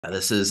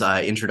This is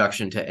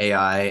Introduction to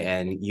AI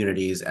and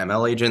Unity's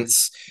ML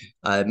agents.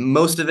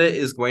 Most of it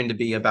is going to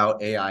be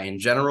about AI in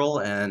general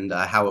and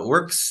how it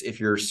works.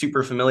 If you're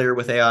super familiar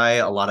with AI,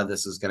 a lot of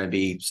this is going to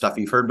be stuff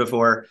you've heard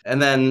before.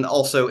 And then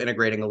also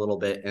integrating a little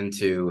bit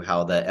into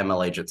how the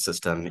ML agent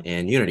system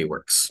in Unity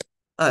works.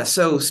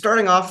 So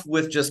starting off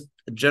with just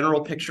a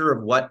general picture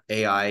of what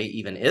AI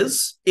even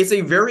is, it's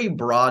a very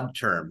broad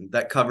term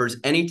that covers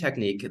any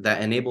technique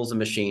that enables a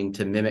machine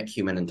to mimic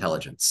human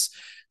intelligence.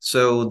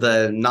 So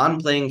the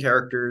non-playing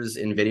characters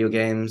in video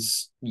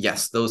games,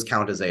 yes, those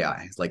count as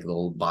AI, like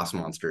little boss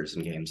monsters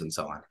in games and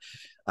so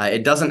on.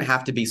 It doesn't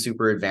have to be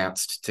super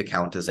advanced to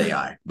count as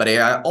AI, but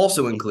AI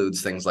also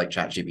includes things like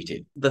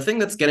ChatGPT. The thing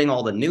that's getting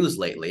all the news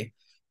lately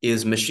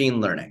is machine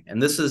learning,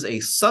 and this is a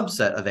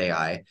subset of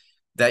AI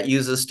that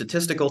uses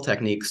statistical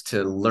techniques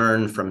to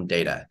learn from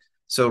data.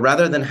 So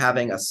rather than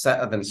having a set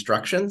of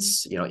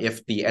instructions,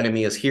 if the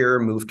enemy is here,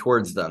 move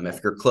towards them.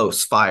 If you're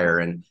close, fire,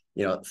 and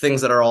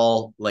things that are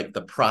all like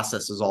the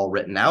process is all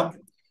written out.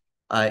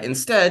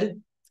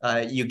 Instead,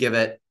 you give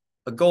it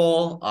a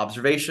goal,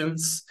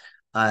 observations,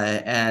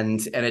 and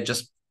it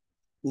just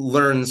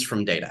learns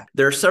from data.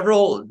 There are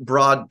several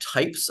broad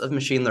types of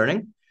machine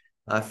learning.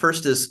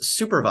 First is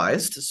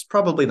supervised. It's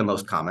probably the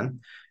most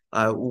common,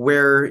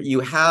 where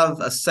you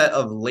have a set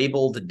of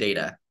labeled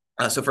data.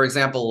 So for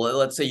example,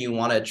 let's say you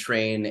want to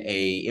train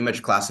a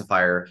image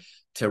classifier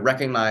to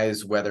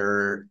recognize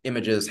whether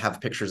images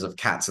have pictures of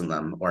cats in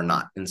them or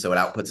not. And so it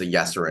outputs a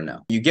yes or a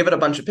no. You give it a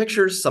bunch of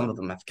pictures, some of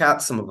them have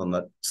cats, some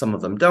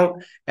of them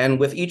don't. And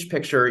with each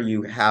picture,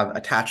 you have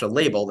attach a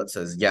label that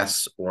says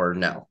yes or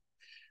no.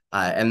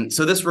 And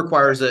so this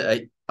requires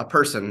a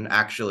person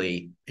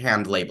actually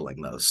hand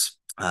labeling those.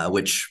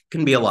 Which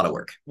can be a lot of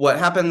work. What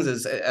happens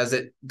is as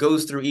it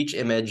goes through each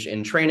image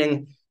in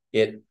training,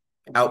 it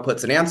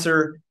outputs an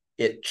answer,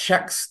 it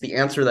checks the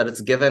answer that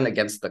it's given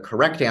against the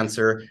correct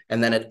answer,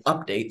 and then it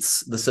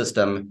updates the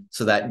system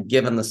so that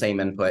given the same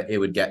input, it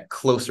would get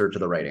closer to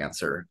the right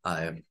answer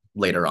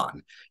later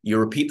on. You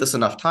repeat this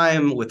enough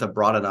time with a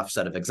broad enough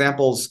set of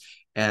examples,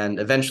 and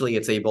eventually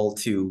it's able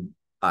to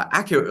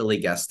accurately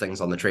guess things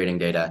on the training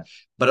data,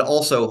 but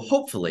also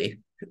hopefully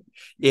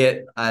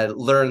it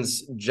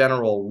learns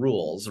general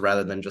rules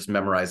rather than just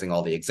memorizing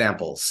all the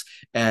examples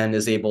and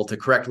is able to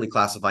correctly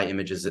classify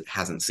images it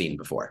hasn't seen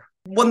before.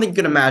 One thing you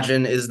can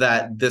imagine is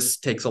that this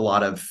takes a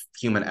lot of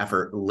human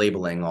effort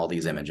labeling all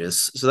these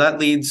images. So that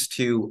leads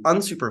to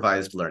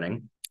unsupervised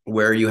learning,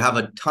 where you have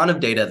a ton of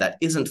data that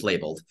isn't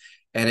labeled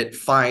and it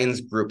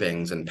finds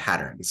groupings and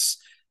patterns.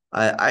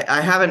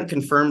 I haven't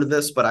confirmed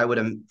this, but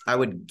I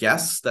would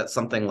guess that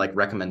something like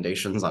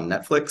recommendations on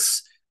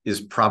Netflix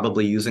is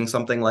probably using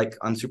something like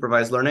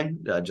unsupervised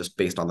learning, just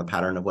based on the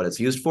pattern of what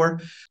it's used for.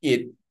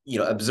 It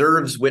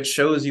observes which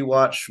shows you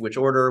watch, which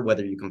order,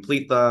 whether you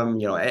complete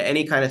them,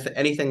 any kind of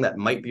anything that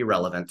might be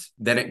relevant.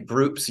 Then it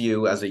groups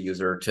you as a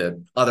user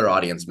to other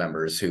audience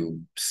members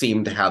who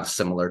seem to have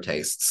similar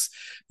tastes.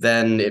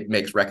 Then it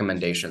makes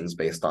recommendations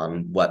based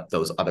on what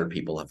those other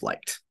people have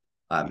liked.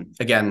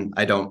 Again,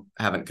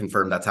 haven't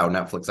confirmed that's how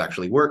Netflix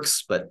actually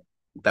works, but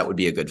that would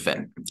be a good fit.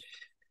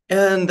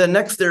 And then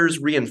next there's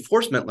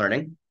reinforcement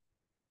learning.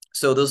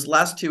 So those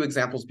last two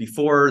examples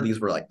before, these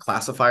were like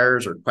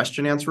classifiers or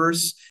question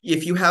answerers.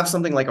 If you have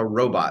something like a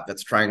robot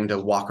that's trying to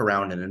walk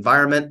around an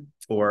environment,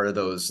 or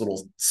those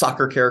little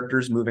soccer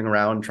characters moving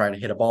around trying to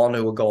hit a ball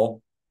into a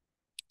goal,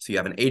 so you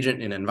have an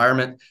agent in an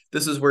environment,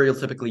 this is where you'll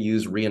typically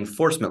use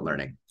reinforcement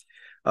learning,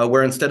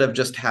 where instead of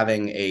just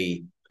having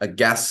a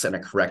guess and a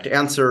correct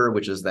answer,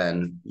 which is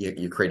then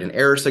you create an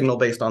error signal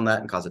based on that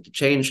and cause it to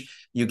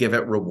change, you give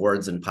it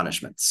rewards and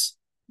punishments.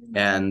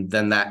 And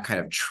then that kind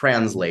of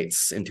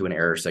translates into an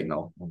error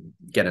signal. We'll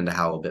get into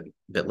how a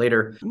bit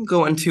later. I'll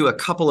go into a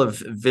couple of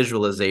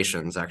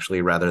visualizations,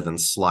 actually, rather than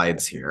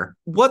slides here.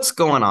 What's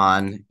going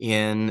on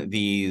in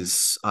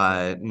these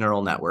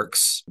neural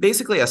networks?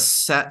 Basically, a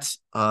set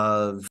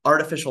of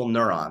artificial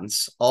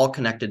neurons all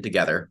connected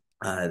together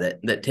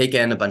that take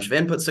in a bunch of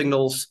input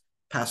signals,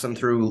 pass them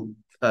through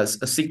a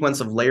sequence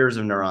of layers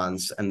of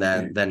neurons, and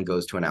then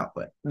goes to an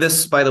output.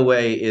 This, by the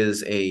way,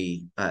 is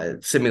a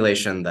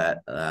simulation that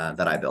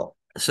I built.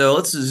 So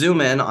let's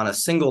zoom in on a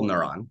single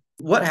neuron.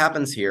 What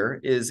happens here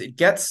is it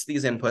gets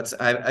these inputs.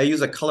 I use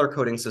a color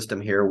coding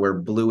system here where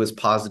blue is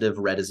positive,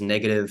 red is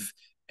negative,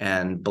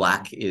 and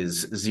black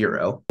is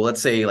 0.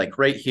 Let's say like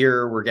right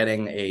here, we're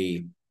getting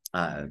a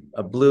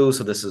blue.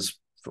 So this is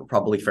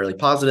probably fairly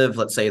positive.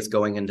 Let's say it's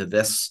going into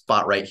this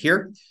spot right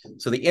here.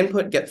 So the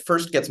input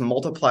first gets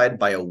multiplied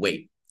by a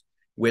weight,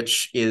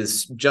 which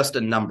is just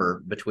a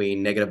number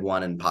between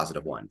 -1 and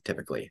 +1,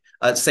 typically.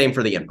 Same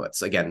for the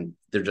inputs. Again,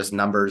 they're just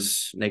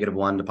numbers,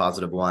 -1 to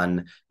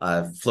 +1,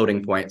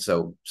 floating point,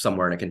 so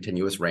somewhere in a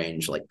continuous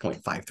range, like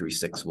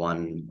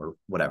 0.5361 or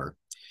whatever.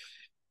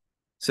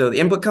 So the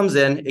input comes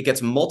in, it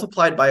gets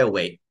multiplied by a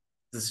weight.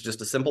 This is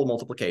just a simple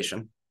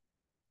multiplication.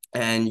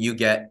 And you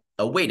get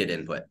a weighted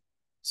input.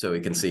 So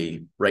we can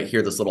see right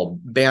here, this little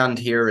band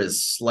here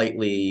is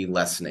slightly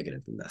less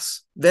negative than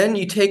this. Then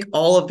you take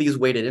all of these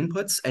weighted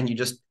inputs and you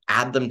just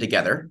add them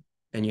together.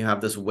 and you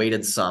have this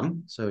weighted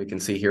sum. So you can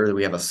see here that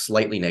we have a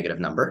slightly negative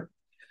number.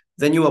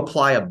 Then you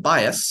apply a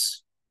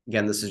bias.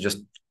 Again, this is just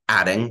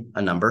adding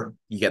a number.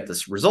 You get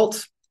this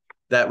result.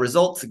 That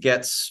result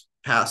gets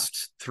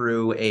passed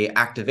through a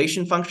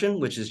activation function,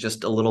 which is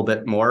just a little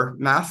bit more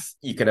math.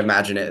 You can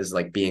imagine it as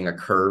like being a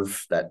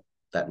curve that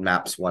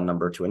maps one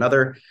number to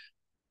another.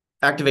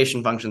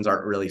 Activation functions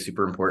aren't really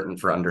super important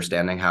for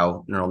understanding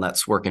how neural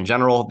nets work in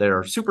general.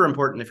 They're super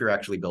important if you're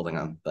actually building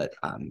them, but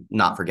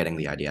not for getting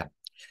the idea.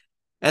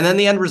 And then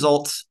the end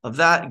result of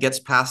that gets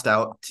passed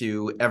out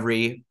to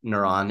every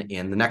neuron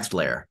in the next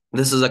layer.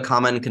 This is a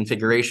common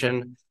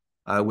configuration,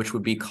 which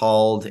would be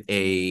called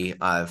a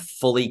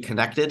fully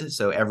connected.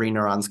 So every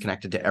neuron's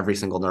connected to every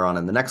single neuron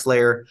in the next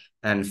layer,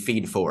 and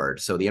feed forward.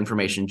 So the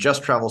information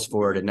just travels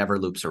forward and never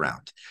loops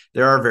around.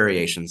 There are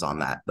variations on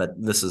that, but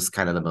this is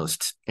kind of the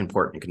most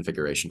important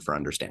configuration for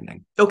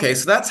understanding. Okay,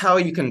 so that's how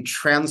you can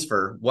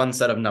transfer one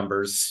set of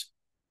numbers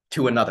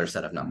to another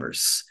set of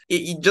numbers.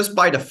 Just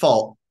by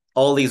default,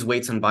 all these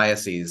weights and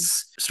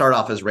biases start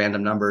off as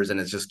random numbers, and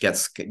it just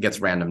gets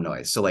random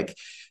noise. So like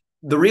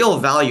the real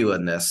value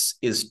in this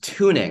is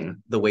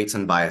tuning the weights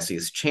and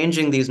biases,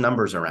 changing these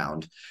numbers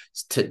around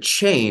to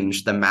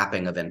change the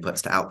mapping of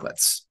inputs to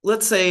outputs.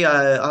 Let's say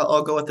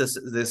I'll go with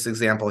this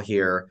example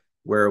here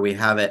where we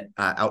have it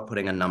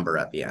outputting a number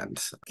at the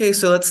end. Okay,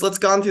 so let's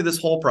gone through this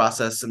whole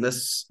process, and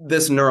this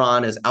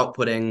neuron is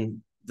outputting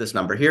this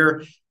number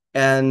here.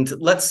 And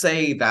let's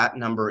say that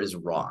number is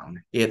wrong.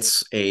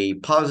 It's a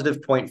positive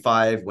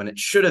 0.5 when it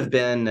should have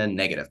been a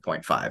negative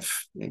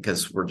 0.5,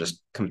 because we're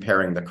just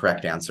comparing the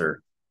correct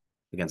answer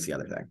against the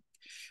other thing.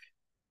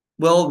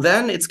 Well,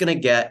 then it's going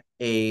to get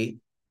a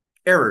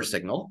error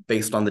signal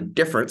based on the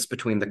difference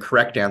between the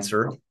correct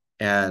answer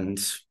and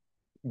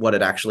what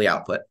it actually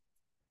output.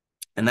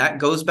 And that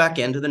goes back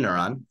into the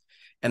neuron,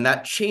 and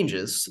that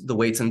changes the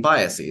weights and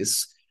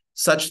biases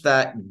such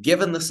that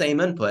given the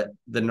same input,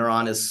 the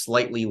neuron is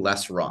slightly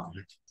less wrong.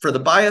 For the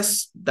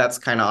bias, that's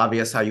kind of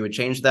obvious how you would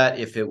change that.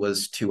 If it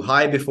was too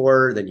high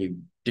before, then you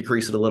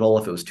decrease it a little.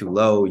 If it was too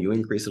low, you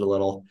increase it a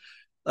little.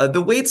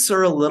 The weights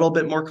are a little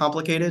bit more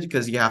complicated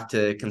because you have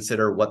to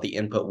consider what the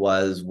input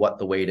was, what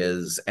the weight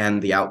is,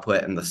 and the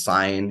output, and the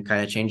sign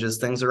kind of changes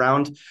things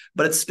around.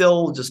 But it's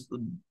still just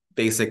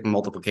basic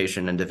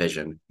multiplication and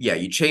division. Yeah,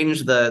 you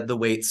change the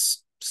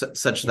weights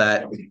such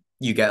that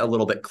you get a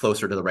little bit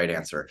closer to the right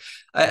answer.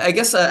 I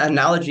guess an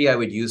analogy I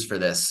would use for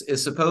this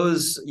is,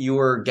 suppose you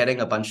were getting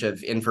a bunch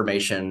of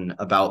information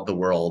about the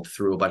world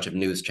through a bunch of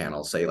news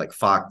channels, say like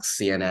Fox,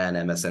 CNN,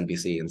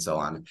 MSNBC, and so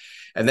on.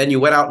 And then you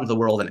went out into the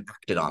world and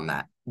acted on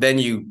that. Then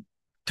you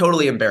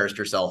totally embarrassed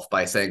yourself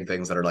by saying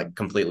things that are like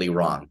completely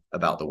wrong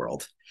about the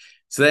world.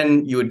 So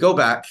then you would go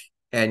back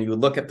and you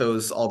would look at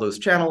all those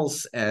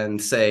channels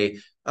and say,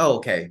 oh,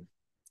 okay,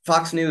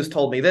 Fox News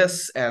told me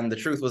this, and the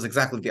truth was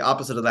exactly the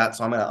opposite of that,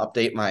 so I'm going to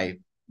update my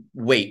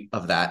weight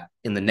of that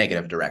in the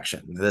negative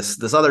direction.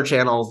 This other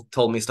channel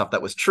told me stuff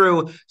that was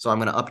true, so I'm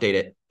going to update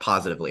it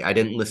positively. I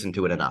didn't listen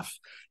to it enough.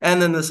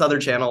 And then this other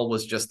channel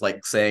was just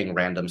like saying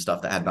random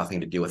stuff that had nothing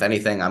to do with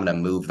anything. I'm going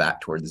to move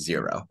that towards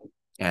 0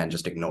 and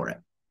just ignore it.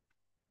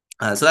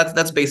 So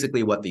that's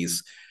basically what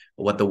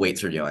the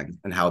weights are doing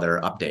and how they're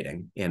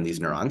updating in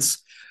these neurons.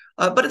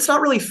 But it's not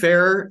really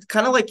fair.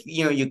 Kind of like,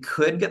 you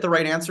could get the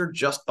right answer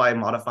just by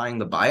modifying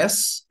the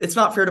bias. It's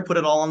not fair to put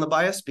it all on the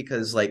bias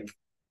because like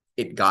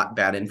it got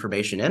bad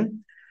information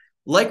in.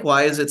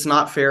 Likewise, it's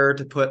not fair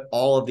to put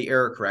all of the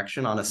error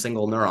correction on a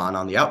single neuron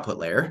on the output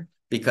layer,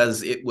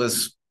 because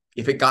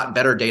if it got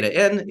better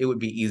data in, it would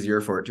be easier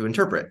for it to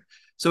interpret.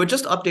 So it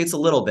just updates a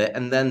little bit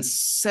and then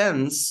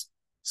sends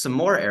some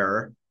more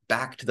error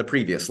back to the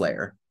previous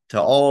layer,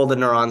 to all the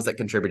neurons that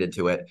contributed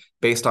to it,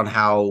 based on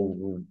how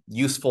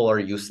useful or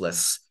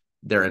useless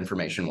their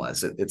information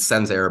was. It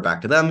sends error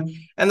back to them,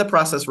 and the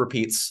process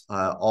repeats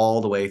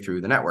all the way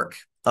through the network.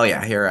 Oh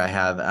yeah, here I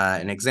have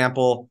an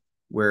example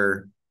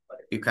where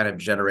you kind of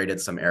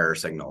generated some error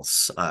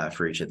signals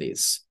for each of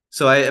these.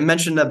 So I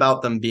mentioned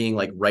about them being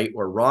like right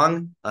or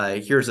wrong.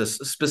 Here's a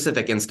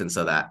specific instance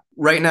of that.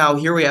 Right now,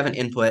 here we have an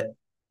input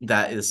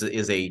that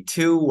is a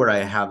 2, where I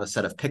have a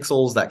set of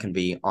pixels that can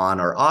be on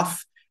or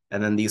off.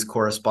 And then these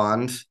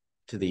correspond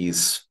to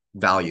these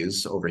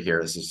values over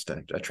here. This is just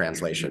a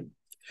translation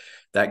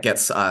that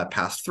gets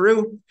passed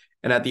through.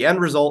 And at the end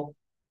result,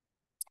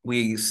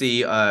 we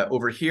see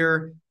over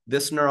here,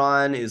 this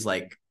neuron is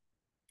like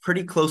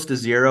pretty close to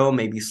 0,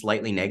 maybe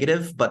slightly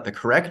negative, but the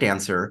correct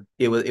answer,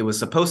 it was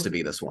supposed to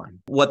be this one.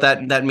 What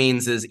that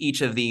means is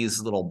each of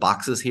these little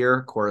boxes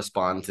here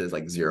correspond to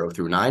like 0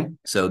 through 9.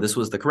 So this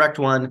was the correct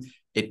one.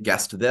 It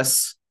guessed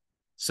this.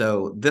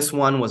 So this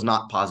one was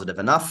not positive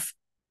enough.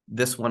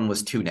 This one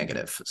was too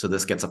negative. So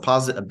this gets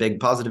a big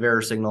positive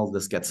error signal.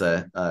 This gets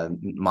a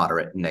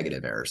moderate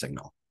negative error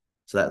signal.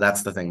 So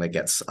that's the thing that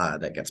gets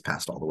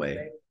passed all the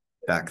way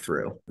back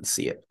through. And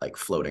see it like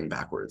floating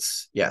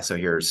backwards. Yeah, so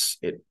here's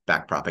it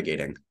back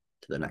propagating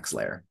to the next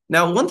layer.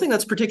 Now, one thing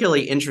that's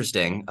particularly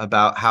interesting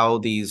about how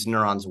these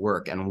neurons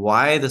work and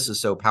why this is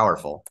so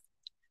powerful.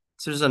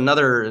 So there's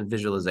another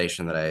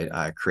visualization that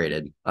I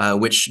created,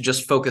 which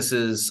just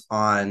focuses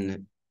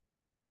on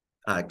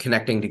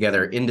connecting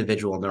together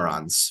individual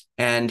neurons.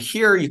 And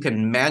here you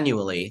can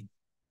manually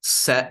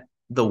set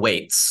the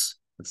weights,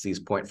 it's these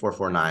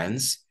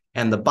 0.449s,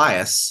 and the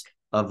bias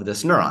of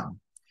this neuron.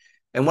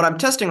 And what I'm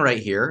testing right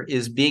here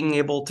is being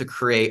able to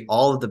create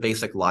all of the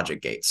basic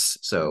logic gates.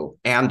 So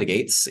AND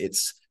gates,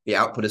 it's the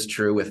output is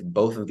true if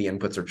both of the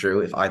inputs are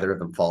true. If either of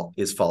them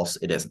is false,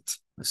 it isn't.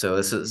 So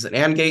this is an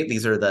AND gate.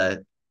 These are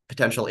the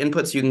potential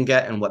inputs you can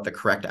get and what the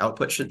correct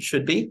output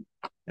should be.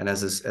 And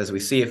as we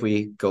see, if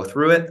we go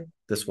through it,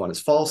 this one is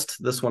false,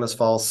 this one is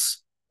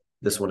false,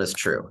 this one is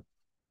true.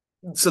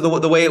 So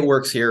the way it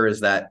works here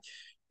is that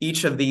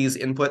each of these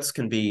inputs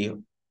can be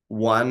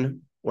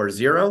 1 or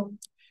 0.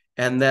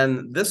 And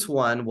then this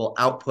one will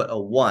output a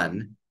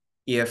 1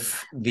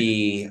 if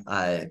the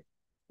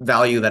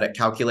value that it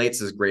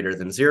calculates is greater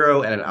than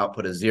 0, and an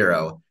output is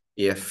 0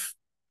 if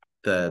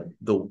the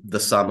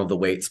sum of the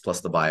weights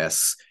plus the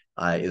bias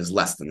is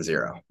less than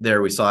 0.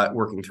 There we saw it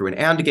working through an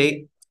AND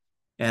gate.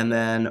 And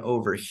then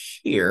over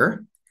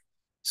here,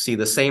 see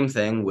the same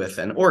thing with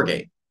an OR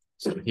gate.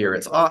 So here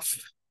it's off.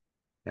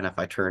 And if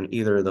I turn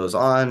either of those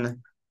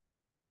on,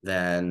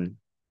 then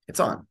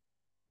it's on.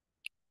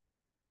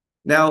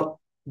 Now,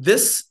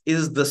 this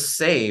is the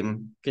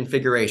same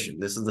configuration.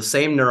 This is the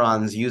same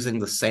neurons using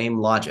the same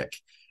logic.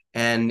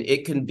 And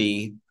it can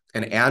be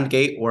an AND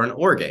gate or an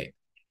OR gate,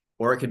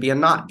 or it could be a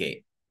NOT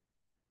gate.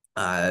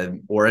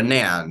 Or a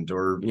NAND,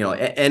 or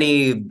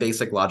any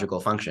basic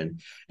logical function.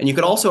 And you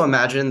could also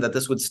imagine that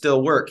this would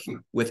still work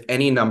with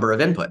any number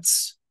of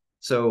inputs.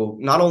 So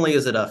not only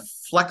is it a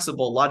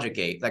flexible logic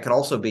gate, that could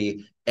also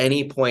be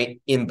any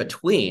point in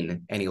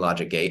between any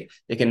logic gate.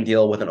 It can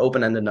deal with an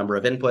open-ended number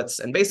of inputs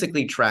and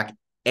basically track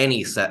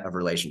any set of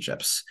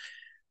relationships.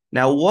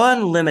 Now,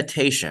 one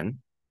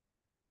limitation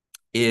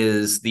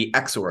is the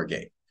XOR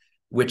gate,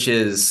 which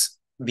is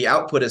the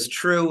output is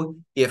true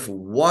if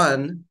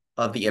one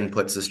of the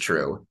inputs is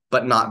true,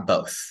 but not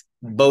both.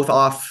 Both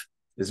off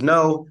is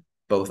no,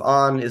 both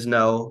on is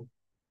no,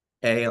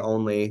 A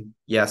only,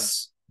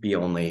 yes, B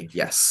only,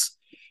 yes.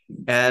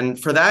 And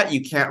for that,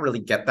 you can't really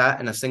get that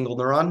in a single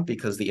neuron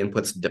because the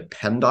inputs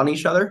depend on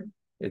each other.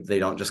 They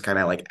don't just kind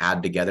of like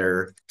add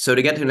together. So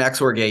to get to an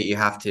XOR gate, you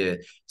have to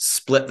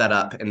split that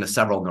up into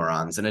several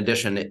neurons, in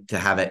addition to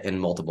have it in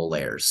multiple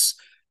layers.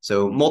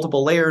 So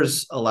multiple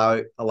layers allow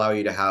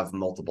you to have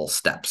multiple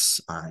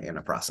steps in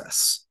a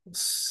process.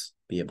 Let's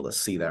be able to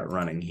see that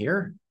running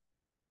here.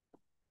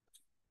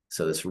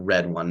 So this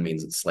red one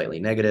means it's slightly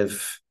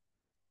negative.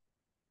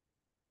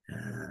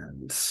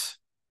 And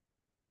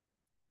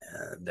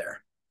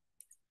there.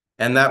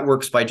 And that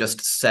works by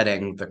just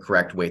setting the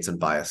correct weights and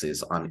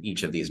biases on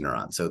each of these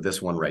neurons. So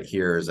this one right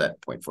here is at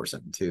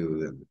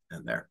 0.472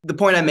 and there. The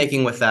point I'm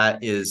making with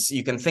that is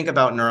you can think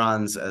about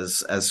neurons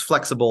as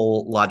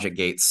flexible logic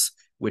gates,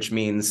 which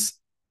means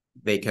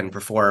they can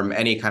perform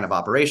any kind of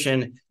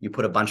operation. You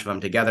put a bunch of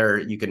them together,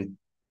 you can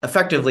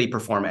effectively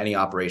perform any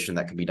operation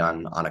that can be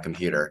done on a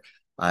computer,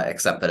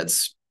 except that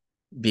it's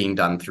being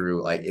done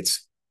through, like,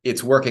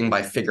 it's working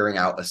by figuring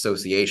out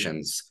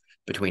associations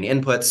between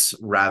inputs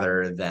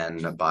rather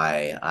than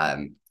by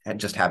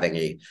just having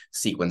a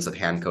sequence of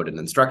hand-coded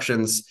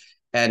instructions.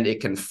 And it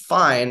can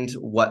find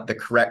what the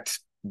correct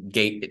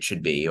gate it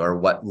should be, or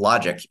what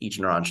logic each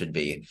neuron should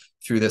be,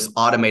 through this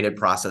automated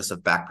process of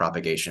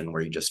backpropagation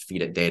where you just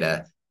feed it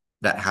data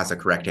that has a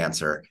correct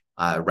answer,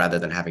 rather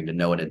than having to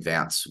know in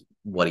advance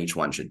what each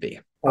one should be.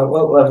 At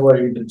what level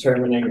are you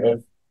determining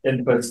if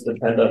inputs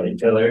depend on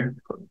each other?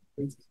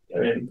 I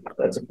mean,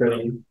 that's a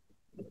pretty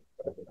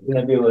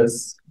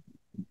nebulous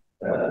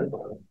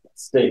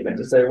statement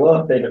to say,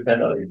 well, if they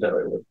depend on each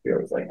other, it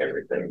feels like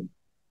everything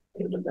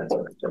depends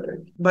on each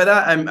other. By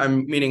that,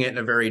 I'm meaning it in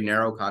a very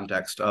narrow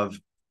context of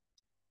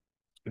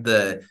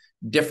the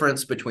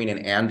difference between an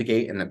AND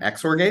gate and an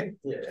XOR gate.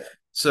 Yeah.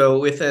 So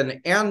with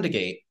an AND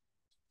gate,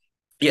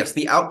 yes,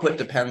 the output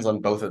depends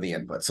on both of the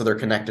inputs. So they're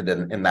connected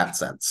in that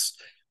sense.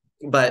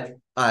 But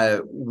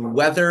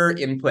whether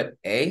input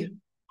A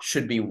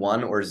should be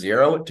 1 or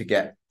 0 to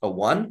get a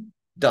 1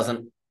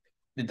 doesn't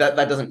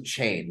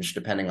change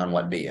depending on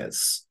what B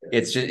is.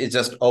 It's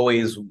just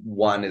always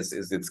 1 is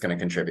it's going to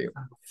contribute.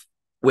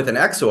 With an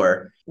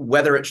XOR,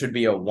 whether it should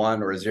be a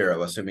 1 or a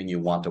 0, assuming you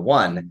want a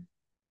 1,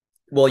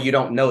 well, you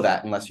don't know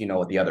that unless you know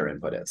what the other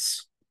input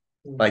is.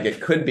 Like,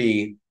 it could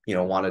be,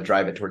 want to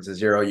drive it towards a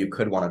 0, you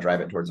could want to drive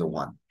it towards a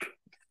 1.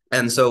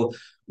 And so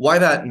why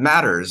that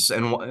matters,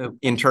 and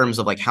in terms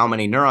of like how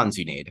many neurons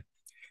you need,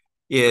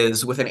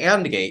 is with an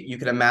AND gate, you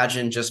can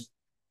imagine just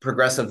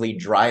progressively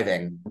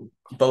driving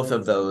both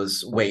of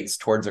those weights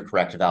towards a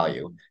correct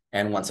value.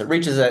 And once it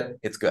reaches it,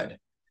 it's good.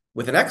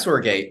 With an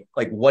XOR gate,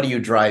 like, what do you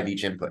drive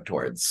each input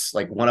towards?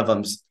 Like, one of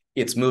them's,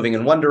 it's moving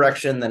in one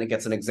direction, then it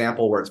gets an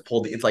example where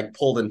it's like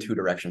pulled in 2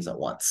 directions at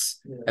once,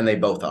 and they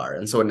both are.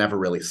 And so it never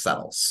really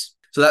settles.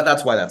 So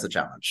that's why that's a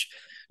challenge.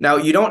 Now,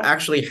 you don't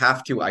actually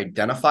have to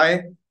identify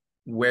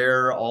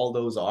where all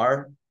those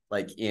are,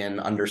 like, in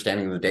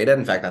understanding the data.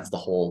 In fact, that's the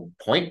whole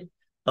point.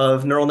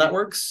 of neural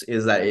networks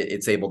is that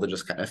it's able to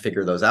just kind of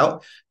figure those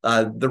out.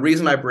 The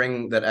reason I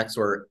bring that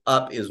XOR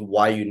up is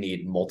why you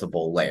need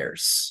multiple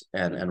layers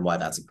and why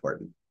that's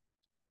important.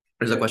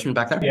 There's a question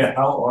back there? Yeah,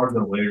 how are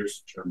the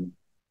layers determined?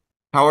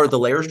 How are the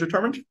layers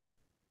determined?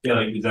 Yeah,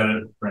 like is that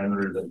a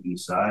parameter that you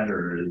decide,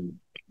 or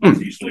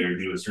does each layer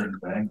do a certain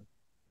thing?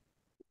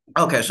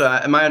 Okay,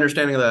 so my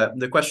understanding of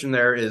the question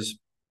there is,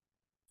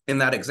 in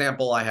that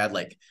example, I had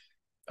like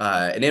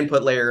an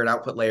input layer, an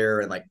output layer,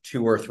 and like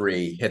 2 or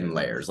 3 hidden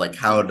layers. Like,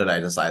 how did I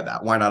decide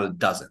that? Why not a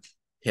dozen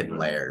hidden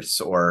layers,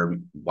 or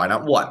why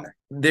not 1?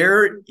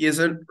 There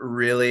isn't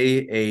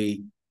really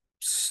a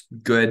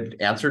good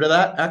answer to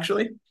that,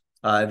 actually.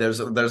 There's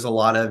a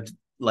lot of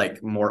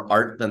like more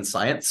art than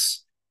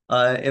science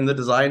in the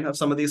design of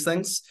some of these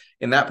things.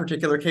 In that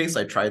particular case,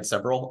 I tried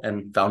several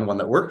and found one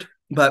that worked.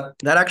 But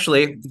that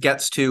actually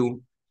gets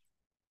to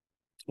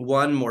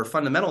one more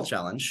fundamental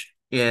challenge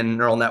in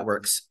neural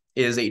networks,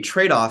 is a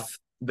trade-off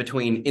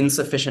between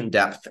insufficient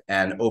depth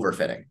and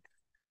overfitting.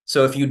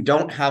 So if you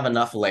don't have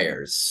enough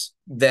layers,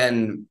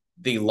 then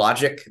the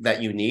logic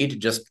that you need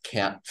just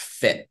can't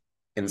fit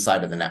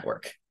inside of the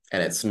network,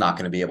 and it's not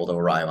going to be able to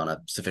arrive on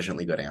a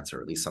sufficiently good answer,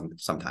 at least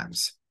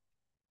sometimes.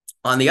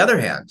 On the other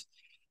hand,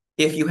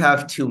 if you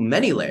have too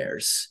many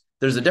layers,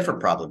 there's a different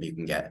problem you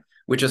can get,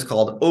 which is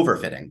called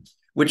overfitting,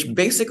 which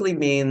basically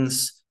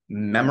means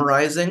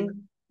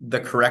memorizing the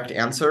correct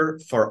answer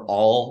for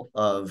all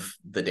of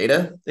the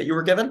data that you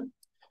were given,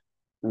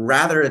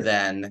 rather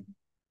than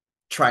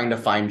trying to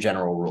find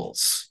general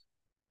rules.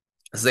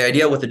 So the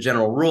idea with the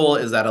general rule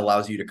is that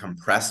allows you to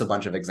compress a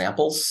bunch of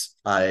examples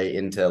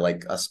into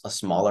like a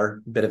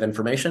smaller bit of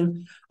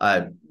information.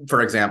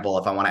 For example,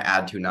 if I want to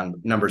add 2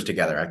 numbers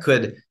together, I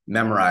could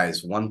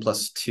memorize 1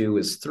 + 2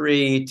 is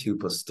 3, 2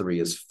 + 3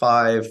 is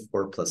 5,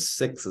 4 +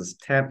 6 is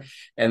 10,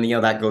 and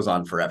that goes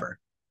on forever.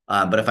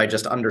 But if I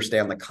just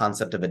understand the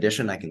concept of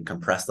addition, I can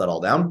compress that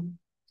all down.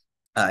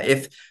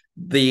 If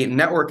the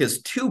network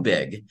is too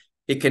big,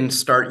 it can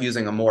start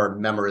using a more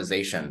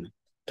memorization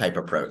type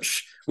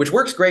approach, which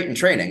works great in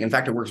training. In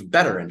fact, it works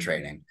better in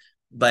training,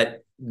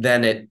 but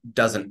then it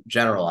doesn't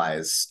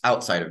generalize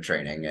outside of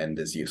training and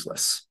is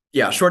useless.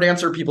 Yeah, short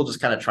answer, people just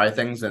kind of try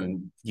things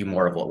and do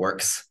more of what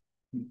works.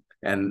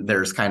 And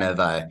there's kind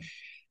of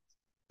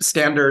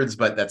standards,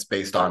 but that's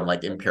based on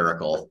like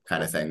empirical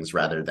kind of things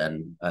rather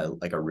than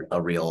like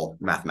a real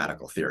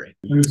mathematical theory.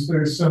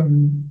 There's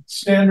some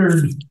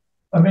standard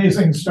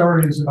amazing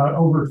stories about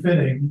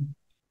overfitting,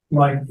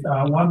 like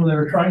one where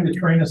they're trying to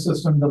train a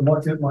system to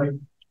look at like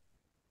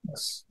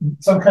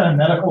some kind of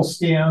medical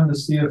scan to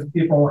see if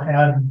people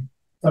had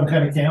some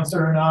kind of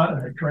cancer or not,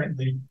 and they train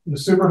the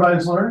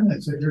supervised learn. They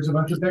say, here's a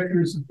bunch of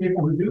pictures of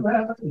people who do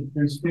have it,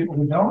 here's people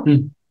who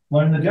don't.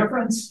 Learn the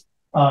difference.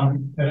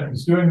 And it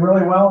was doing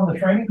really well in the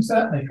training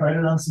set, and they tried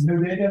it on some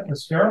new data. It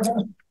was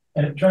terrible,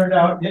 and it turned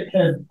out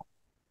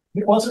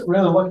it wasn't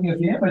really looking at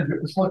the image,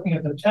 it was looking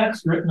at the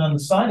text written on the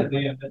side of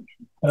the image.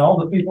 And all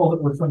the people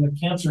that were from the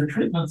cancer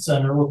treatment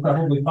center were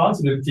probably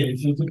positive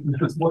cases. It was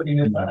just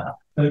looking at that.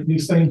 But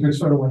these things are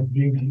sort of like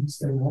genies.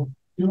 They will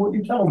do what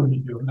you tell them to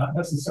do, not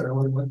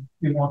necessarily what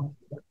you want them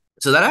to do.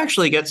 So that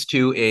actually gets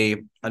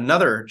to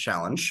another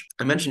challenge.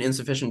 I mentioned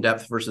insufficient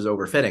depth versus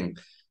overfitting.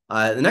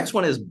 The next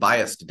one is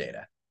biased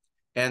data.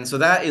 And so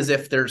that is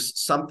if there's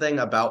something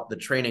about the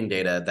training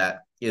data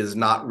that is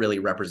not really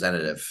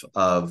representative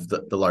of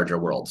the larger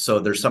world. So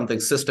there's something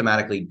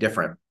systematically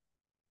different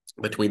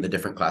between the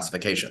different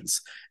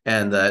classifications.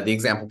 And the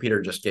example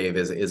Peter just gave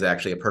is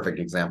actually a perfect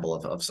example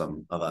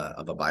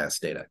of a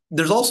biased data.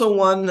 There's also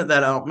one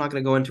that I'm not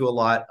going to go into a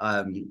lot,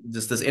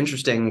 just this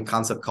interesting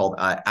concept called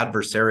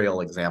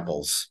adversarial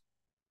examples,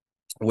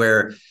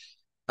 where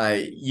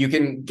you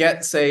can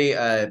get, say,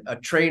 a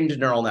trained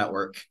neural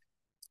network.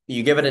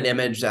 You give it an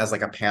image that has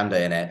like a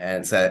panda in it,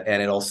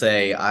 and it'll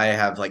say, I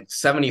have like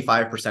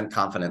 75%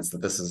 confidence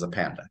that this is a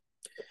panda.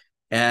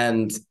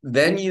 And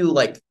then you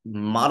like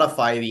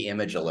modify the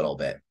image a little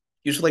bit,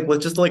 usually like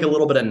with just like a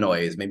little bit of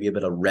noise, maybe a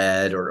bit of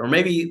red, or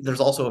maybe there's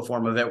also a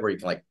form of it where you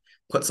can like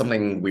put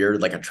something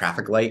weird like a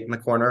traffic light in the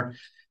corner.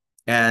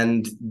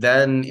 And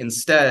then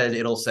instead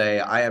it'll say,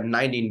 I am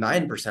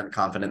 99%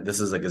 confident this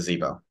is a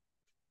gazebo,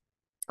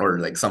 or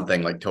like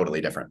something like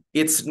totally different.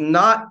 It's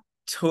not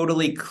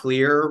totally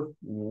clear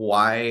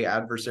why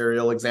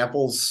adversarial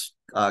examples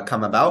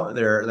come about.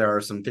 There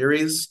are some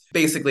theories.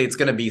 Basically, it's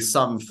going to be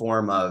some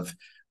form of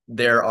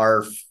there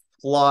are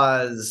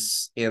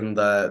flaws in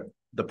the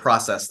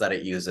process that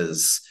it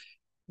uses,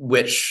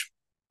 which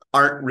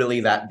aren't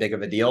really that big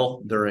of a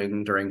deal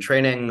during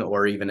training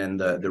or even in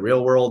the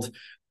real world.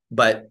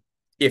 But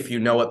if you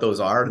know what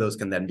those are, those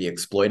can then be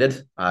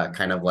exploited,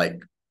 kind of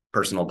like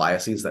personal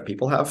biases that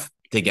people have,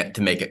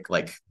 to make it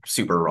like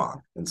super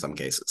wrong in some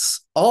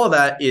cases. All of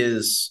that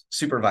is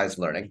supervised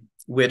learning,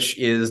 which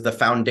is the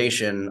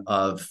foundation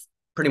of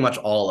pretty much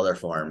all other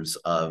forms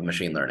of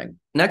machine learning.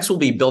 Next, we'll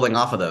be building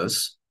off of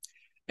those.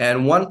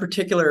 And one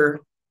particular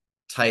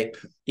type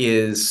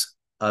is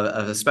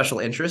of a special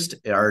interest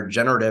are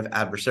generative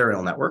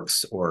adversarial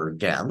networks, or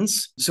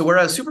GANs. So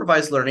whereas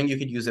supervised learning, you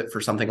could use it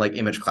for something like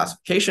image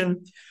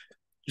classification,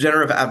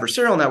 Generative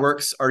adversarial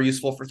networks are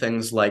useful for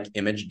things like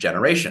image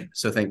generation.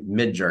 So think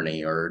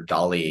Midjourney or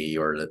DALL-E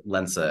or the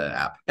Lensa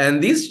app.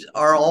 And these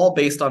are all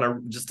based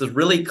on just a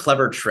really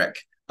clever trick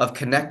of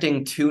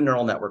connecting two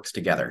neural networks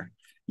together.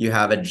 You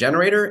have a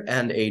generator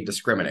and a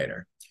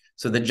discriminator.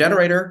 So the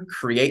generator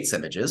creates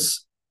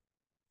images.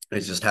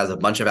 It just has a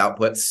bunch of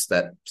outputs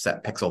that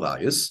set pixel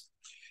values.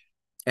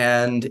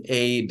 And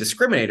a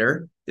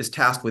discriminator is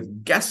tasked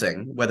with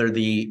guessing whether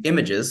the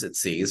images it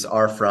sees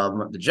are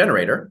from the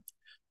generator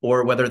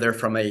or whether they're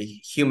from a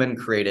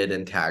human-created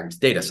and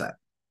tagged data set.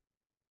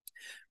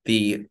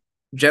 The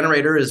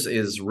generator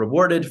is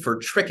rewarded for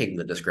tricking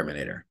the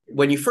discriminator.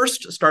 When you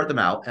first start them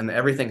out and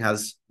everything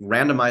has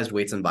randomized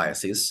weights and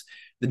biases,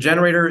 the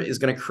generator is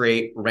going to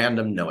create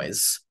random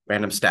noise,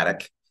 random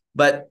static,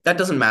 but that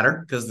doesn't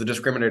matter because the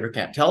discriminator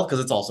can't tell because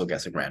it's also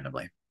guessing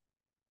randomly.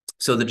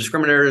 So the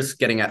discriminator is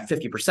getting at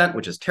 50%,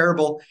 which is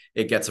terrible.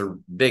 It gets a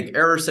big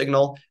error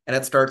signal and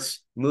it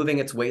starts moving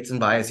its weights and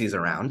biases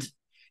around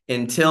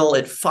until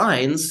it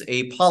finds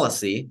a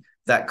policy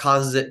that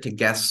causes it to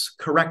guess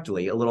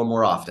correctly a little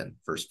more often.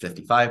 First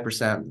 55%,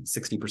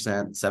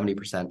 60%,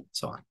 70%,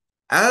 so on.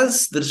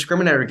 As the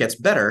discriminator gets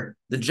better,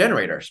 the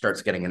generator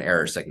starts getting an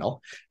error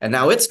signal, and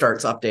now it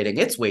starts updating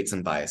its weights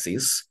and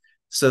biases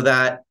so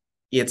that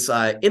its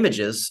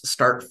images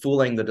start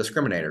fooling the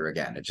discriminator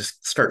again. It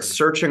just starts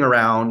searching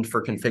around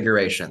for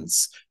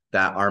configurations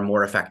that are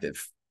more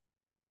effective.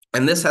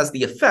 And this has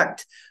the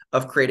effect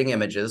of creating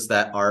images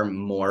that are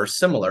more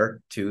similar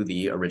to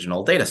the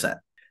original data set.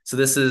 So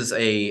this is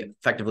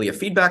effectively a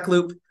feedback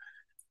loop,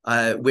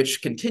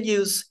 which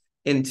continues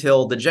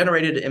until the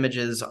generated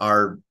images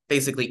are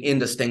basically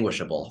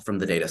indistinguishable from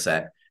the data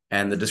set,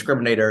 and the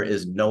discriminator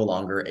is no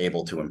longer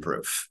able to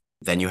improve.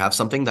 Then you have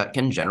something that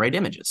can generate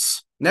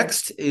images.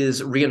 Next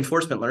is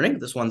reinforcement learning.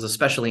 This one's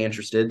especially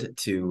interested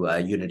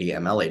to Unity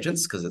ML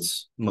agents because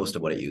it's most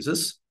of what it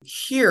uses.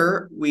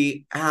 Here,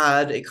 we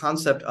add a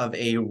concept of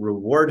a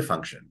reward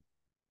function.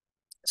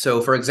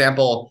 So for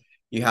example,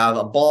 you have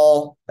a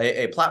ball,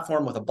 a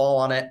platform with a ball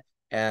on it,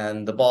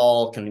 and the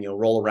ball can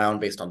roll around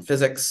based on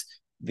physics.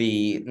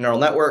 The neural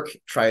network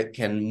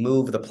can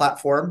move the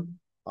platform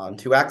on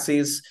two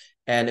axes,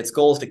 and its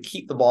goal is to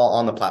keep the ball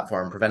on the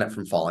platform, prevent it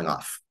from falling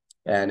off.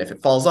 And if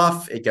it falls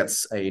off, it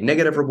gets a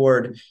negative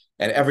reward,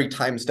 and every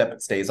time step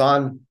it stays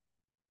on,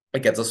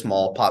 it gets a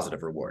small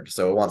positive reward.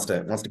 So it wants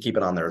to keep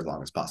it on there as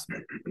long as possible.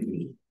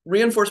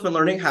 Reinforcement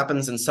learning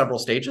happens in several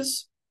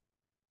stages.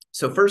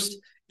 So first,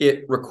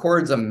 it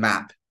records a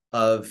map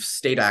of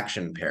state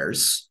action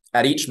pairs.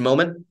 At each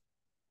moment,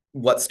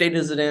 what state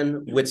is it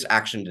in? Which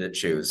action did it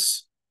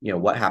choose?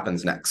 What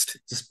happens next?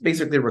 Just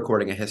basically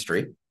recording a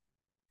history.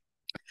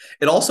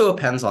 It also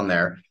appends on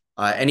there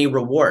any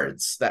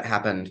rewards that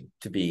happen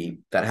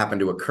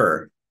to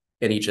occur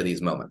in each of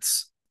these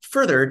moments.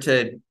 Further,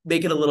 to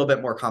make it a little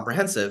bit more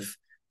comprehensive,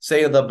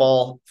 say the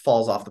ball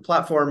falls off the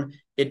platform,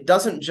 it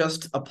doesn't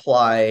just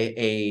apply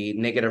a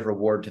negative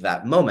reward to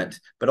that moment,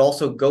 but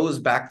also goes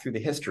back through the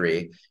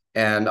history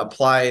and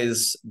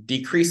applies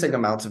decreasing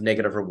amounts of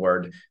negative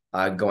reward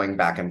going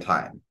back in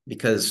time.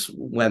 Because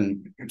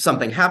when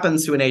something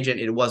happens to an agent,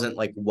 it wasn't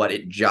like what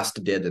it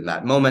just did in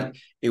that moment.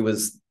 It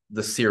was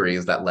the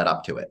series that led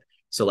up to it.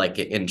 So like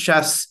in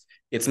chess,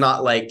 it's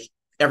not like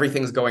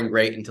everything's going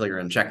great until you're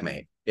in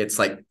checkmate. It's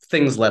like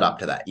things led up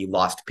to that. You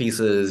lost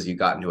pieces, you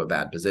got into a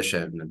bad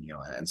position,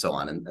 and so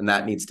on. And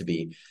that needs to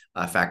be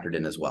factored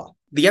in as well.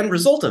 The end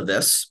result of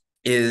this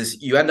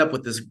is you end up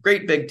with this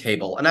great big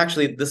table. And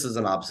actually, this is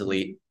an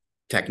obsolete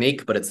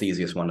technique, but it's the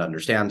easiest one to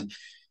understand.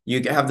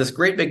 You have this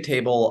great big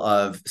table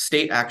of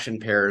state action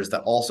pairs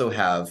that also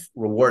have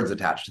rewards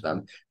attached to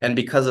them. And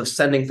because of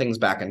sending things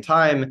back in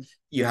time,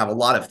 you have a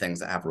lot of things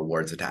that have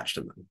rewards attached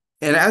to them.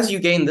 And as you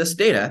gain this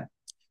data,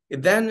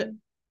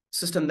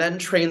 system then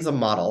trains a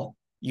model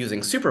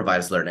using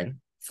supervised learning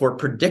for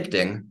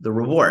predicting the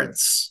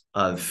rewards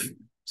of,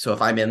 so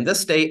if I'm in this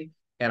state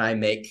and I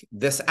make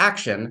this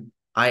action,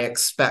 I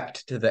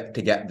expect to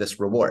get this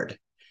reward.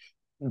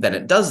 Then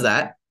it does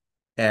that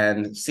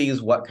and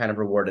sees what kind of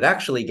reward it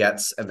actually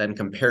gets and then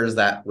compares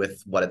that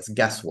with what its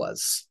guess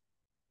was.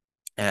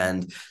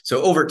 And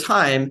so over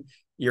time,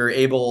 you're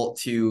able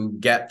to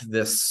get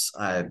this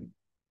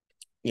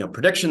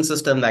prediction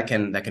system that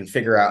can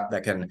figure out,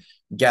 that can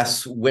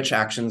guess which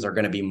actions are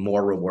going to be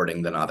more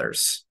rewarding than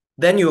others.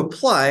 Then you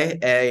apply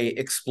a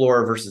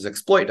explore versus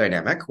exploit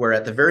dynamic, where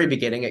at the very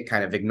beginning, it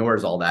kind of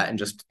ignores all that and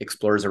just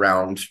explores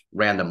around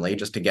randomly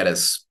just to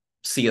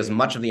see as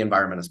much of the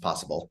environment as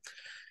possible.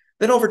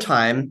 Then over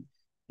time,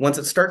 once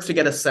it starts to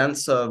get a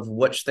sense of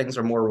which things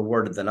are more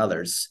rewarded than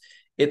others,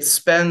 it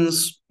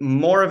spends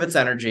more of its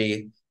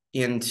energy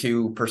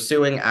into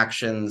pursuing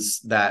actions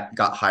that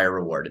got higher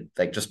rewarded.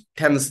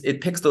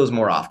 It picks those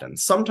more often.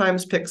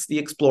 Sometimes picks the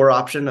explore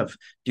option of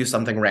do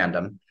something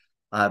random,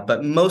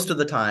 but most of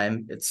the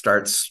time it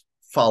starts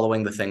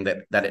following the thing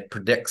that it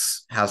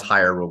predicts has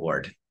higher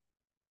reward.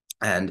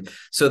 And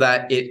so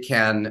that it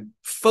can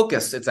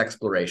focus its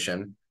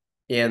exploration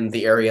in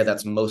the area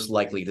that's most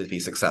likely to be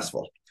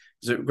successful.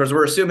 because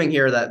we're assuming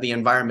here that the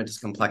environment is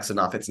complex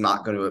enough, it's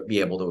not going to be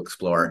able to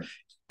explore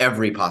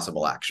every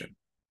possible action.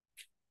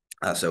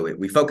 So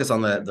we focus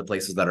on the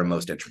places that are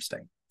most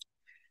interesting.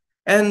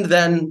 And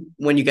then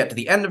when you get to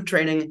the end of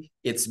training,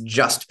 it's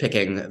just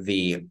picking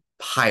the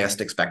highest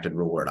expected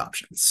reward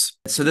options.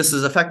 So this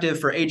is effective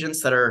for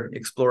agents that are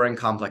exploring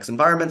complex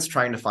environments,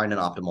 trying to find an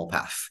optimal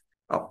path.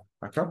 Oh,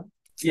 okay.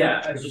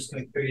 Yeah, I was just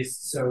curious.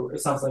 So it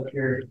sounds like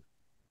you're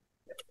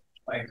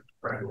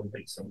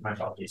so my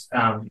apologies.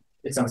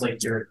 It sounds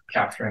like you're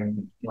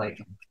capturing like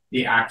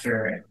the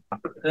actor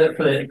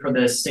for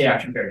the stay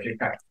action character,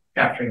 you're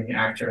capturing the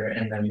actor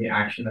and then the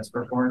action that's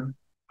performed.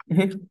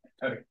 Mm-hmm.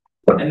 Okay.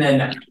 And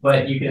then,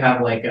 but you could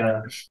have like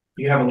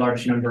you have a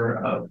large number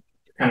of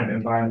kind of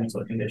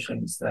environmental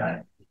conditions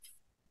that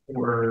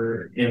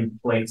were in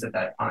place at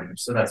that time.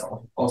 So that's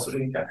also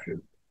being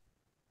captured.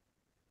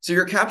 So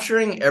you're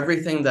capturing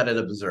everything that it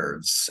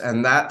observes,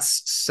 and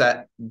that's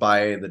set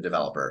by the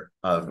developer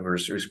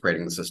who's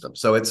creating the system.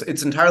 So it's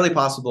entirely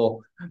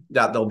possible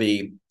that there'll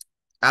be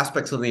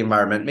aspects of the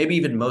environment, maybe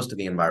even most of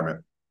the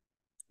environment,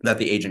 that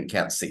the agent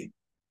can't see.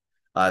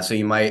 So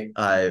you might,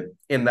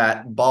 in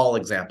that ball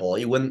example,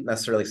 you wouldn't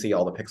necessarily see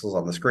all the pixels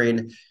on the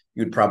screen.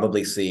 You'd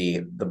probably see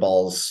the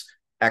ball's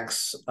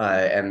X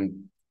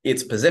and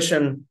its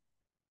position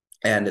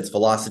and its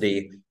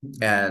velocity,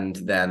 and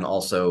then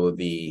also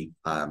the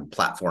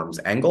platform's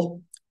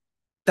angle.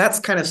 That's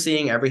kind of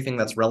seeing everything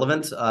that's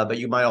relevant, but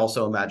you might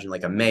also imagine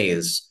like a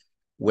maze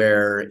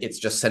where it's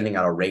just sending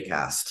out a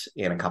raycast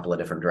in a couple of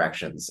different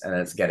directions, and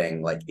it's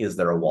getting like, is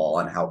there a wall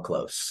and how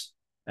close,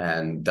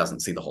 and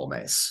doesn't see the whole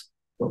maze.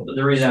 Well,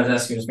 the reason I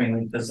was asking was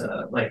mainly because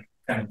like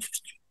kind of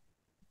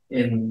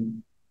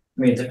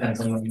I mean, it depends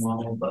on the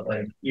model, but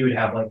like you would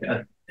have like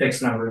a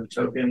fixed number of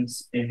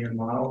tokens in your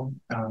model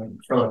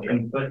for like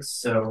inputs.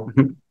 So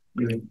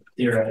you would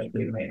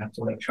theoretically might have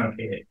to like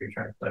truncate it if you're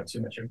trying to collect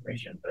too much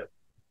information, but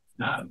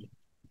kind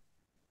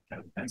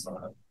of depends on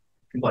the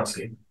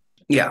complexity.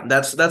 Yeah,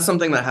 that's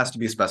something that has to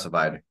be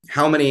specified.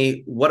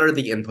 What are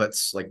the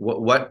inputs? Like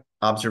what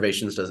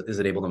observations is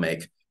it able to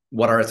make?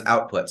 What are its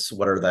outputs?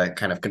 What are the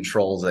kind of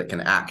controls that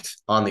can act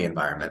on the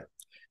environment?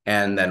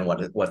 And then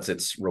what's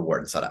its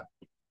reward setup?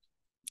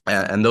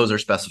 And those are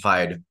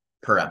specified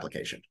per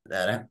application.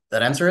 That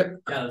answer it?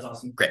 Yeah, that's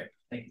awesome. Great.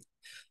 Thank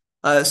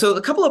you. So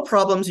a couple of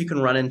problems you can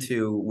run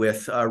into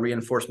with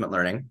reinforcement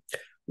learning.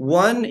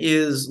 One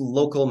is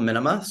local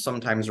minima,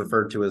 sometimes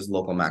referred to as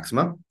local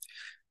maxima.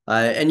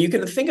 And you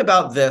can think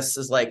about this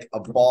as like a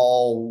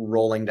ball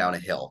rolling down a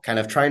hill, kind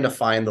of trying to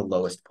find the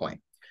lowest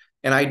point.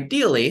 And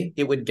ideally,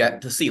 it would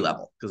get to sea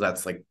level, because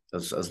that's like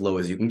as low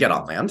as you can get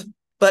on land.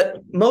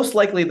 But more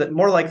likely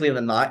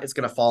than not, it's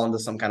going to fall into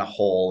some kind of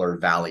hole or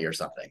valley or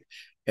something,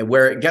 and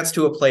where it gets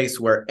to a place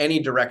where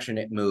any direction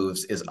it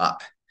moves is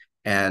up.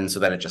 And so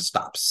then it just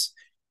stops.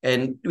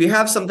 And we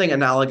have something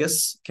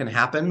analogous can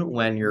happen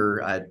when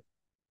you're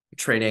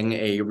training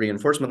a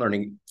reinforcement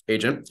learning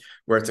agent,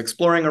 where it's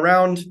exploring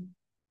around.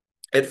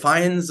 It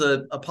finds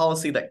a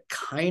policy that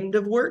kind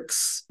of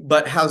works,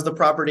 but has the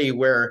property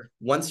where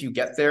once you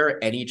get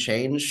there, any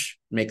change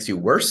makes you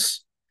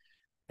worse.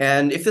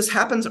 And if this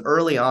happens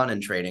early on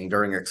in training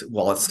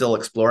while it's still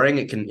exploring,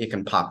 it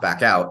can pop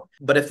back out.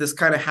 But if this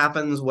kind of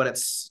happens when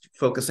it's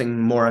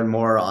focusing more and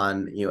more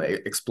on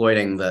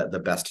exploiting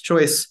the best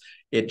choice,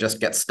 it just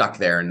gets stuck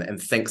there and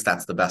thinks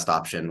that's the best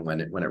option when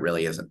it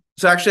really isn't.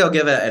 So actually, I'll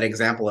give an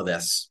example of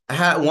this. I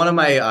had one of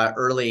my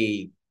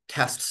early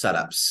test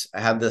setups. I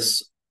had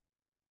this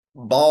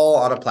ball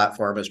on a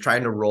platform is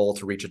trying to roll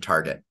to reach a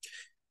target.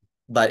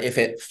 But if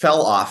it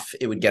fell off,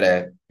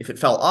 if it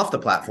fell off the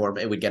platform,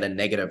 it would get a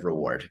negative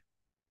reward.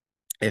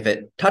 If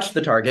it touched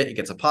the target, it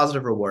gets a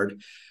positive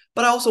reward.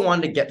 But I also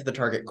wanted to get to the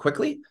target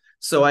quickly.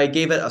 So I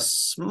gave it a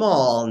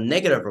small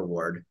negative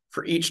reward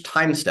for each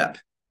time step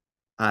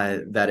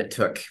that it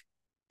took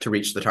to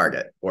reach the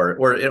target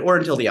or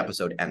until the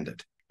episode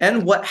ended.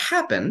 And what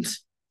happened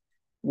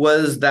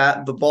was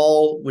that the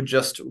ball would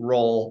just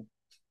roll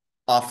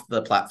off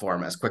the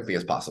platform as quickly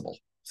as possible.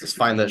 Just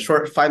find the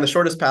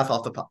shortest path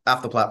off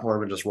the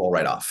platform and just roll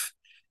right off.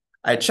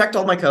 I checked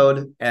all my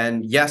code,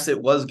 and yes,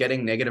 it was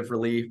getting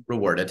negatively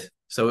rewarded.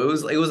 So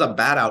it was a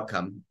bad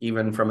outcome,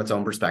 even from its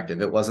own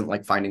perspective. It wasn't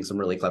like finding some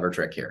really clever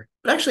trick here.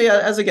 But actually,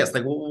 as a guess,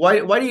 like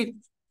why do you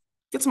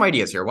get some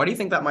ideas here? Why do you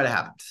think that might have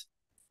happened?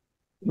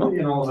 Well,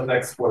 in all of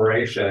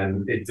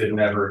exploration, it did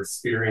never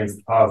experience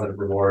the positive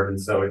reward,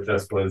 and so it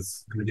just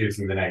was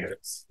reducing the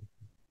negatives.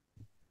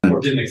 Or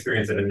didn't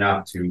experience it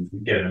enough to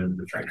get it into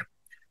the training.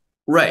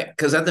 Right,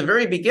 because at the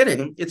very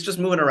beginning, it's just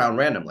moving around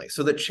randomly.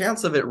 So the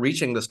chance of it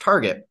reaching this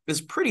target is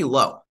pretty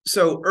low.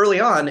 So early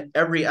on,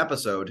 every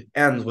episode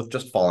ends with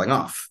just falling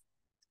off.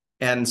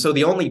 And so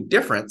the only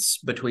difference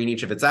between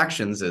each of its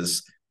actions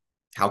is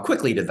how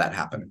quickly did that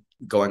happen?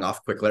 Going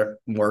off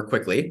more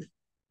quickly,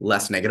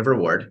 less negative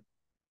reward,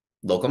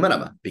 local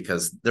minima,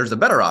 because there's a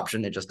better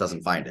option, it just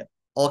doesn't find it.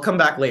 I'll come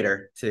back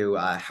later to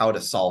how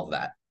to solve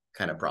that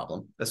kind of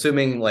problem.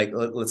 Assuming, like,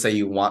 let's say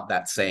you want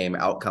that same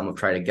outcome of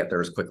trying to get there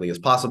as quickly as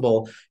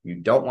possible. You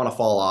don't want to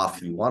fall off.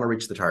 You want to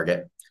reach the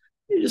target.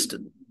 You just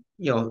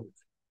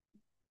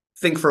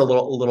think for a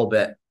little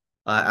bit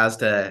as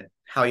to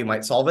how you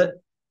might solve it.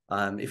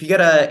 If you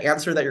get an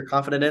answer that you're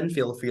confident in,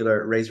 feel free to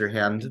raise your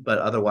hand, but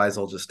otherwise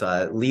I'll just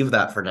leave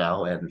that for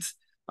now and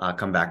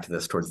come back to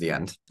this towards the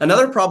end.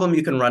 Another problem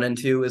you can run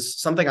into is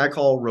something I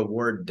call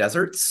reward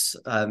deserts.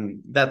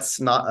 That's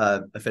not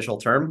an official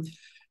term,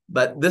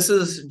 but this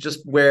is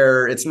just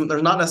where there's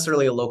not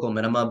necessarily a local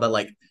minima, but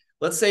like,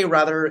 let's say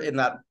rather in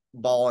that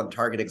ball and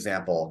target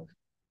example,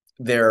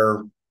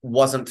 there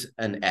wasn't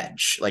an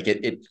edge, like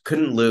it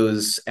couldn't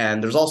lose,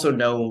 and there's also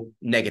no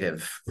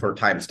negative for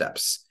time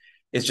steps.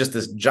 It's just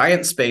this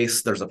giant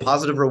space. There's a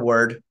positive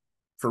reward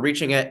for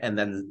reaching it, and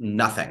then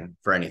nothing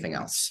for anything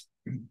else.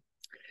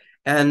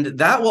 And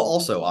that will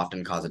also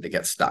often cause it to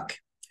get stuck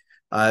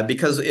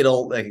because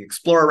it'll like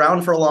explore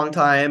around for a long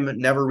time,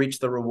 never reach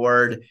the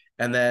reward,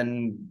 and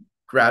then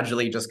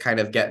gradually just kind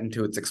of get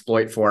into its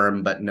exploit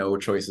form, but no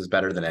choice is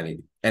better than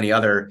any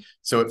other.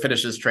 So it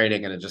finishes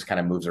training and it just kind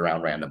of moves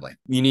around randomly.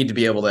 You need to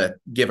be able to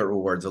give it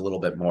rewards a little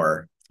bit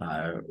more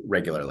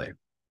regularly.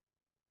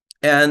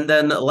 And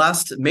then the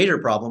last major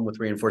problem with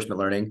reinforcement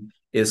learning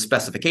is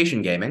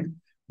specification gaming,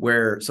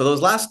 so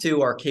those last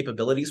two are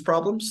capabilities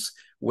problems,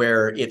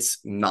 where it's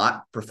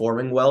not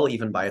performing well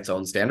even by its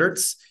own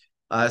standards.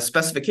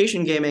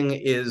 Specification gaming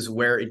is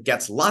where it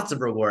gets lots of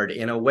reward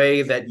in a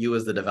way that you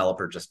as the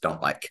developer just don't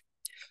like.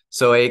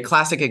 So a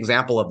classic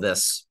example of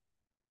this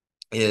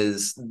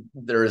is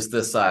there's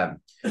this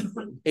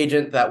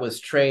agent that was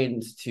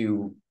trained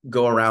to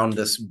go around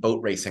this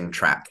boat racing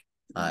track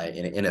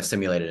in a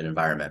simulated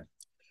environment.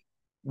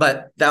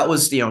 But that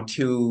was,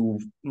 too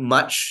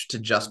much to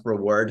just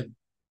reward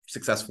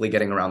successfully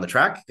getting around the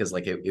track, because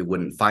like it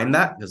wouldn't find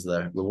that, because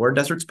the reward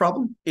deserts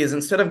problem is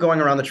instead of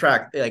going around the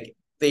track, like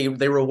they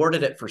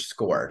rewarded it for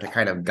score to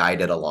kind of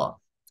guide it along.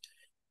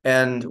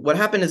 And what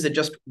happened is it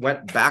just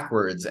went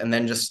backwards and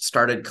then just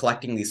started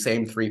collecting these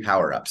same 3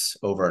 power-ups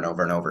over and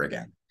over and over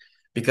again,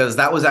 because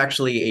that was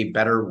actually a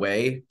better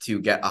way to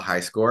get a high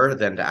score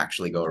than to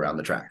actually go around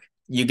the track.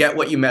 You get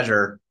what you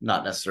measure,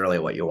 not necessarily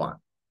what you want,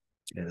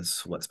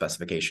 is what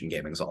specification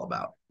gaming is all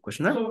about.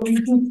 Question there? So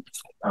you keep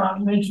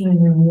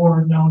mentioning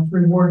reward. Now,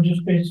 reward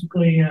just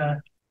basically,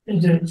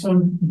 is it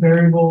some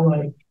variable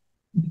like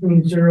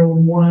between 0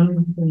 and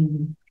 1?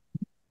 And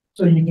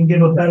so you can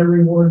give a better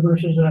reward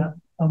versus a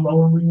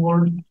lower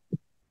reward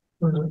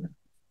for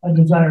a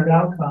desired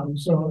outcome.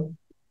 So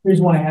the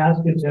reason why I ask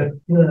is that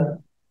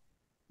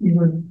you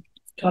were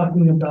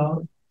talking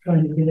about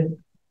trying to get it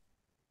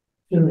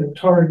to the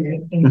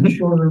target in a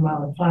shorter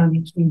amount of time.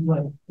 It seems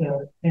like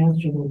the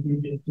answer would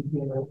be just to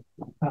get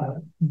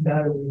a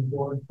better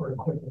reward for a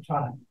quicker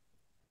time.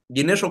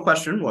 The initial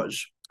question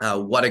was,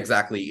 what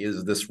exactly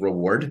is this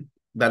reward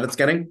that it's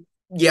getting?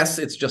 Yes,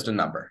 it's just a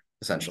number,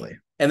 essentially.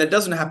 And it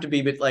doesn't have to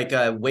be, but like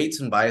weights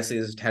and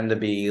biases tend to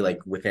be like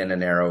within a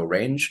narrow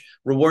range.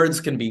 Rewards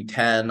can be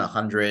 10,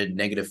 100,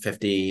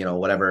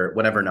 -50,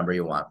 whatever number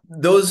you want.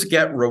 Those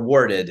get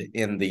rewarded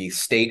in the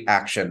state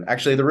action,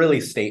 actually the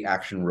really state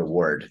action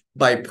reward.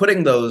 By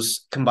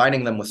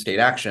combining them with state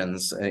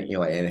actions,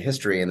 in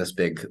history in this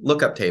big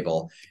lookup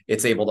table,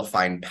 it's able to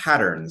find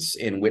patterns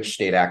in which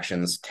state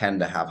actions tend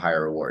to have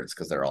higher rewards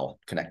because they're all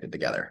connected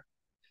together.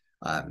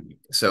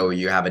 So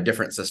you have a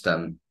different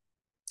system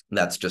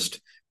that's just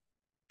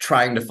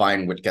trying to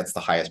find which gets the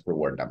highest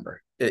reward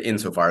number,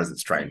 insofar as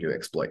it's trying to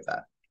exploit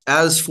that.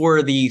 As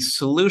for the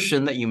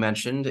solution that you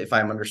mentioned, if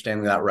I'm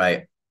understanding that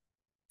right,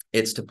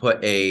 it's to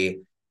put a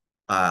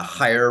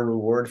higher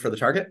reward for the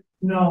target?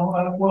 No,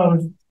 well,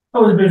 I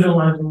was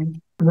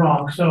visualizing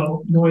wrong.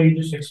 So the way you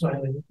just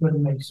explained it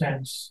wouldn't make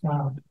sense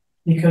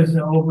because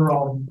the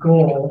overall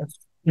goal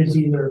is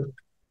either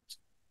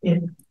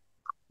it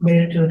made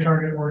it to the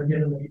target or it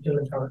didn't make it to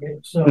the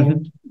target. So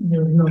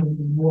there's no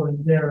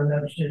reward there.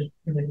 That's just,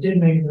 if it did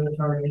make it to the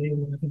target, it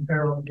was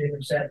comparable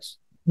data sets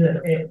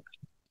that it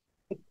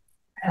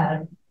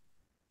had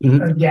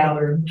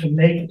gathered to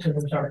make it to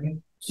the target.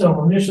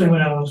 So initially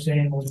what I was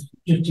saying was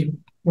just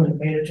when it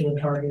made it to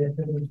the target, if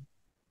it was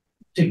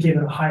to give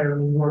it a higher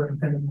reward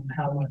depending on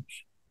how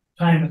much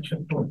time it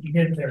took for it to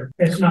get there.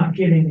 It's not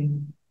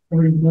getting a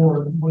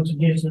reward once it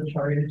gets to the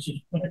target. It's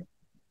just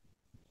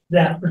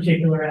that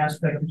particular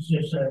aspect is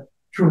just a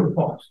true or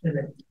false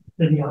to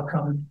the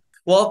outcome.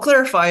 Well, I'll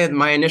clarify.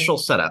 My initial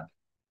setup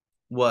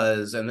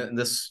was, and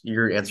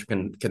your answer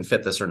can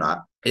fit this or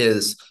not,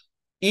 is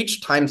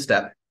each time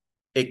step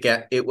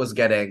it was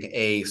getting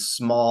a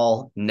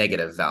small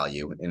negative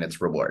value in its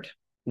reward.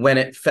 When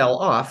it fell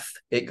off,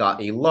 it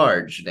got a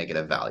large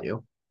negative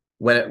value.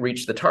 When it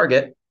reached the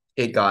target,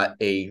 it got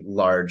a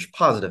large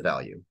positive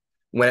value.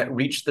 When it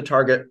reached the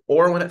target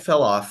or when it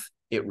fell off,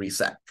 it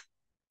reset.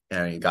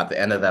 And you got the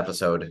end of the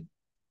episode,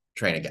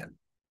 train again.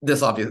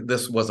 This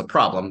was a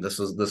problem. This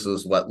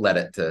was what led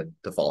it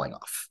to falling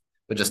off.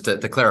 But just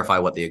to clarify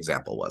what the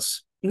example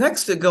was.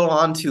 Next, to go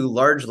on to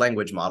large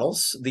language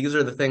models. These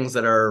are the things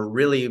that are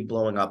really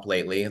blowing up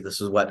lately. This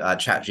is what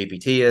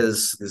ChatGPT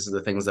is. These are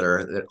the things that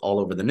are all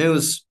over the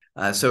news.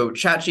 So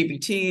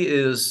ChatGPT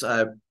is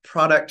a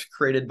product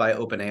created by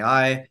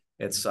OpenAI.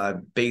 It's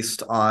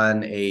based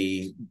on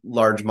a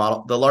large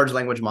model. The large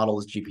language model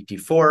is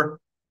GPT-4.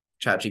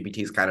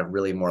 ChatGPT is kind of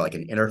really more like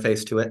an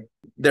interface to it.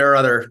 There are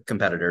other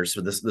competitors,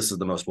 so this is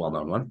the most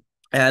well-known one.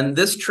 And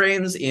this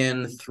trains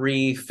in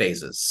 3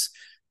 phases.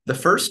 The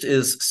first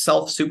is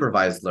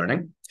self-supervised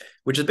learning,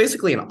 which is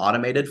basically an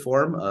automated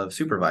form of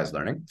supervised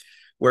learning,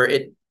 where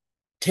it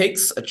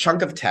takes a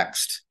chunk of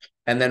text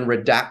and then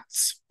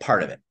redacts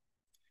part of it,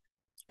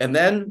 and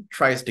then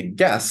tries to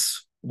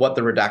guess what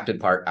the redacted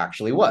part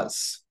actually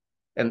was.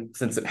 And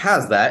since it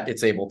has that,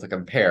 it's able to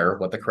compare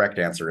what the correct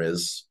answer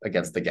is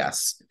against the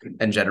guess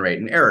and generate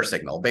an error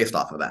signal based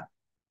off of that.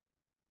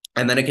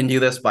 And then it can do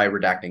this by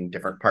redacting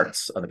different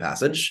parts of the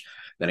passage.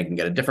 Then it can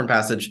get a different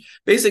passage.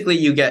 Basically,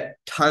 you get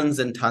tons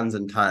and tons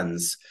and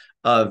tons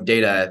of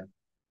data,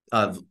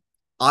 of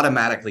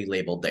automatically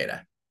labeled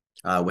data,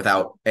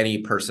 without any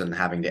person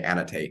having to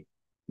annotate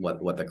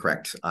what the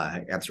correct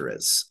answer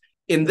is.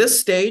 In this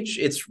stage,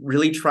 it's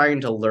really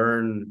trying to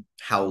learn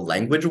how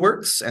language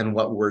works and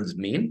what words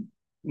mean.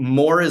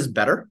 More is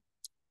better,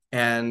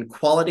 and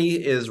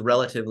quality is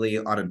relatively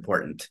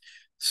unimportant.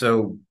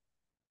 So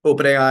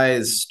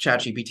OpenAI's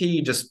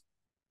ChatGPT just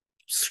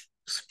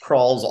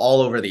crawls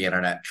all over the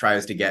internet,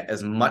 tries to get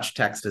as much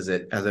text as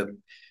it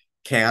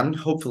can,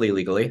 hopefully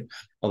legally,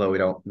 although we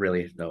don't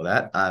really know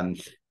that,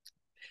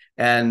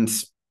 and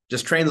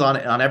just trains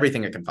on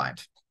everything it can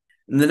find.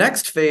 And the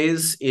next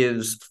phase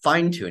is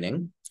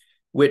fine-tuning,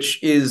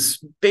 which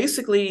is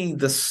basically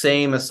the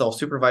same as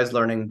self-supervised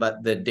learning,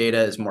 but the data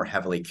is more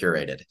heavily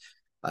curated.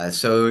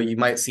 So you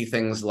might see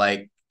things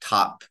like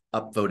top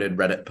upvoted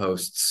Reddit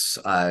posts,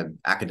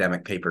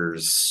 academic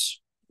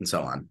papers, and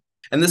so on.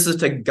 And this is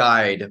to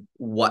guide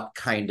what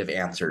kind of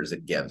answers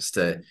it gives,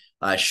 to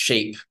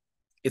shape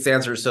its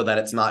answers so that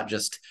it's not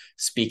just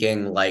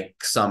speaking like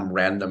some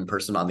random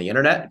person on the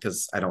internet,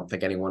 because I don't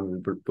think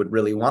anyone would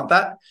really want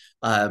that,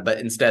 but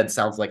instead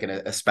sounds like an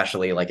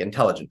especially like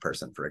intelligent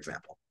person, for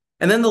example.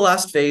 And then the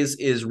last phase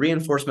is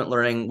reinforcement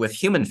learning with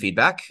human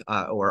feedback,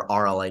 or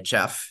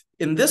RLHF.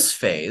 In this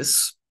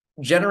phase,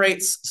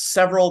 generates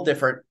several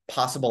different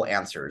possible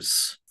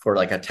answers for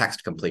like a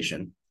text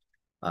completion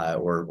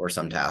or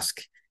some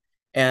task.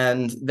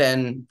 And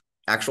then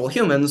actual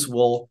humans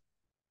will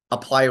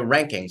apply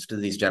rankings to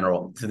these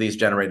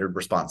generated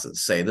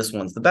responses. Say this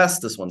one's the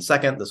best, this one's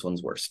second, this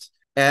one's worst.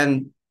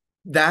 And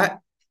that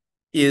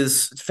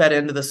is fed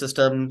into the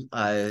system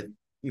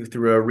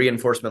through a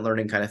reinforcement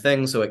learning kind of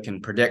thing, so it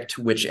can predict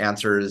which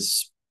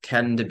answers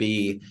tend to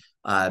be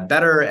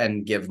better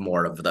and give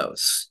more of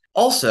those.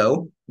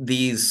 Also,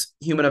 these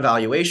human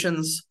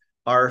evaluations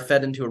are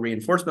fed into a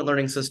reinforcement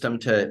learning system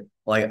to,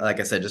 like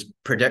I said, just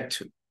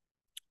predict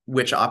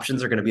which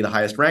options are going to be the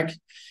highest rank.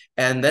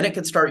 And then it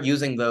can start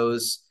using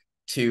those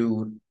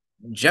to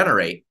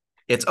generate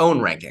its own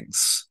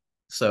rankings.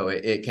 So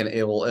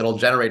it'll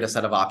generate a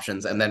set of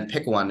options and then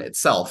pick one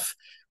itself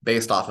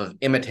based off of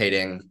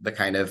imitating the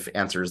kind of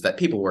answers that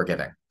people were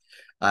giving.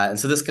 And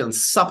so this can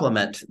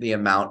supplement the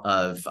amount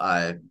of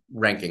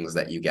rankings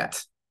that you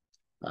get.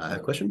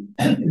 Question?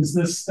 Is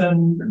this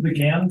then the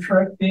GAN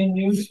trick being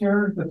used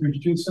here? That there's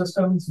 2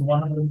 systems,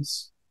 one of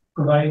them's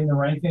providing the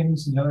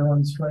rankings and the other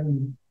one's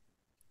trying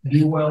to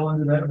do well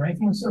under that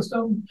ranking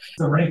system?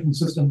 The ranking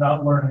system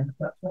not learning at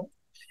that point.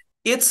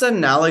 It's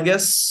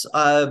analogous,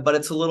 but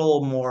it's a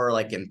little more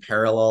like in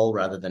parallel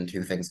rather than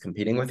 2 things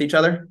competing with each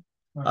other.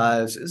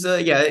 So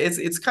yeah,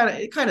 it's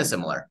kind of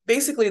similar.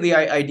 Basically, the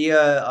idea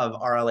of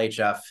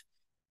RLHF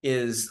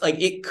is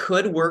like it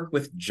could work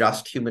with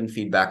just human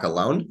feedback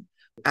alone.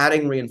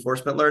 Adding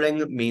reinforcement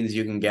learning means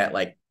you can get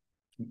like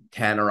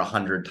 10 or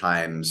 100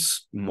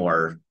 times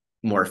more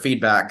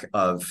feedback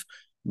of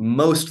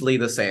mostly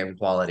the same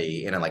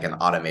quality in like an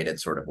automated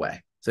sort of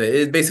way. So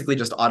it's basically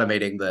just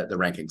automating the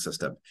ranking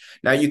system.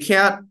 Now, you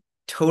can't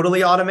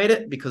totally automate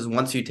it because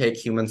once you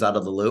take humans out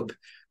of the loop,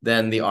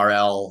 then the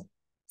RL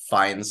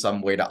finds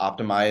some way to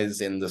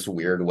optimize in this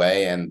weird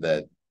way and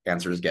the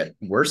answers get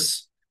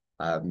worse.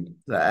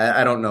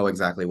 I don't know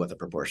exactly what the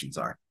proportions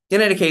are. In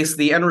any case,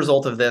 the end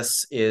result of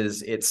this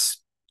is it's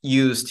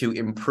used to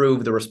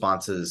improve the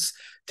responses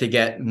to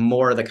get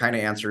more of the kind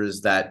of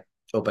answers that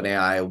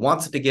OpenAI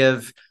wants it to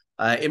give.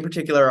 In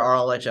particular,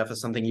 RLHF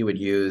is something you would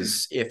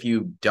use if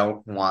you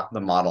don't want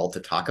the model to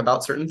talk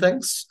about certain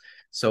things.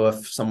 So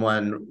if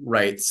someone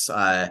writes,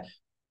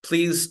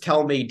 please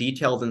tell me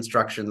detailed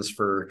instructions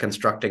for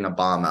constructing a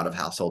bomb out of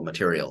household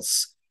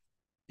materials,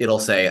 it'll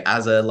say,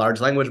 as a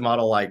large language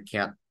model, I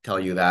can't tell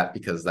you that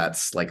because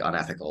that's like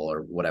unethical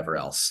or whatever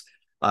else.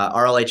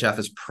 RLHF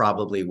is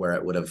probably where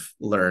it would have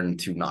learned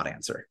to not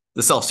answer.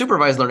 The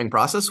self-supervised learning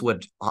process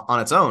would, on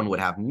its own, would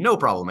have no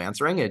problem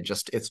answering.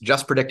 It's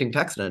just predicting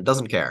text and it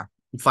doesn't care.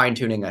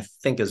 Fine-tuning, I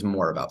think, is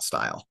more about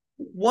style.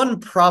 One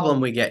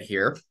problem we get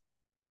here,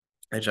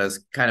 which I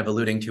was kind of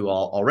alluding to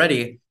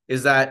already,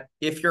 is that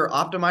if you're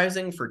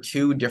optimizing for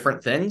 2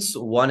 different things,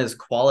 one is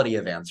quality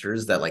of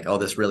answers that like, oh,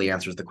 this really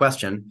answers the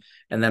question.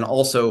 And then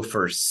also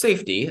for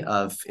safety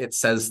of it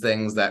says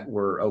things that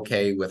we're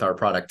okay with our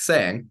product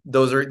saying,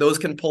 those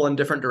can pull in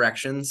different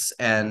directions.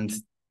 And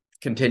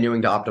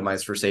continuing to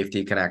optimize for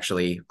safety can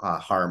actually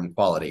harm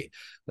quality.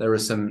 There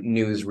was some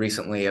news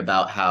recently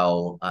about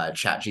how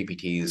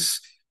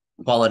ChatGPT's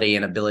quality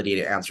and ability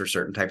to answer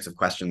certain types of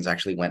questions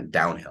actually went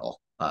downhill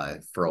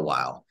for a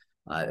while.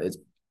 It's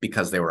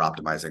because they were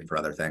optimizing for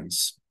other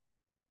things.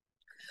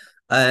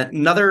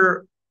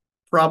 Another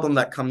problem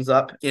that comes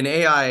up in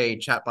AI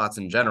chatbots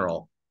in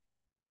general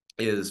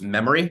is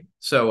memory.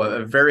 So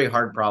a very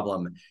hard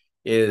problem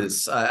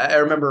is, I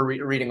remember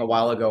reading a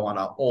while ago on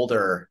an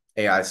older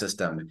AI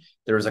system,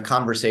 there was a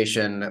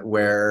conversation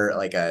where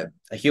like a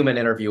human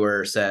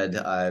interviewer said,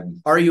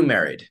 are you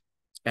married?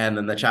 And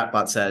then the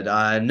chatbot said,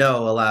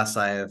 no, alas,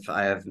 I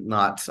have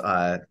not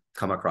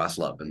come across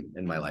love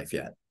in my life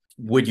yet.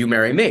 Would you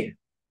marry me?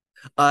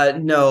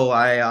 No,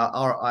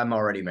 I'm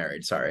already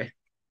married, sorry.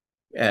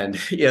 And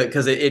yeah,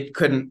 because it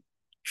couldn't,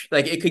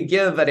 like, it could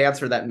give an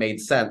answer that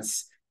made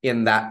sense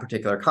in that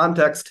particular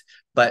context,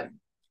 but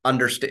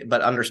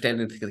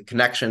understanding the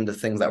connection to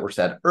things that were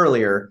said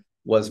earlier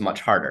was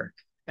much harder.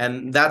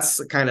 And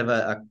that's kind of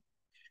a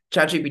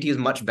ChatGPT is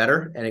much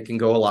better and it can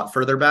go a lot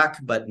further back,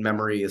 but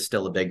memory is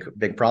still a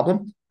big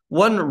problem.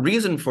 One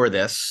reason for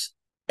this,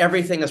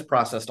 everything is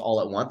processed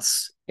all at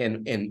once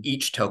in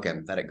each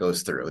token that it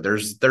goes through.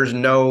 There's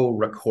no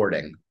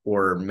recording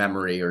or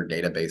memory or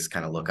database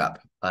kind of lookup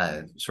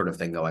sort of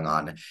thing going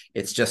on.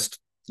 It's just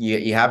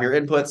you have your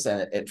inputs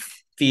and it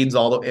feeds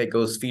it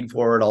goes feed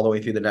forward all the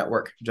way through the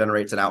network,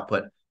 generates an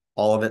output.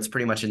 All of it's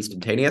pretty much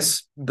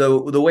instantaneous.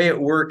 The way it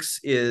works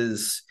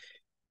is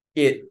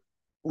it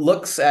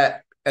looks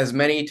at as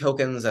many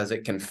tokens as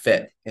it can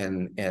fit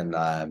in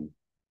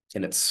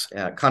its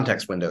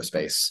context window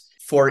space.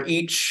 For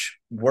each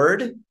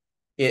word,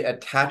 it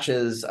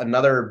attaches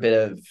another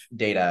bit of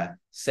data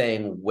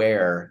saying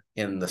where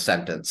in the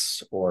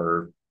sentence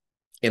or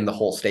in the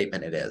whole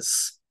statement it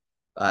is.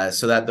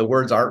 So that the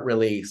words aren't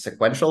really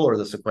sequential, or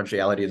the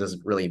sequentiality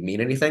doesn't really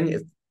mean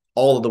anything.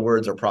 All of the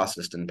words are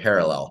processed in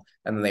parallel,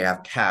 and then they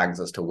have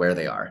tags as to where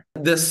they are.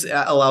 This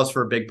allows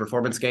for a big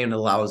performance gain. It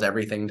allows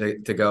everything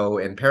to go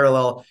in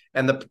parallel,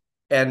 and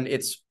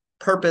its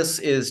purpose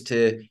is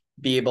to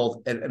be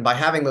able, and by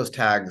having those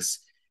tags,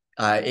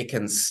 it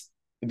can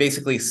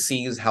basically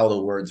sees how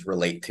the words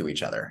relate to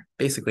each other,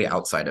 basically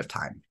outside of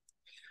time,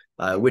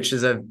 which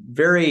is a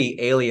very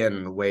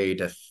alien way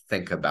to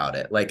think about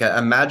it. Like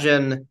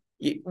imagine,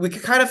 we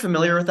could kind of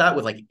familiar with that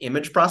with like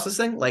image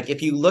processing. Like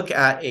if you look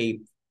at a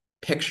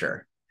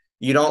picture,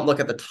 you don't look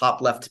at the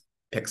top left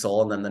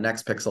pixel and then the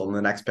next pixel and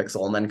the next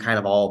pixel and then kind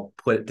of all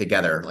put it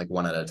together like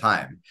one at a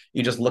time.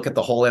 You just look at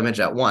the whole image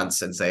at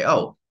once and say,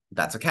 oh,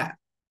 that's a cat,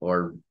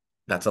 or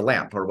that's a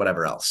lamp, or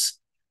whatever else.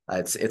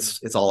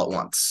 It's all at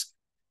once.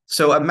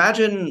 So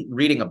imagine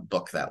reading a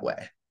book that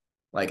way.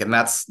 Like, and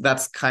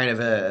that's kind of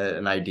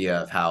an idea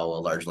of how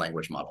a large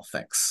language model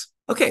thinks.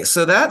 Okay,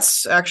 so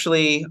that's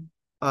actually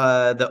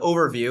the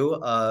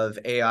overview of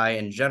AI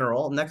in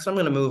general. Next, I'm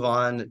going to move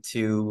on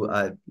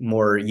to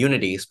more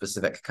Unity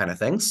specific kind of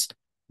things.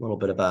 A little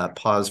bit of a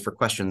pause for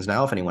questions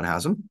now, if anyone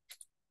has them.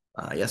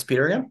 Yes,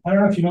 Peter, again? I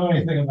don't know if you know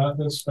anything about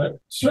this, but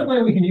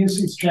certainly we can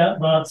use these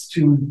chatbots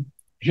to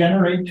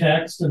generate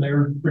text, and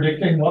they're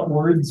predicting what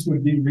words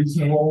would be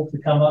reasonable to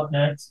come up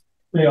next.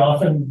 They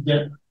often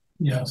get,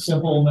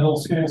 simple middle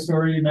school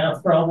story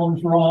math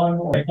problems wrong,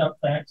 or make up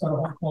facts out of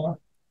whole cloth.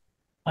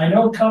 I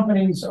know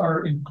companies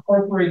are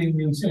incorporating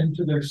these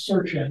into their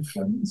search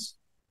engines,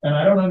 and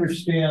I don't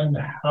understand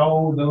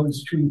how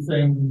those two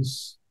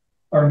things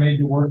are made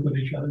to work with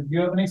each other. Do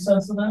you have any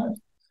sense of that?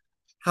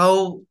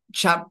 How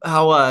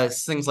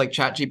things like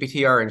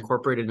ChatGPT are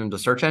incorporated into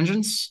search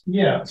engines?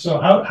 Yeah. So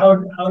how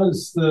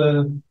does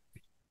the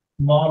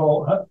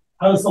model,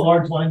 how does the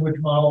large language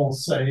model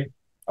say,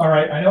 all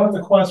right, I know what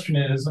the question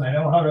is, and I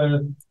know how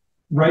to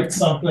write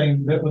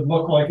something that would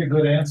look like a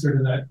good answer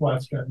to that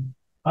question.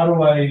 How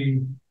do I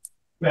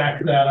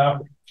back that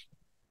up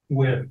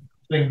with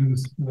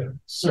things with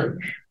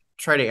search?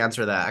 Try to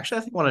answer that. Actually,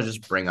 I think I want to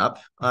just bring up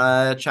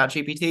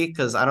ChatGPT,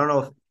 because I don't know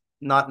if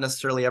not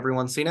necessarily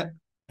everyone's seen it.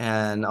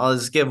 And I'll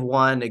just give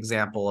one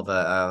example of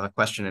a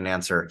question and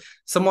answer.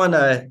 Someone,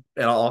 and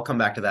I'll come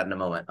back to that in a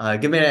moment.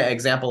 Give me an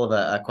example of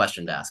a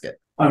question to ask it.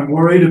 I'm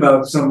worried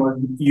about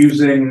someone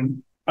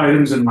using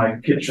items in my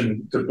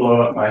kitchen to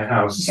blow up my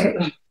house.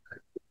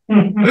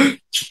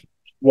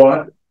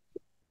 What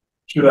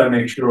should I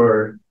make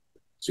sure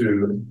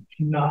to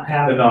not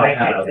have?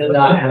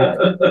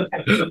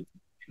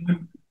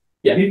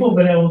 Yeah. People have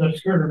been able to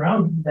skirt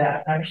around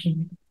that, actually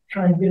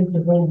try and get it to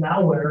build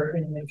malware,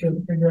 and they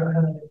could figure out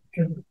how to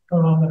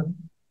come on a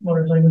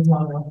large language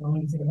model. I don't know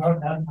anything about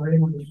that, and we're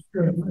able to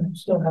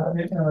still have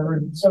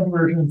some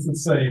versions that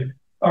say,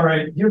 all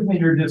right, give me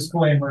your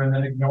disclaimer and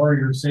then ignore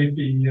your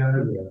safety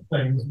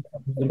things.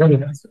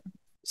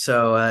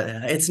 So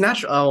it's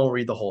natural. I won't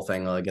read the whole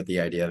thing. I'll get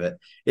the idea of it.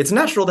 It's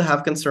natural to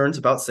have concerns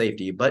about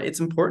safety, but it's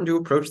important to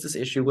approach this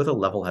issue with a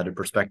level-headed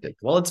perspective.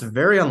 While it's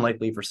very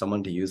unlikely for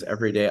someone to use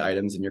everyday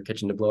items in your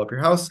kitchen to blow up your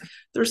house,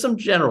 there are some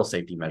general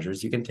safety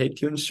measures you can take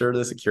to ensure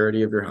the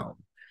security of your home.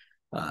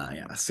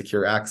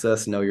 Secure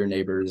access, know your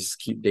neighbors,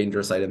 keep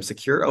dangerous items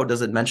secure. Oh,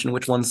 does it mention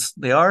which ones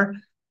they are?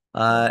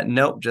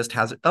 Nope, just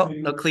hazard. Oh,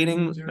 no,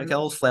 cleaning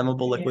Mikhail's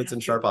flammable liquids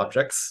and sharp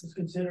objects. It's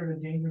considered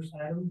a dangerous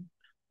item.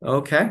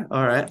 Okay,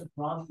 all right.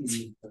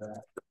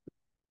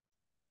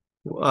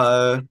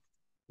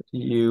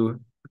 You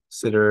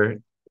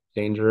consider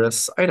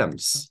dangerous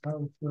items.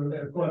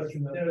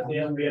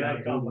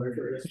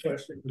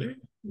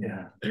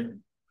 Yeah.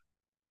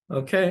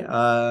 Okay.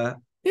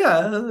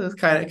 Yeah,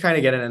 kind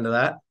of getting into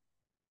that.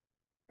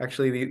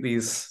 Actually,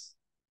 these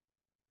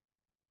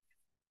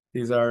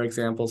are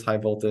examples: high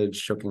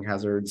voltage, choking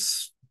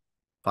hazards,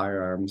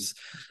 firearms.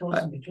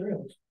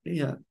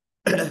 Yeah.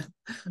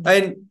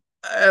 I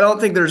don't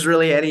think there's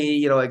really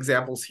any,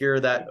 examples here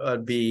that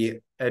I'd be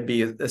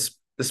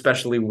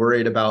especially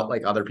worried about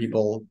like other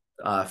people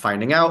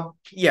finding out.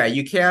 Yeah,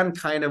 you can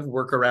kind of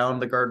work around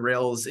the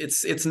guardrails.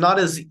 It's not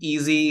as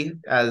easy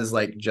as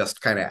like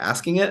just kind of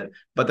asking it,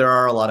 but there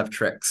are a lot of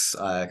tricks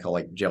called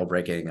like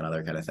jailbreaking and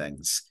other kind of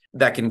things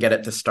that can get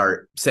it to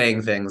start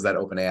saying things that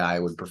OpenAI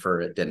would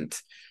prefer it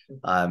didn't.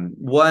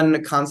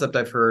 One concept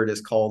I've heard is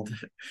called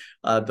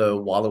the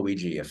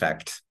Waluigi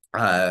effect,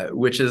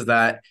 which is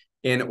that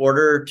in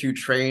order to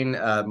train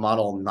a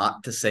model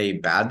not to say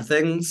bad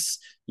things,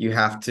 you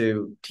have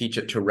to teach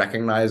it to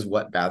recognize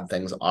what bad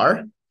things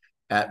are,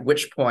 at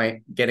which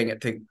point getting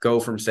it to go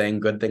from saying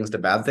good things to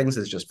bad things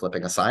is just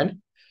flipping a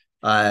sign.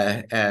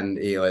 And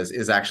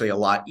is actually a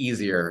lot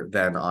easier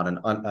than on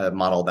a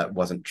model that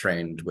wasn't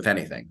trained with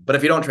anything. But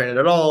if you don't train it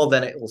at all,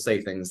 then it will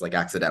say things like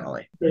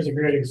accidentally. There's a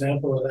great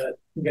example of that.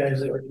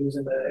 Guys that were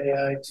using the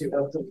AI to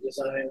help them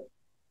design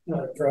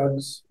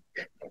drugs.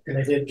 And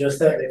they did just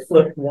that. They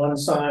flipped one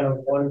sign on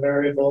one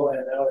variable,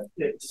 and now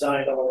it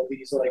designed all of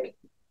these like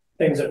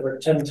things that were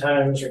 10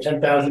 times or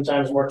 10,000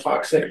 times more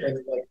toxic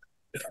than like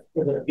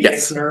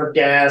yes, nerve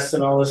gas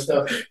and all this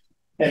stuff.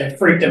 And it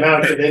freaked them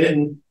out because they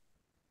didn't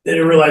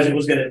realize it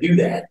was going to do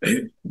that.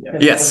 And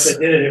yes, once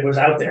they did it, it was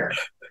out there.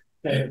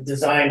 And it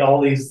designed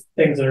all these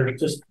things that are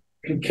just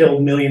can kill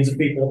millions of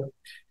people.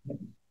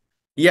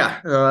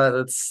 Yeah,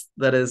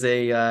 that is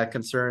a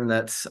concern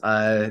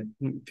that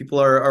people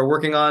are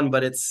working on,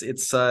 but it's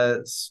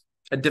a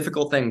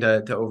difficult thing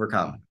to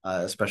overcome,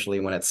 especially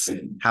when it's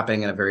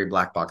happening in a very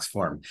black box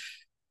form.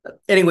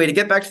 Anyway, to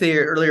get back to the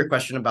earlier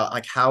question about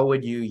like how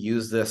would you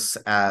use this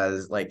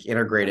as like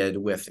integrated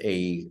with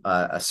a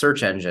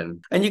search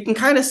engine, and you can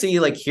kind of see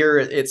like here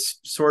it's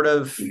sort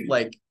of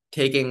like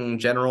taking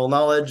general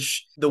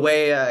knowledge. The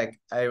way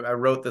I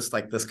wrote this,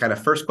 like this kind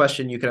of first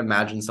question, you can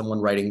imagine someone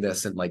writing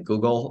this in like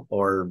Google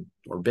or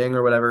Bing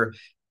or whatever,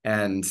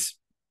 and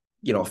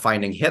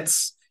finding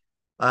hits.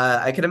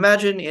 I can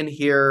imagine in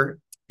here,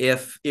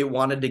 if it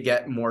wanted to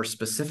get more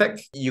specific,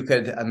 you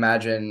could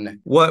imagine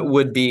what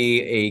would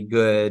be a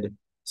good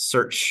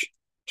search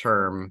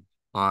term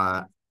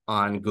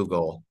on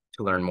Google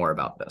to learn more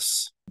about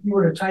this. If you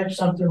were to type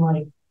something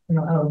like,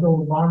 how to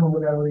build a bomb or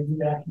whatever, you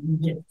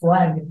get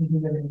flagged if you do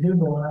that in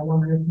Google. And I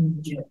wonder if you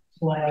get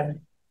flagged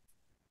if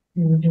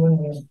you were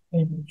doing it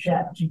in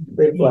chat.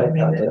 They flag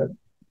content.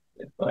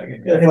 They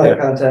flag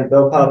content.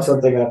 They'll pop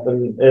something up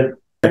and it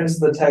turns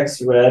the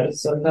text red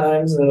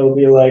sometimes, and it'll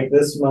be like,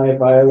 this might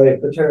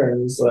violate the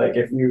terms. Like,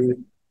 if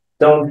you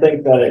don't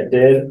think that it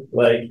did,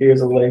 like,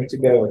 here's a link to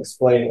go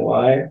explain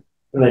why.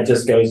 And it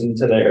just goes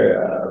into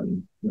their,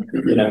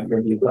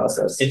 review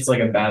process. It's like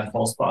a bad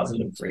false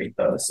positive rate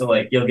though. So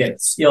like you'll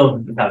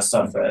have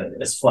stuff that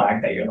is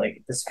flagged that you're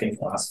like, this could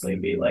possibly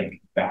be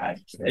like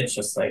bad. It's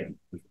just like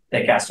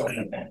they cast over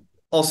that.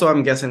 Also,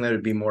 I'm guessing that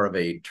would be more of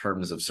a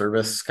terms of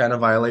service kind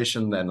of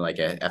violation than like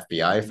a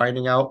FBI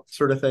finding out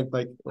sort of thing,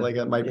 like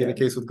it might be the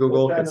case with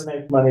Google. They're trying to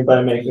make money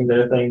by making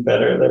their thing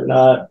better. They're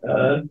not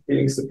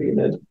being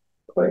subpoenaed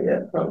quite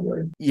yet,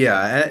 probably.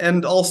 Yeah,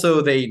 and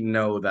also they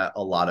know that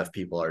a lot of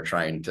people are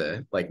trying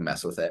to like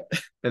mess with it.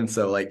 And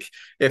so like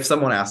if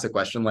someone asks a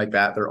question like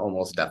that, they're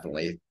almost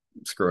definitely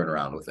screwing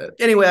around with it.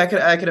 Anyway,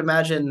 I could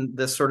imagine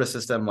this sort of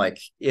system, like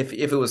if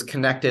it was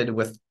connected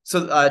with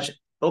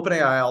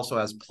OpenAI also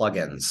has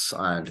plugins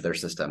onto their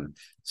system.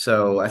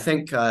 So I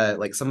think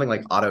like something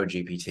like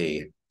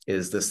AutoGPT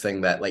is this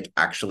thing that like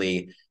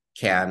actually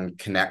can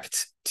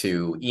connect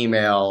to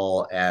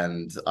email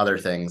and other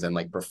things and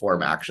like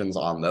perform actions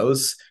on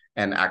those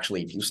and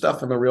actually do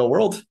stuff in the real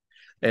world.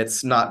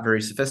 It's not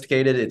very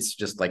sophisticated. It's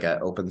just like an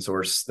open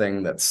source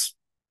thing that's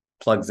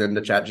plugs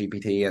into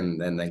ChatGPT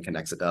and then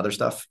connects it to other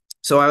stuff.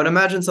 So I would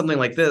imagine something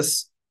like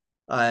this.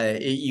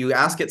 You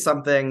ask it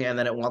something and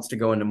then it wants to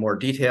go into more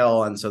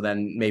detail. And so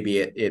then maybe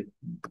it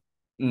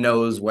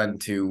knows when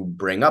to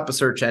bring up a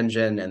search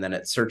engine, and then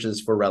it searches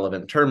for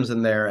relevant terms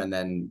in there and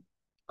then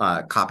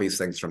copies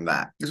things from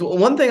that. Because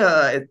one thing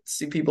I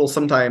see people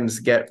sometimes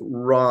get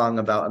wrong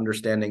about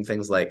understanding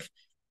things like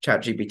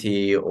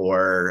ChatGPT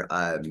or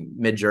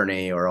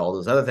Midjourney or all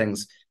those other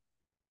things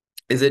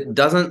is it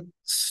doesn't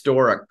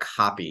store a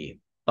copy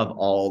of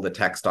all the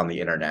text on the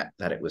internet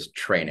that it was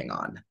training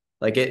on.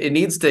 Like it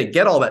needs to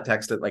get all that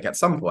text at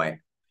some point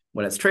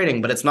when it's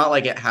training, but it's not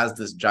like it has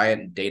this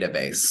giant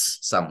database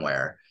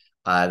somewhere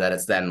that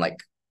it's then like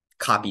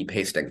copy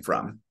pasting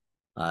from.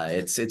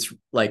 It's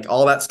like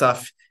all that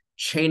stuff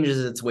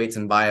changes its weights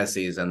and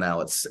biases, and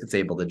now it's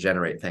able to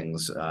generate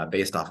things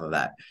based off of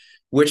that,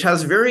 which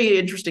has very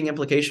interesting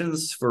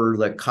implications for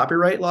like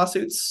copyright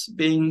lawsuits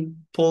being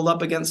pulled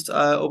up against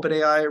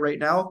OpenAI right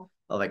now,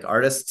 like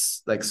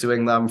artists like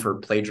suing them for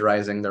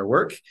plagiarizing their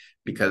work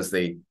because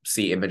they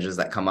see images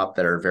that come up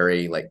that are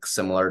very like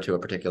similar to a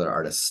particular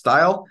artist's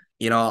style.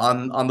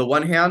 On the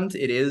one hand,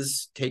 it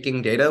is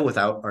taking data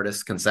without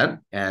artist consent,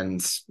 and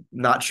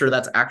not sure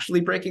that's actually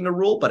breaking a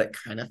rule, but it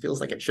kind of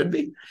feels like it should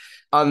be.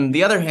 On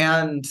the other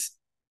hand,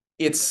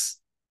 it's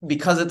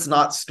because it's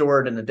not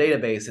stored in a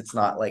database, it's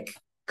not like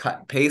cut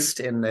and paste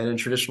in a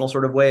traditional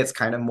sort of way. It's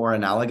kind of more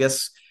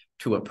analogous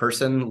to a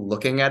person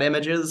looking at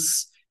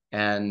images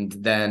and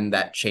then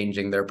that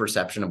changing their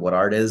perception of what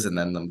art is, and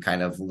then them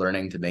kind of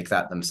learning to make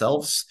that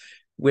themselves,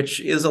 which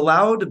is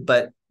allowed,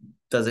 but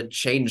does it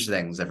change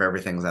things if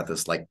everything's at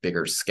this like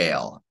bigger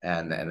scale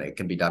and it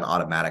can be done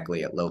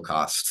automatically at low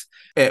cost?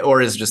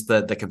 Or is just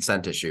the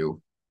consent issue,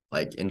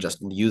 like in just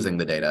using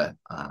the data,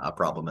 a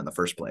problem in the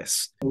first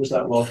place? Was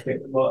that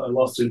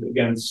lawsuit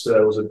against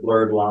was it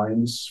Blurred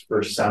Lines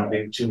for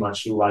sounding too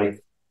much like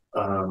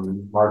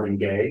Marvin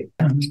Gaye?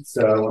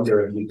 So I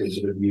wonder if you could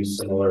sort of use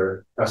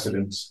similar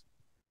precedents.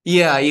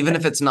 Yeah, even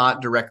if it's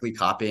not directly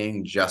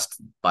copying, just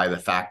by the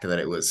fact that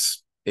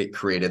it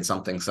created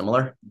something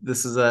similar.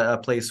 This is a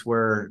place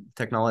where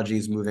technology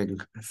is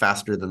moving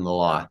faster than the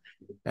law.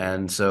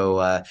 And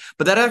so,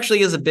 but that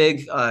actually is a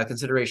big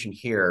consideration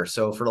here.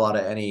 So for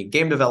any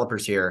game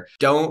developers here,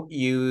 don't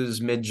use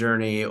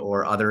Midjourney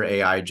or other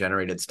AI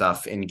generated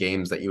stuff in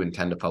games that you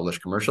intend to publish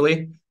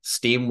commercially.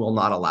 Steam will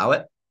not allow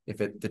it. If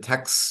it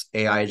detects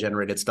AI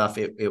generated stuff,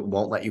 it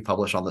won't let you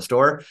publish on the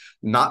store,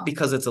 not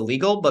because it's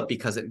illegal, but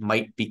because it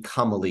might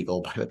become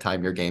illegal by the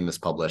time your game is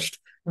published.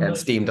 And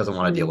Steam doesn't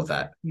want to deal with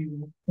that.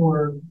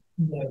 Or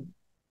the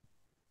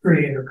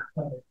creator.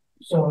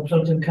 So if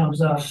something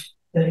comes up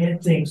that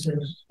it thinks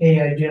is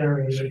AI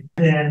generated,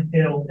 then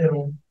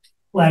it'll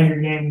flag your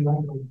game, you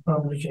won't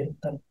publish it.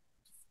 But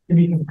if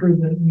you can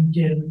prove that you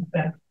did in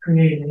fact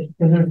create it,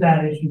 because there's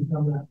that issue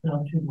coming up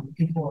now too.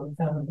 People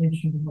have an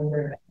issue where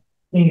they're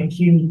being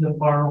accused of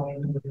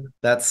borrowing.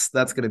 That's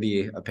going to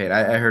be a pain.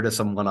 I heard of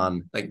someone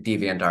on like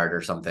DeviantArt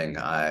or something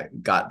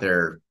got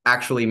their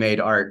actually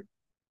made art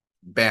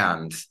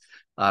banned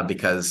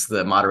because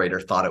the moderator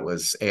thought it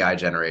was AI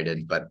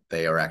generated, but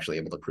they are actually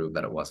able to prove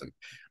that it wasn't.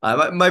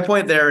 My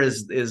point there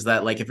is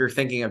that like if you're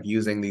thinking of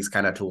using these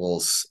kind of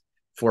tools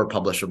for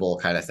publishable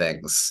kind of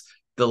things,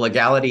 the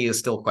legality is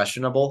still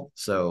questionable.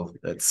 So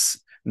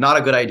it's not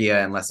a good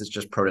idea unless it's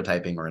just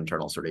prototyping or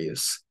internal sort of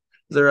use.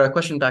 Is there a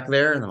question back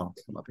there? And then I'll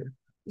come up here.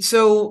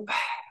 So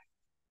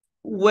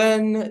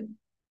when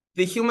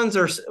humans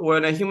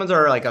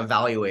are like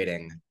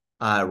evaluating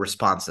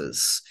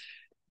responses,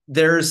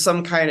 there's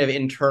some kind of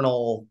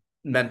internal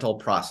mental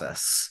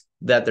process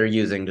that they're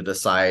using to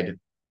decide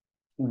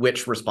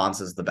which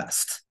response is the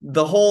best.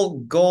 The whole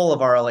goal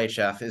of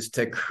RLHF is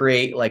to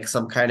create like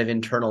some kind of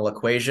internal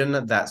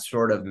equation that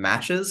sort of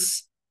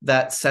matches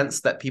that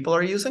sense that people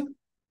are using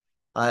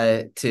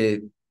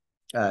to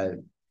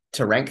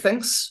rank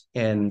things,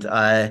 and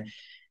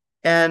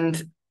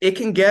it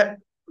can get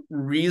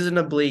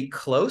reasonably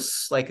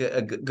close, like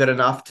good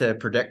enough to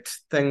predict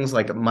things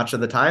like much of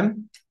the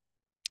time.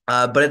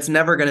 But it's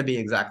never going to be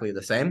exactly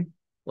the same.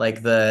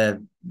 Like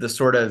the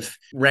sort of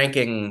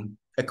ranking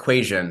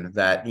equation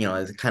that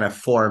it kind of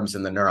forms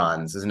in the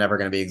neurons is never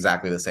going to be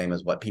exactly the same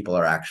as what people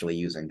are actually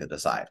using to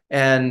decide.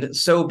 And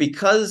so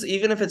because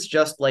even if it's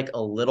just like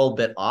a little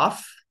bit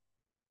off,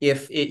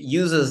 if it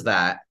uses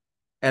that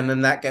and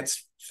then that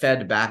gets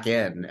fed back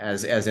in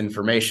as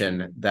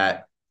information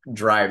that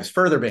drives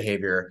further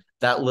behavior,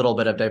 that little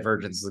bit of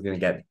divergence is going to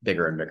get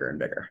bigger and bigger and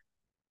bigger.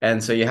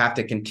 And so you have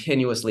to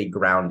continuously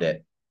ground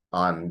it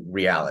on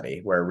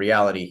reality, where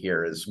reality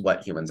here is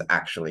what humans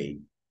actually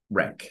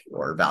rank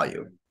or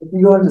value. If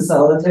you go into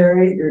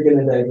solitary, you're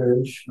going to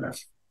diverge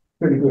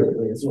pretty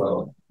clearly as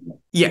well.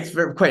 Yes,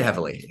 quite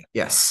heavily.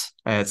 Yes.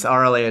 It's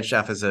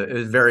RLHF is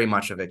very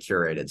much of a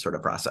curated sort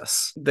of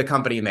process. The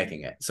company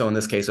making it. So in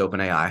this case,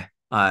 OpenAI,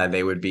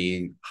 they would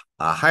be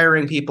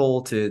hiring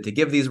people to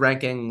give these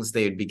rankings.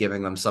 They'd be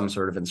giving them some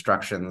sort of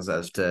instructions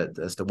as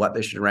to what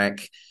they should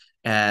rank.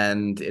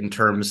 And in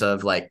terms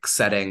of like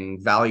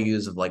setting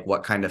values of like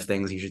what kind of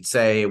things you should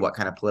say, what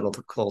kind of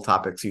political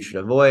topics you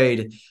should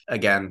avoid,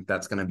 again,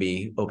 that's going to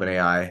be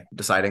OpenAI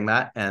deciding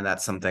that. And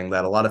that's something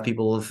that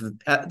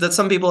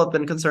some people have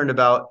been concerned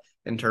about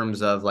in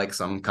terms of like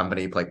some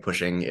company like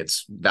pushing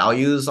its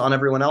values on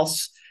everyone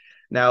else.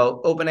 Now,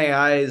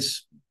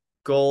 OpenAI's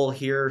goal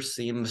here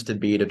seems to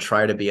be to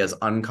try to be as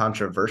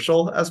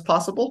uncontroversial as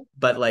possible,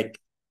 but like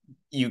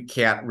you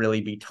can't really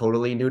be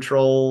totally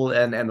neutral,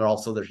 and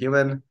also they're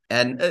human.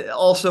 And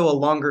also a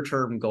longer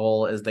term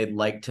goal is they'd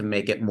like to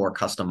make it more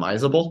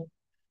customizable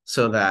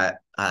so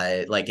that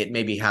like it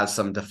maybe has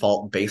some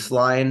default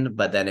baseline,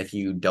 but then if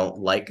you don't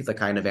like the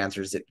kind of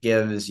answers it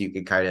gives, you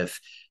could kind of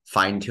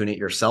fine tune it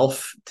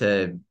yourself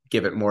to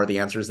give it more of the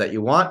answers that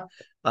you want.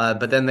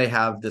 But then they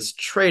have this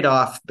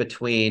trade-off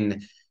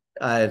between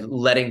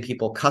letting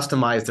people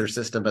customize their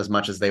system as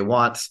much as they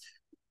want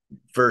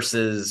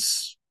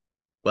versus,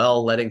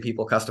 well, letting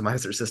people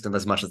customize their system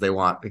as much as they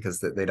want because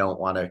they don't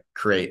want to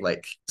create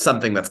like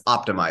something that's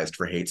optimized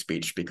for hate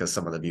speech because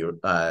some of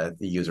the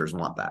users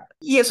want that.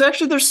 Yeah, so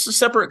actually there's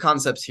separate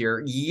concepts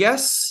here.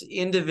 Yes,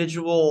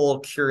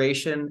 individual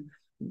curation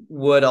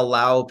would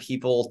allow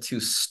people to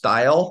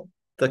style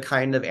the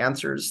kind of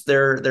answers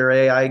their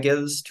AI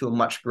gives to a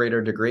much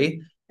greater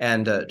degree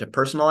and to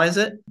personalize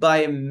it.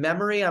 By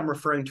memory, I'm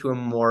referring to a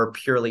more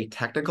purely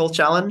technical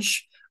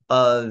challenge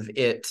of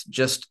it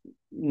just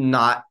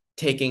not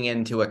taking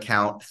into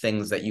account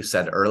things that you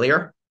said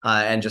earlier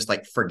and just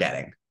like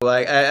forgetting.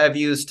 Like I've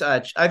used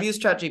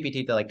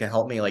ChatGPT to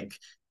help me like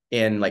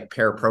in like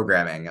pair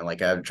programming and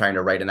like I'm trying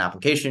to write an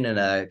application in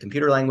a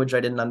computer language I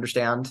didn't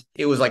understand.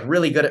 It was like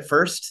really good at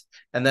first,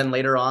 and then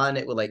later on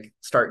it would like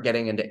start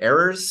getting into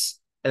errors,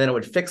 and then it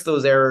would fix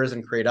those errors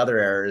and create other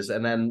errors,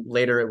 and then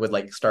later it would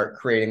like start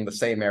creating the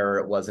same error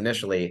it was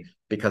initially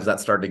because that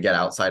started to get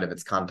outside of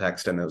its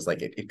context and it was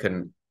like it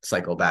couldn't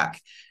cycle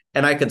back.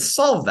 And I could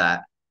solve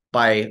that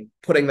by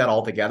putting that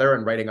all together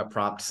and writing a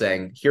prompt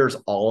saying, here's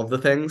all of the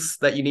things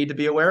that you need to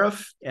be aware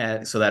of,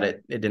 and so that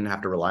it didn't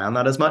have to rely on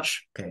that as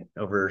much. Okay,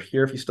 over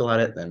here, if you still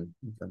had it, then.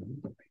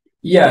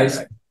 Yeah,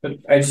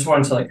 I just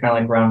wanted to like kind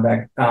of like round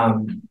back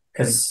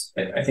because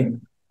I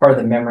think part of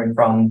the memory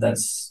problem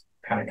that's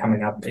kind of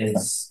coming up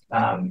is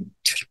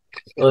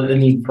the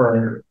need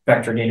for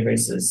vector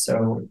databases.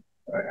 So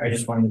I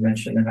just wanted to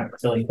mention that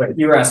really quick.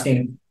 You were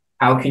asking,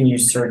 how can you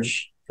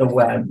search the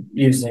web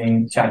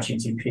using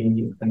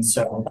ChatGPT? And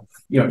so,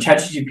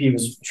 ChatGPT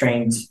was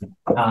trained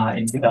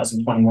in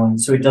 2021,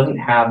 so it doesn't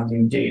have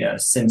new data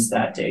since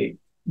that date.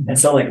 And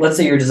so, like, let's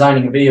say you're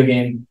designing a video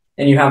game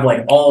and you have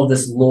like all of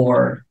this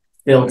lore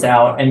built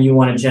out and you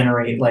want to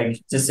generate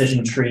like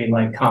decision tree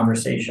like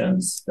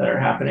conversations that are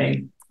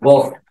happening.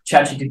 Well,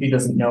 ChatGPT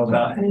doesn't know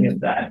about any of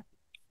that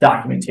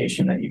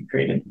documentation that you've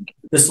created.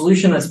 The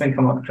solution that's been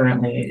come up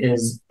currently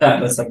is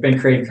that's like been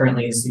created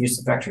currently is the use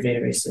of vector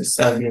databases.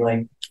 So that'd be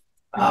like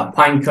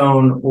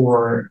Pinecone,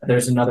 or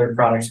there's another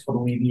product called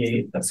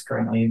Alleviate that's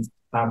currently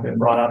been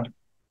brought up.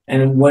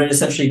 And what it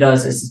essentially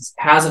does is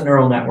it has a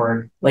neural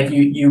network. Like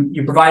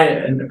you provide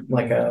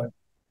it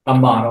a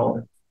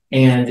model,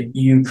 and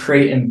you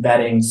create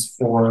embeddings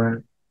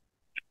for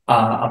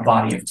a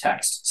body of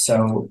text.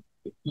 So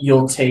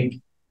you'll take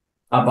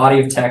a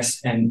body of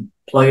text and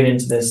plug it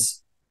into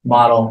this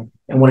model,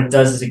 and what it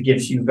does is it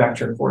gives you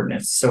vector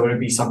coordinates. So it would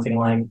be something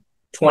like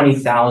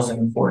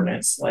 20,000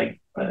 coordinates, like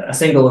a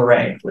single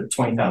array with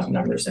 20,000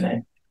 numbers in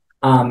it.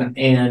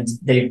 And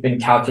they've been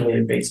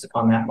calculated based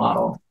upon that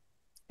model.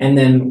 And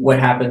then what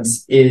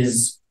happens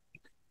is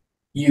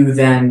you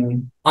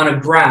then, on a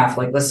graph,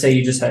 like let's say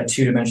you just had a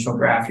two-dimensional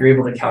graph, you're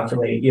able to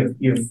calculate, you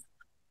have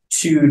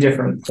two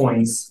different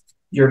points.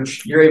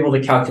 You're able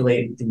to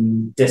calculate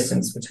the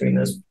distance between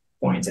those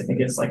points. I think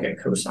it's like a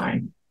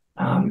cosine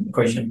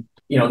equation.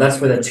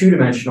 That's with a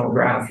two-dimensional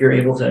graph, you're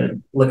able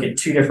to look at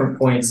two different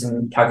points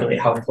and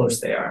calculate how close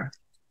they are.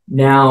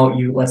 Now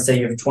let's say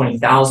you have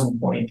 20,000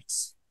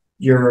 points,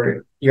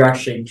 you're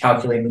actually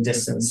calculating the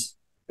distance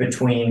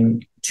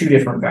between two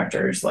different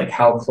vectors, like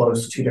how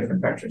close two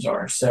different vectors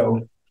are.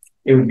 So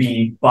it would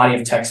be body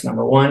of text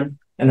number one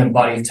and then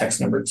body of text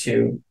number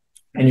two.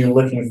 And you're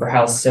looking for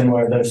how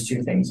similar those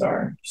two things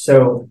are.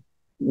 So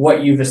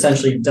what you've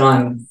essentially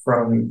done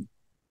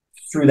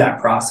through that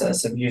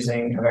process of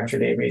using a vector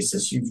database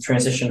is you've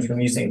transitioned from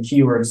using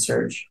keyword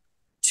search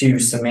to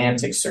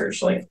semantic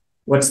search. Like,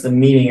 what's the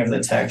meaning of the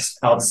text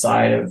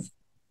outside of,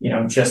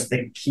 just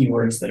the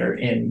keywords that are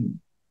in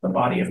the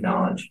body of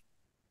knowledge?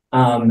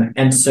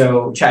 And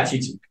so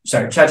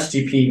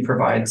ChatGPT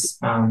provides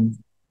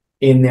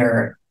in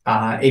their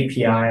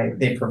API,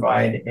 they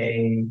provide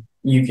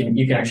you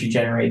can actually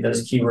generate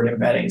those keyword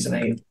embeddings. And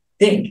I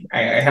think,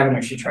 I haven't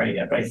actually tried it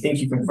yet, but I think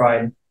you can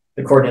provide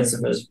the coordinates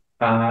of those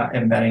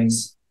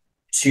embeddings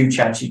to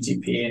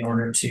ChatGPT in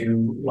order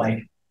to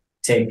like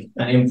take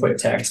an input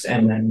text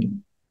and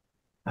then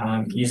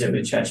use it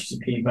with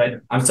ChatGPT.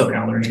 But I'm still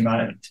kind of learning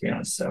about it, to be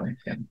honest. So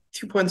yeah.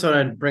 2 points I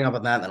want to bring up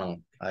on that, then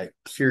I'll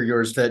hear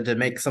yours to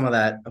make some of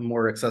that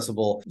more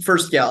accessible.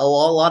 First, yeah, a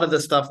lot of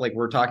this stuff, like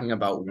we're talking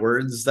about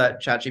words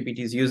that ChatGPT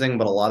is using,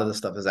 but a lot of this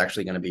stuff is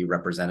actually going to be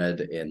represented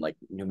in like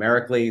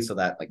numerically, so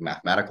that like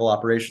mathematical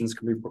operations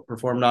can be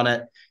performed on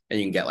it, and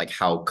you can get like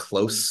how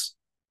close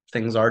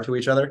things are to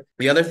each other.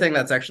 The other thing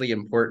that's actually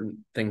important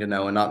thing to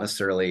know, and not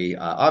necessarily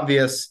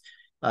obvious,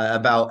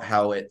 about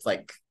how it's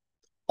like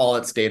all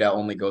its data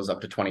only goes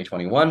up to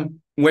 2021.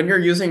 When you're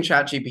using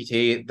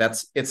ChatGPT,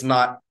 it's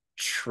not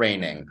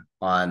training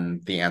on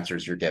the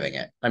answers you're giving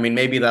it. I mean,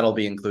 maybe that'll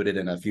be included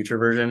in a future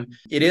version.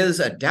 It is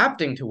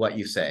adapting to what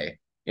you say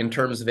in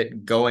terms of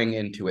it going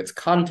into its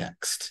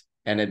context,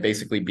 and it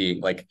basically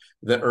being like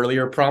the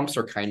earlier prompts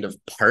are kind of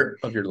part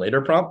of your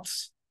later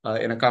prompts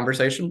in a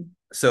conversation.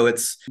 So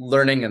it's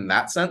learning in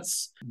that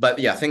sense. But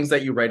yeah, things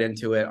that you write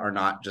into it are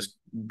not just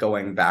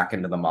going back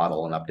into the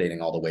model and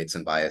updating all the weights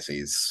and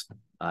biases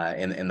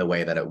in the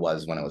way that it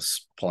was when it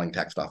was pulling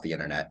text off the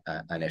internet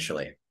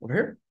initially. Over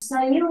here.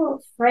 So you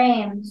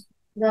framed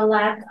the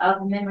lack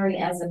of memory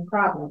as a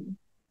problem.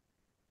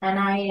 And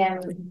I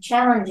am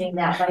challenging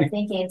that by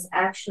thinking it's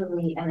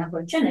actually an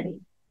opportunity.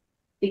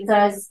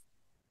 Because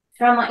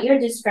from what you're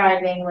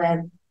describing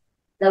with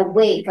the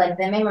weight, like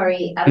the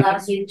memory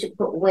allows you to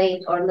put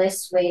weight or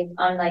less weight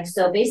on, like,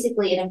 so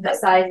basically it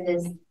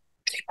emphasizes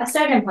a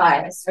certain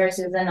bias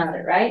versus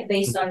another, right?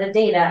 Based on the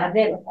data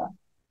available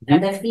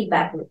and the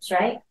feedback loops,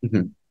 right?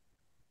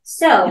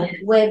 So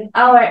with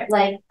our,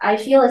 like, I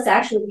feel it's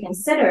actually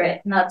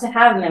considerate not to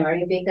have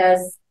memory,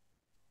 because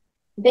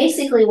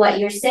basically what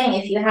you're saying,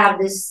 if you have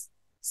this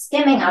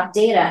skimming of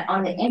data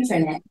on the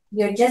internet,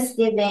 you're just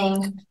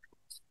giving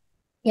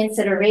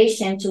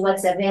consideration to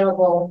what's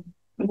available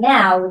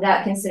now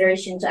without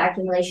consideration to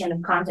accumulation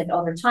of content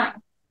over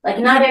time. Like,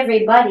 not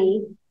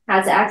everybody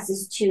has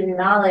access to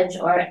knowledge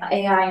or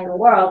AI in the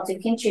world to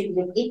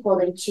contribute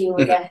equally to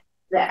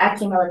the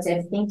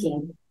accumulative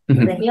thinking,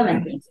 the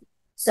human thinking.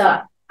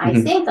 So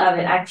I think of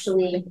it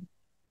actually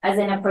as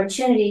an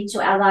opportunity to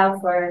allow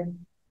for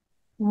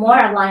more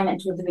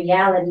alignment with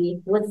reality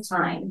with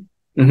time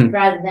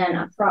rather than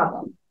a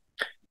problem.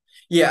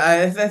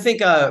 Yeah, I think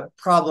a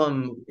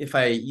problem, if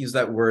I use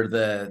that word,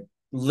 the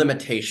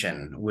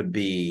limitation would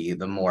be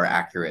the more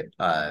accurate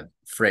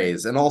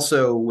phrase. And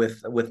also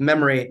with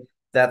memory,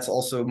 that's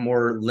also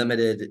more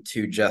limited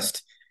to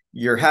just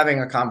you're having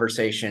a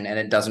conversation and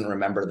it doesn't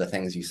remember the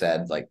things you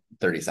said like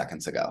 30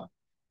 seconds ago.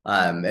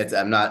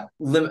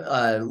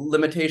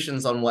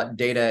 Limitations on what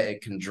data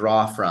it can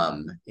draw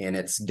from in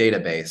its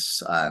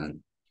database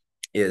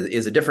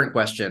is a different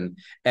question.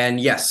 And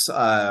yes,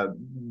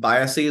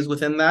 biases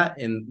within that,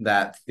 in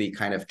that the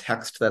kind of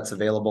text that's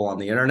available on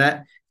the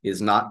internet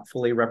is not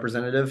fully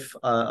representative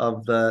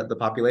of the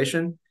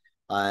population.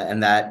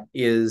 And that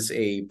is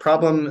a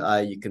problem.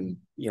 You can,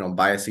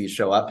 biases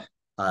show up,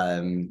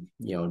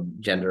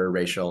 gender,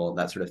 racial,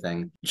 that sort of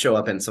thing, show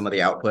up in some of the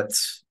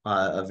outputs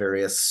of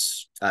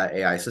various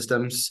AI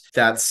systems.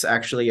 That's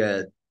actually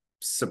a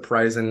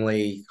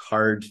surprisingly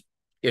hard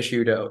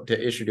issue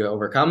to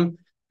overcome,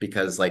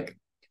 because like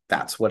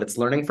that's what it's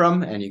learning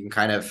from, and you can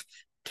kind of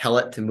tell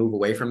it to move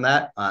away from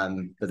that.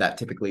 But that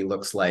typically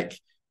looks like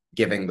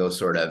giving those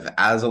sort of,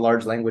 as a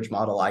large language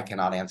model, I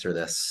cannot answer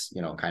this,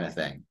 kind of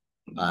thing,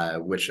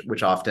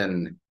 which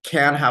often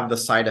can have the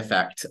side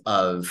effect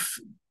of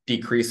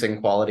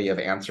decreasing quality of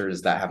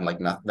answers that have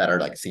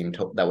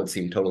that would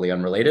seem totally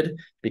unrelated,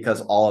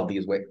 because all of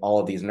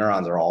these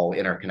neurons are all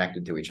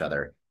interconnected to each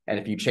other. And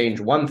if you change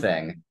one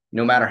thing,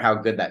 no matter how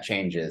good that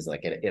change is,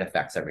 like it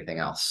affects everything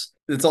else.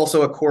 It's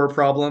also a core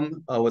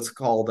problem, what's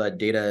called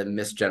data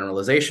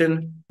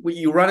misgeneralization.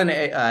 You run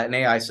an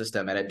AI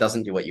system and it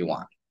doesn't do what you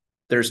want.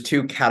 There's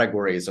two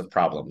categories of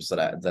problems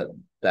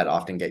that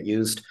often get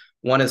used.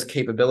 One is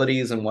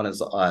capabilities, and one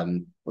is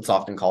what's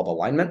often called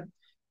alignment.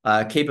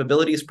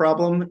 Capabilities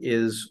problem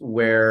is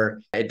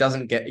where it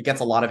gets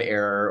a lot of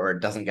error, or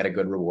it doesn't get a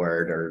good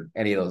reward, or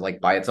any of those,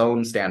 like by its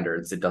own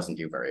standards, it doesn't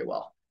do very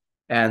well.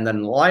 And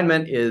then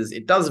alignment is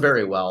it does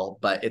very well,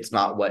 but it's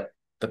not what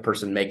the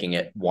person making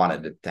it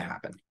wanted it to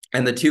happen.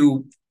 And the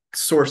two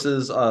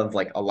sources of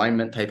like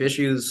alignment type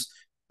issues,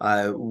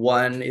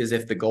 one is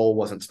if the goal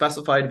wasn't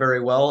specified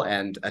very well,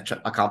 and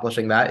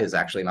accomplishing that is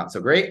actually not so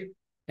great.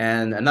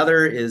 And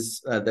another is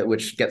that,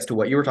 which gets to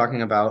what you were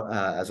talking about,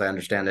 as I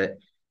understand it,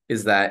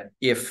 is that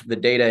if the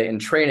data in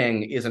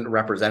training isn't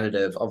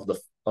representative of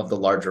the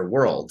larger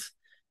world,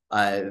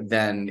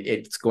 then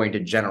it's going to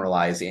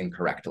generalize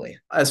incorrectly.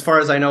 As far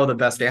as I know, the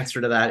best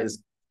answer to that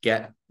is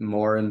get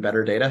more and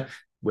better data,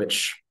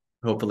 which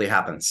hopefully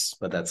happens.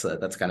 But that's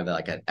kind of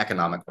like an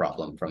economic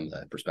problem from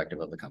the perspective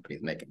of the companies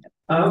making it.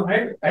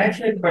 I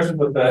actually had a question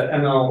with the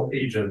ML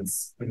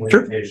agents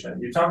implementation.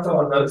 Sure. You talked a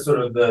lot about sort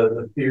of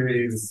the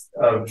theories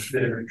of the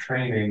different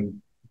training.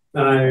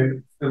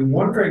 And I'm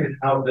wondering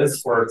how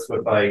this works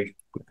with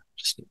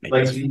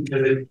does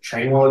it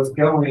train while it's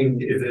going?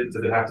 Does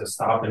it have to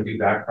stop and do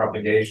back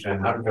propagation?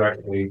 How do you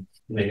actually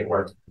make it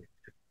work?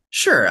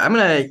 Sure. I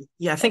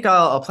think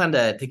I'll plan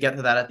to get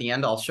to that at the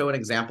end. I'll show an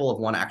example of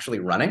one actually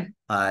running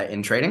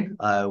in training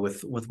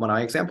with one of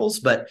my examples.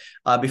 But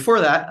before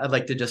that, I'd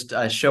like to just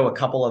show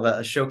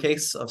a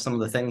showcase of some of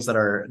the things that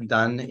are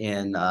done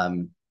in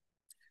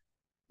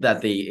that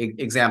the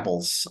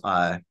examples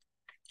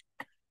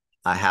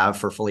I have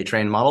for fully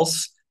trained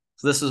models.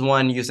 So this is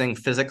one using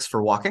physics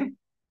for walking.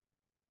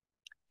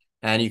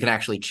 And you can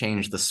actually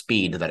change the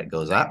speed that it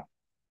goes at.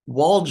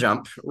 Wall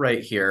jump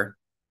right here.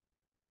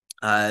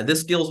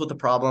 This deals with the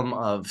problem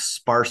of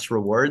sparse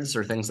rewards,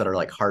 or things that are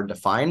like hard to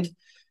find.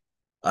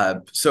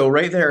 So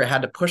right there, it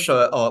had to push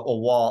a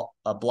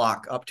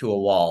block up to a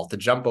wall to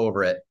jump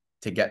over it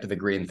to get to the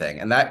green thing.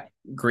 And that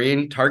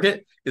green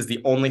target is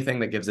the only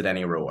thing that gives it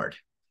any reward.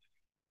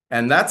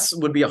 And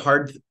would be a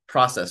hard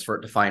process for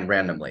it to find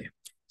randomly.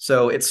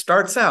 So it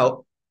starts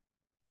out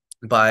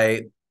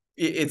by,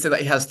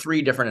 it has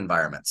three different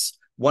environments.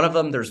 One of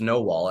them, there's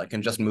no wall. It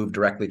can just move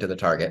directly to the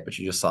target, which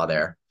you just saw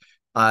there.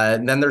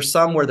 And then there's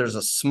some where there's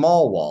a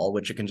small wall,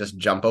 which it can just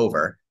jump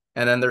over.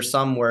 And then there's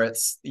some where it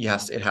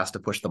has to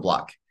push the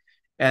block.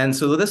 And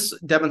so this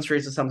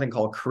demonstrates something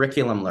called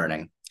curriculum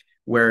learning,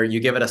 where you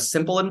give it a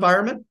simple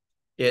environment,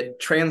 it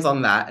trains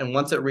on that, and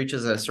once it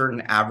reaches a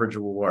certain average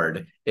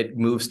reward, it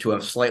moves to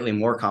a slightly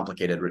more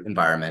complicated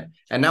environment.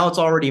 And now it's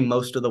already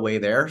most of the way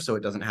there, so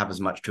it doesn't have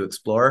as much to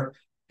explore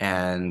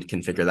and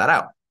can figure that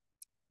out.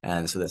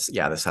 And so this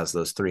has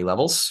those 3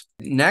 levels.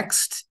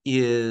 Next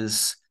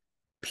is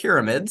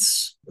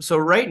pyramids. So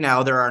right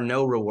now there are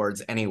no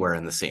rewards anywhere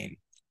in the scene.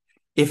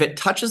 If it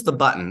touches the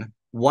button,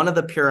 one of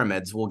the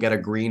pyramids will get a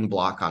green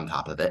block on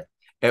top of it,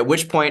 at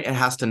which point it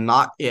has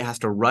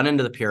to run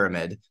into the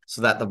pyramid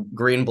so that the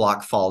green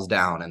block falls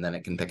down and then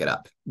it can pick it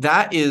up.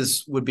 That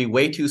would be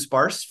way too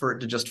sparse for it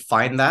to just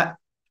find that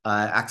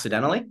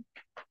accidentally.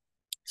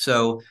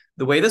 So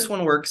the way this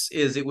one works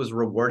is it was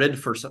rewarded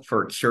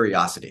for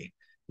curiosity.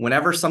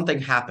 Whenever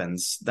something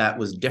happens that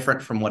was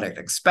different from what it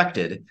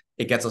expected,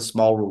 it gets a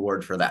small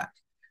reward for that,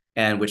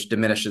 and which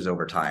diminishes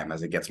over time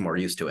as it gets more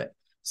used to it.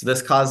 So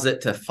this causes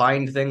it to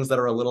find things that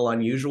are a little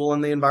unusual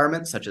in the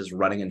environment, such as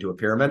running into a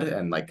pyramid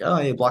and like, oh,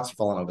 hey, blocks are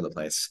falling over the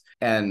place.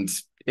 And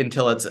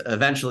until it's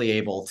eventually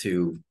able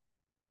to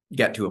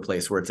get to a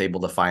place where it's able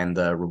to find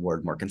the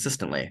reward more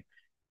consistently.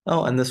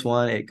 Oh, and this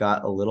one, it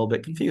got a little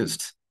bit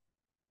confused.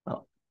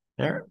 Oh,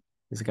 there.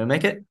 Is it going to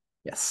make it?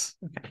 Yes.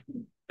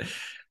 Okay.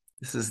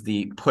 This is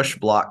the push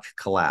block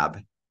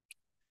collab,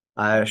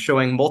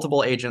 showing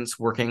multiple agents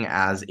working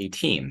as a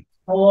team.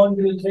 How long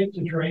did it take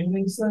to train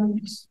these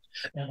things?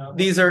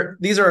 These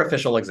are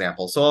official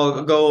examples. So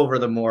I'll go over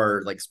the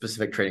more like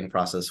specific training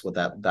process, what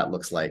that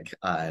looks like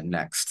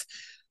next.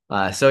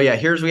 So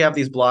yeah, we have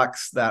these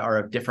blocks that are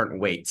of different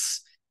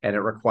weights, and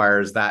it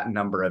requires that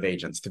number of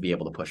agents to be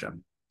able to push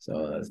them.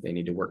 So they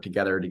need to work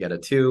together to get a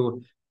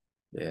 2.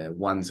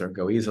 Ones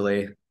go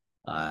easily.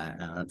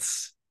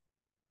 That's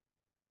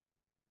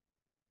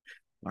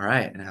all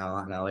right.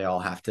 Now they all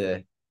have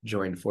to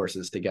join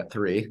forces to get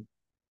 3.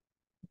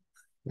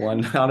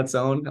 1 on its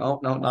own. Oh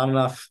no, not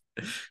enough.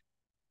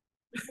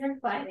 They're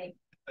fighting.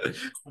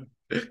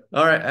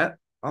 All right,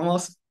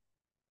 almost.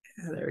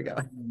 There we go.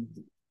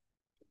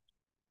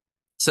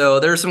 So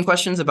there are some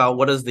questions about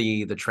what does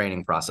the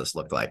training process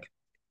look like.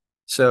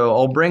 So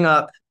I'll bring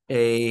up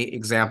a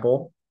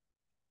example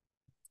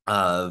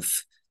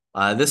of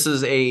this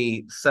is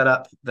a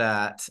setup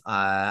that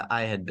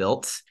I had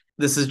built.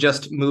 This is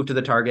just move to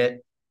the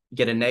target,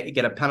 get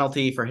a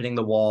penalty for hitting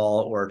the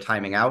wall or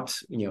timing out,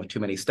 too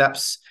many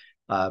steps,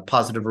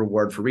 positive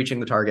reward for reaching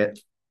the target.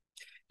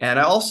 And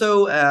I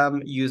also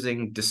am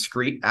using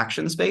discrete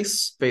action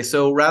space.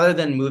 So rather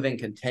than moving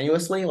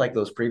continuously like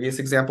those previous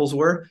examples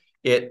were,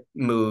 it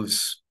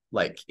moves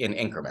like in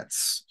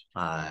increments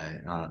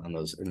in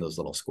those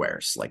little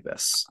squares like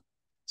this.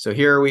 So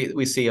here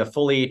we see a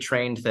fully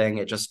trained thing.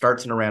 It just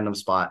starts in a random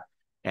spot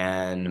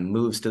and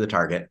moves to the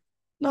target.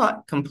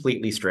 Not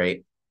completely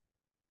straight,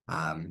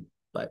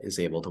 but is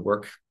able to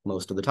work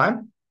most of the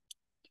time.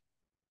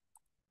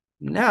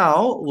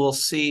 Now we'll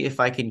see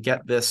if I can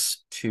get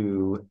this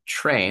to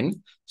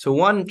train. So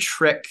one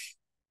trick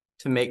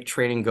to make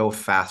training go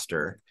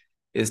faster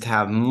is to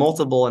have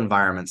multiple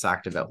environments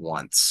active at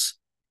once,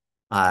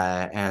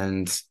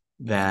 and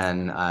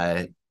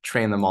then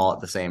train them all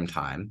at the same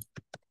time.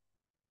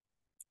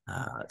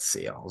 Let's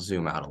see, I'll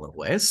zoom out a little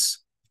ways.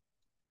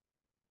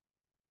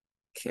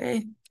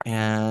 Okay,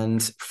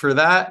 and for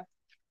that,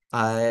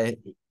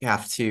 you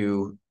have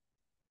to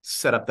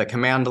set up the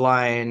command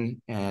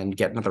line and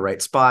get into the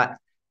right spot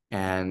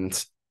and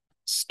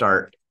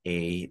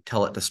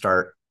tell it to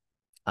start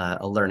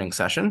a learning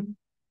session.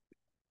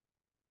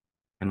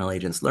 ML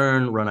agents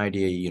learn, run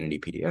idea,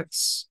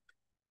 UnityPDX.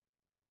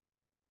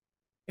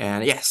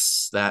 And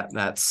yes,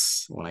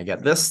 that's when I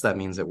get this, that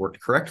means it worked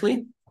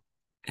correctly.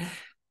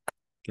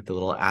 Get the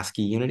little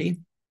ASCII Unity.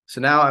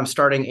 So now I'm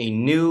starting a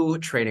new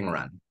training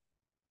run.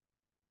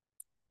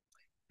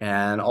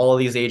 And all of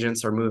these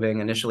agents are moving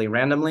initially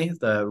randomly.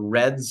 The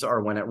reds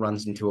are when it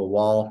runs into a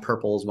wall.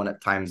 Purple is when it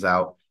times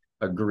out.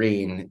 A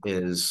green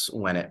is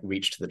when it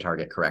reached the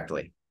target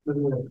correctly. Does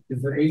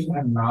the agent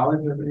have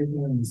knowledge of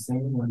everything in the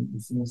scene when the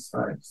scene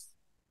starts?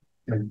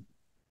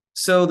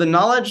 So the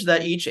knowledge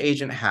that each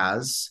agent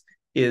has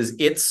is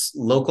its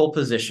local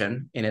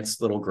position in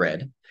its little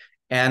grid,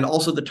 and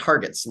also the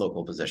target's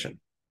local position.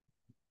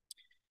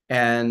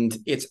 And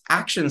its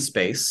action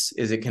space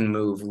is it can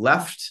move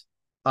left,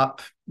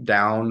 up,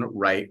 down,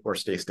 right, or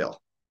stay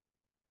still.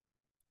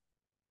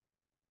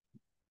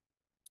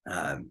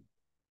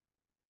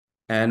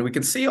 And we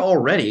can see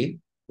already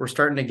we're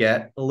starting to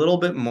get a little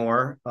bit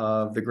more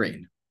of the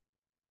green,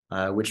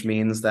 which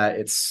means that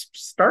it's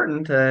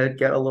starting to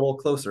get a little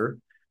closer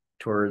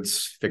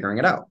towards figuring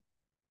it out.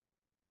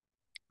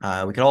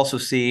 We can also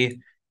see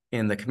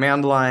in the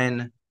command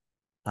line,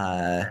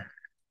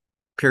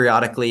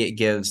 periodically it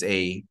gives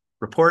a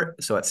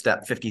report. So at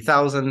step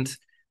 50,000,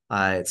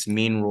 its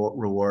mean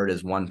reward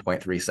is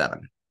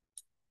 1.37.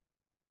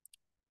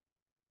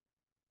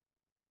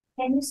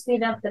 Can you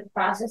speed up the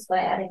process by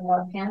adding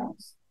more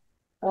panels?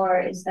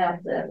 Or is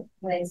that the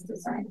way it's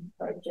designed,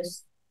 or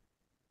just,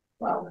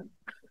 well?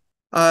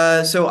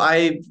 So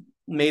I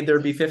made there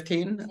be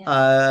 15.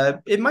 Yeah.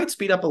 It might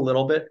speed up a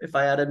little bit if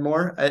I added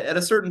more. At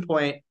a certain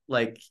point,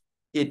 like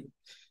it,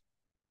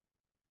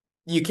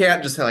 you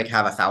can't just like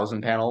have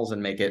 1,000 panels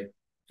and make it,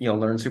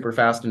 learn super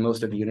fast. And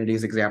most of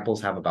Unity's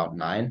examples have about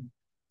 9.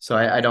 So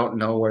I don't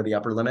know where the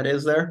upper limit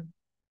is there.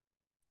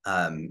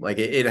 Like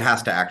it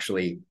has to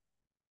actually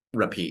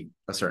repeat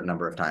a certain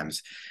number of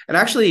times. And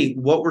actually,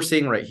 what we're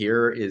seeing right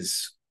here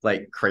is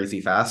like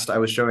crazy fast. I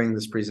was showing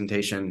this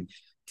presentation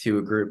to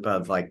a group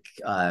of like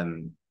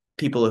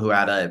people who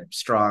had a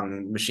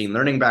strong machine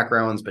learning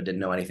backgrounds but didn't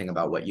know anything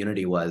about what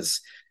Unity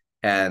was.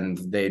 And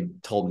they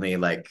told me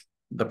like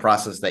the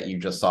process that you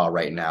just saw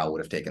right now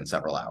would have taken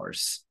several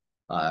hours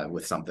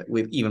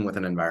even with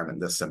an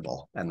environment this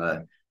simple. And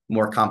the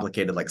more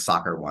complicated like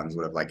soccer ones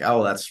would have like,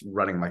 oh, that's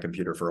running my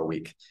computer for a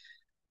week.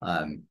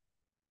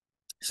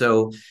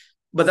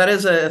 But that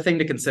is a thing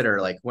to consider.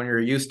 Like when you're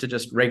used to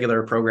just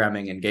regular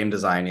programming and game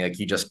design, like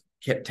you just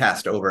hit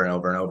test over and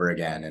over and over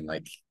again, and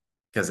like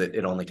because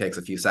it only takes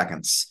a few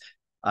seconds.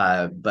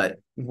 But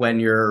when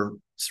you're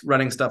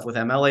running stuff with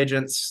ML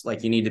agents,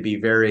 like you need to be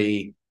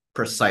very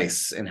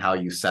precise in how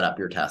you set up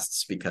your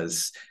tests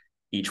because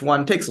each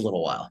one takes a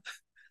little while.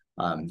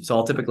 So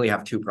I'll typically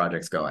have 2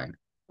 projects going,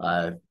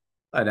 an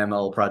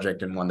ML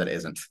project and one that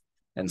isn't,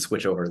 and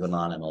switch over to the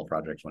non-ML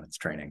project when it's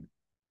training.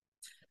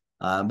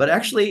 But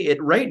actually,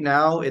 right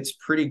now, it's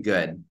pretty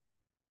good.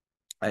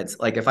 It's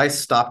like if I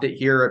stopped it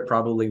here, it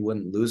probably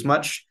wouldn't lose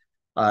much,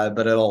 but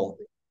it'll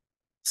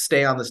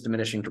stay on this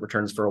diminishing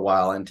returns for a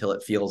while until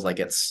it feels like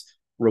its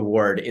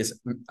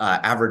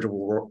average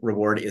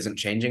reward isn't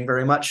changing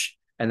very much,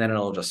 and then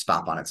it'll just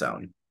stop on its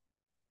own.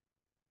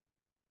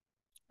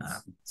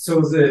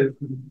 So is it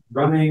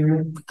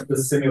running the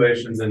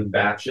simulations in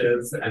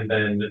batches and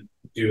then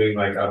doing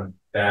like a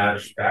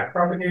batch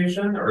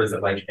backpropagation, or is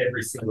it like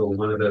every single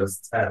one of those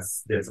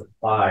tests gets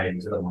applied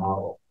to the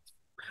model?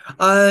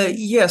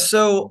 Yeah,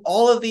 so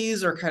all of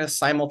these are kind of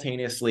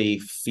simultaneously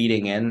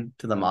feeding in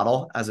to the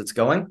model as it's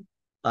going.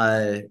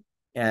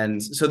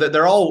 And so that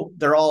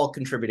they're all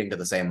contributing to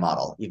the same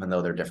model, even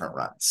though they're different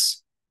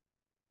runs.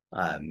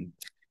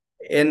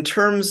 In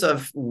terms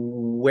of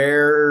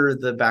when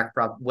the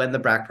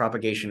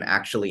backpropagation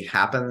actually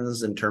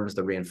happens in terms of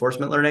the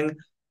reinforcement learning,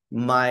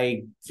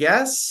 my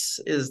guess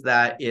is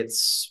that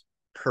it's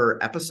per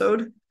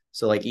episode.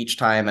 So like each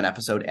time an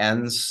episode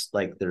ends,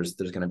 like there's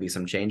going to be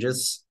some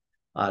changes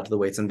to the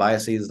weights and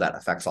biases that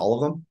affects all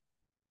of them.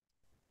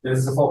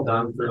 Is this all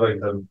done through like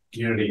the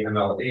Unity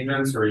ML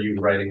agents, or are you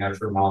writing out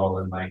your model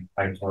in like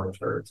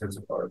PyTorch or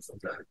TensorFlow or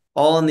something?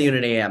 All in the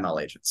Unity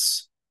ML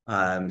agents.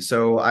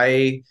 So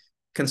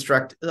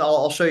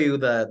I'll show you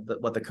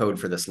what the code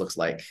for this looks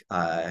like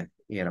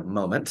in a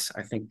moment.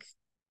 I think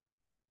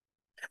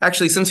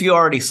actually, since you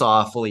already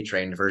saw a fully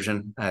trained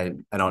version, I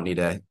don't need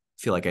to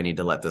feel like I need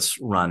to let this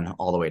run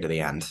all the way to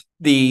the end.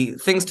 The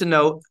things to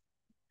note,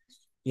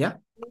 yeah.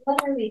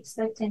 What are we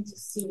expecting to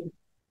see?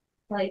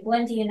 Like,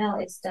 when do you know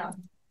it's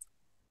done?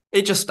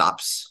 It just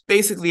stops.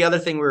 Basically, the other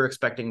thing we were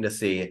expecting to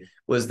see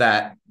was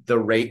that the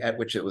rate at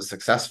which it was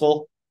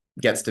successful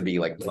gets to be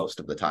like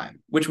most of the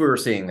time, which we were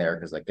seeing there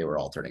because like they were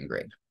all turning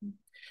green.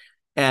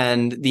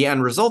 And the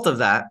end result of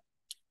that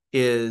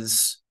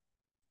is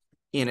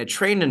in a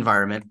trained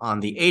environment on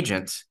the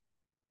agent,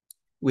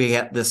 we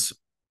get this.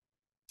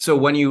 So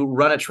when you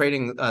run a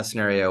training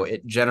scenario,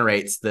 it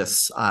generates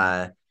this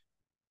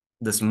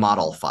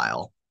model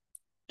file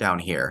down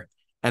here.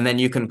 And then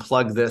you can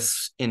plug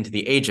this into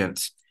the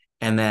agent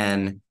and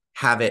then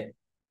have it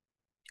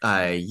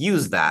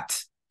use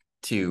that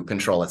to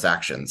control its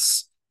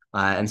actions.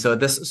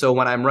 So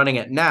when I'm running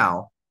it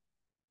now,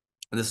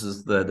 this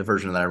is the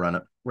version that I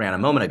ran a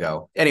moment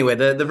ago. Anyway,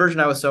 the version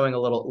I was showing a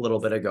little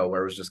bit ago,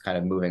 where it was just kind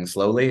of moving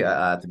slowly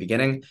at the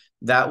beginning,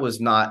 that was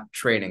not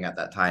training at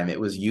that time. It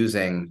was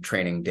using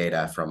training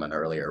data from an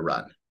earlier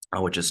run,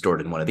 which is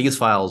stored in one of these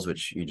files,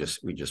 which we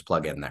just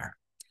plug in there.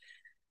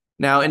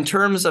 Now, in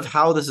terms of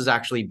how this is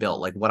actually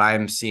built, like what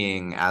I'm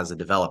seeing as a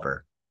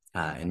developer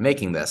in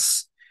making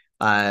this,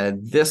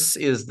 this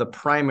is the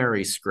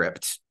primary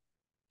script.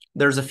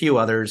 There's a few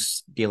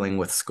others dealing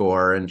with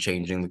score and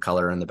changing the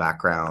color in the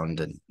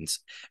background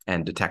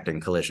and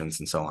detecting collisions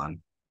and so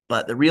on.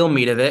 But the real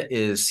meat of it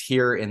is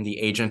here in the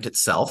agent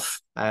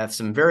itself. I have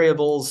some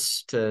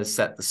variables to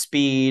set the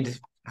speed,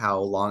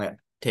 how long it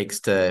takes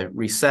to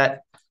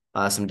reset,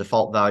 some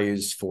default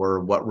values for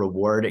what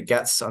reward it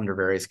gets under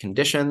various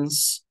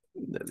conditions.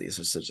 These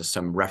are just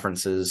some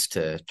references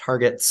to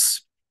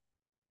targets.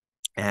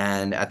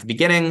 And at the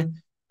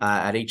beginning,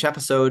 at each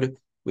episode,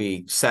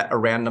 we set a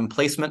random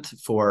placement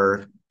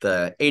for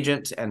the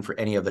agent and for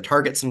any of the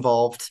targets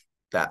involved.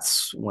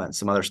 That's when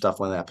some other stuff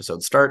when the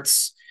episode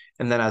starts.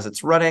 And then as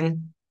it's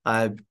running,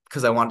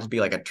 because I want it to be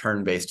like a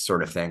turn-based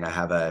sort of thing, I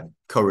have a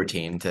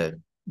coroutine to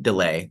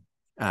delay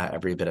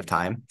every bit of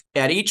time.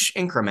 At each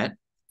increment,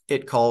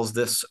 it calls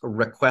this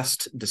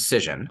request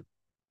decision,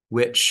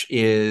 which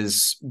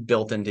is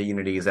built into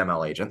Unity's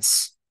ML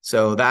agents.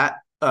 So that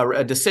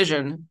a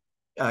decision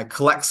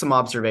collects some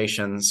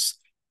observations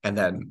and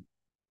then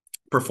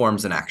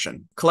performs an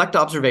action. Collect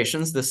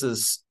observations. This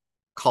is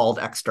called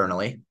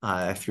externally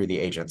through the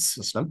agents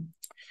system.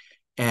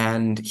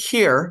 And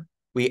here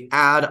we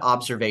add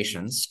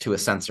observations to a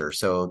sensor.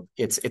 So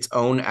it's its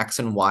own X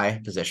and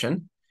Y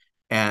position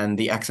and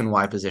the X and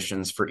Y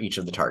positions for each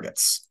of the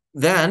targets.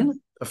 Then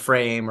a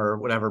frame or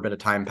whatever bit of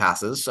time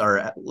passes,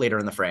 or later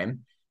in the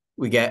frame,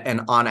 we get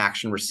an on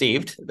action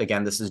received.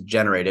 Again, this is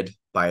generated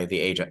by the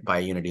agent, by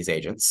Unity's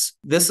agents.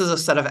 This is a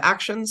set of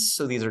actions.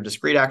 So these are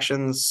discrete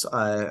actions,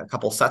 a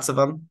couple sets of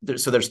them.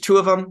 So there's two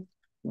of them.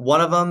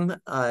 One of them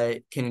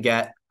can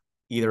get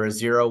either a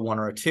 0, 1,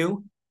 or a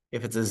 2.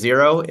 If it's a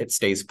 0, it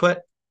stays put.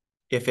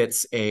 If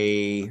it's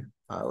a,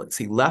 let's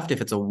see, left,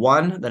 if it's a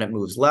 1, then it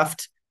moves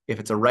left. If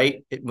it's a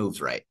right, it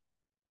moves right.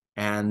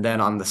 And then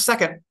on the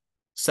second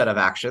set of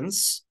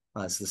actions,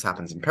 so this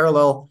happens in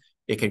parallel,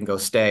 it can go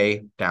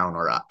stay, down,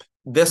 or up.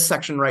 This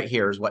section right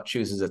here is what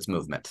chooses its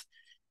movement.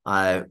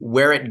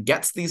 Where it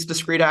gets these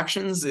discrete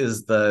actions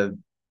is the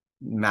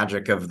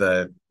magic of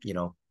the,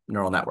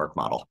 neural network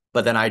model.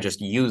 But then I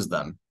just use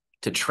them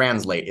to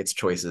translate its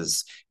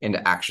choices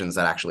into actions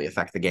that actually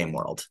affect the game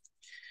world.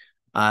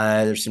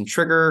 There's some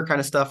trigger kind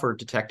of stuff for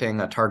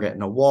detecting a target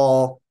in a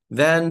wall.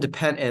 Then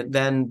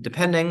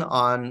depending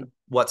on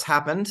what's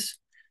happened,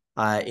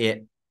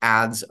 it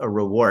adds a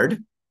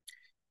reward.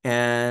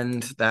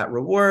 And that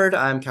reward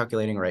I'm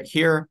calculating right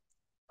here.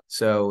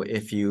 So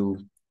if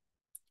you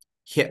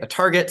hit a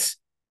target,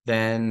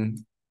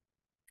 then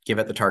give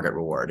it the target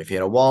reward. If you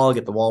hit a wall,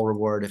 get the wall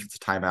reward. If it's a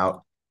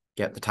timeout,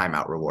 get the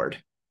timeout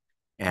reward.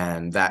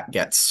 And that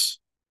gets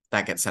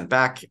sent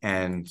back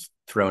and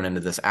thrown into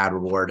this add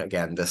reward.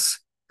 Again, this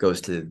goes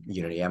to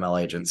Unity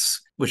ML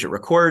agents, which it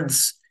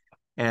records.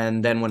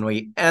 And then when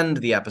we end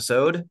the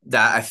episode,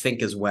 that I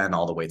think is when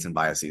all the weights and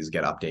biases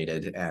get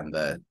updated and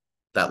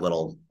that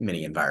little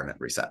mini environment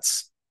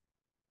resets.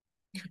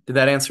 Did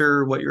that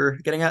answer what you're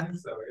getting at?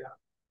 So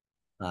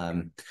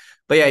yeah.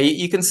 But yeah,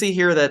 you can see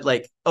here that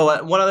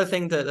one other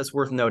thing that's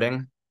worth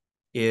noting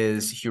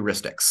is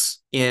heuristics.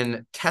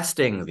 In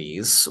testing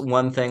these,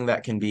 one thing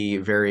that can be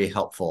very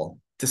helpful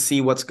to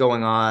see what's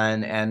going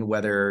on and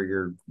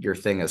whether your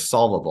thing is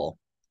solvable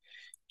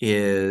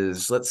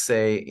is, let's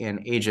say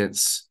in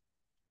agents,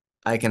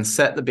 I can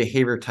set the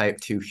behavior type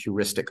to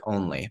heuristic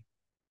only.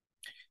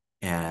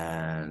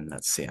 And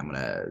let's see, I'm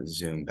gonna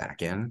zoom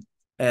back in.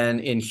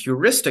 And in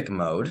heuristic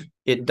mode,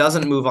 it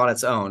doesn't move on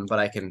its own, but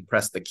I can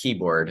press the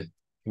keyboard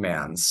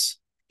commands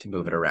to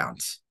move it around.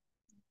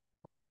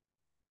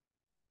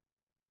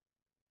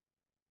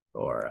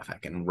 Or if I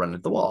can run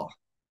at the wall,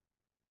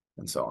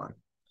 and so on.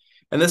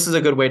 And this is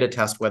a good way to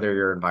test whether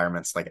your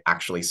environment's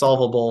actually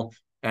solvable,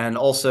 and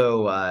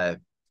also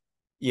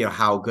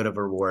how good of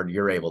a reward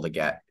you're able to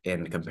get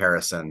in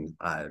comparison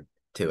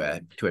to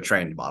a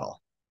trained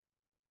model.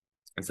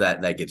 So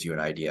that gives you an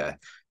idea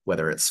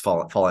whether it's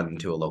fallen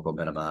into a local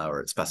minima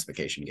or its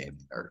specification game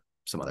or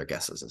some other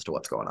guesses as to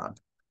what's going on.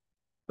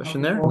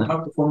 Question there? Well, how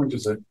performant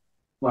is it?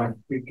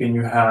 Can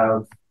you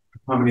have,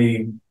 how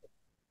many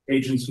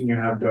agents can you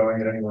have going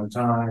at any one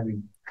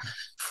time?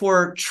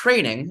 For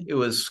training, it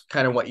was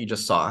kind of what you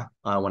just saw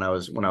when I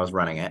was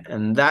running it,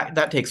 and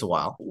that takes a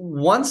while.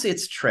 Once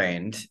it's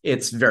trained,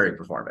 it's very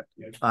performant.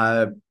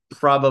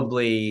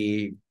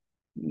 Probably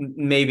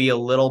maybe a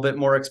little bit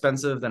more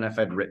expensive than if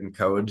I'd written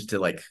code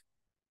to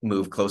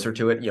move closer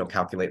to it,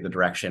 calculate the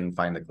direction,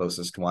 find the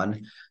closest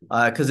one,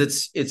 because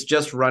it's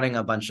just running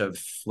a bunch of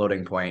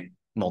floating point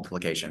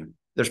multiplication.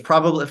 There's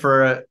probably,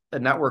 for a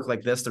network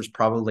like this, there's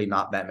probably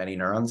not that many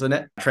neurons in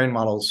it. Trained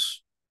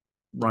models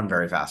run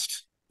very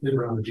fast. They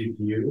run on the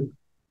GPU?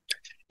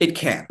 It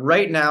can.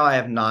 Right now,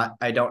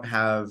 I don't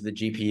have the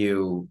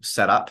GPU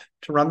set up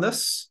to run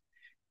this,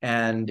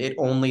 and it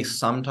only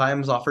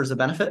sometimes offers a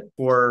benefit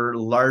for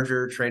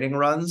larger training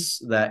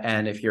runs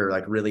and if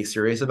you're really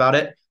serious about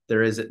it,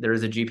 there is a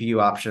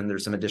GPU option.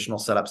 There's some additional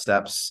setup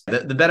steps.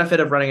 The benefit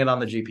of running it on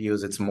the GPU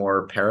is it's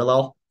more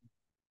parallel,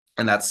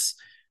 and that's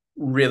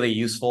really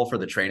useful for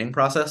the training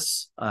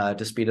process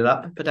to speed it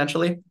up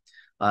potentially,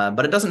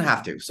 but it doesn't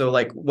have to. So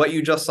what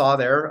you just saw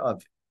there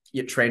of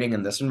it training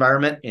in this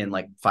environment in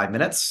 5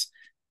 minutes,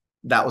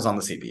 that was on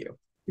the CPU.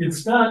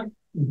 It's not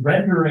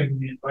rendering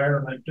the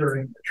environment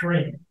during the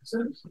training, is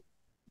it?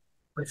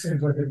 It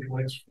seems like it'd be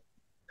wasteful.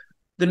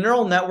 The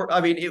neural network, I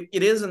mean,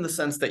 it is in the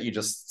sense that you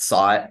just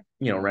saw it,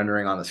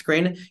 rendering on the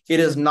screen. It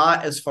is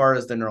not as far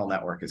as the neural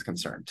network is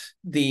concerned.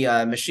 The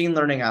machine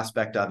learning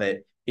aspect of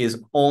it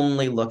is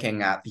only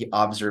looking at the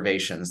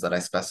observations that I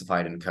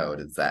specified in code.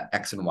 It's that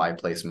X and Y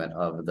placement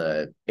of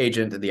the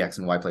agent and the X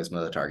and Y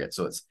placement of the target.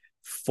 So it's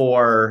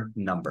 4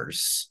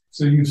 numbers.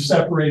 So you've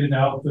separated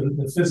out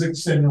the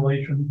physics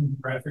simulation from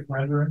graphic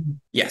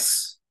rendering?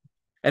 Yes.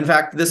 In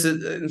fact,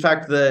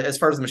 as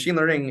far as the machine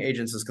learning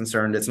agents is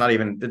concerned, it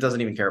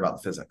doesn't even care about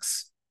the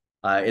physics.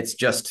 It's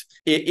just,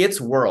 its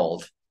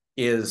world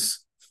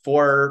is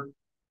 4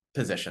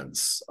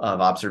 positions of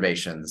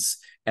observations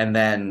and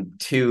then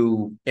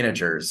 2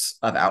 integers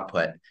of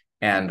output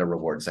and a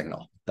reward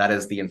signal. That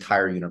is the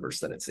entire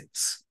universe that it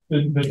sees.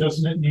 but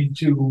doesn't it need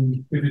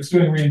to, if it's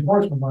doing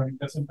reinforcement learning,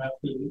 doesn't have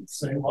to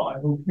say, well, I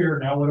moved here,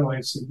 now what do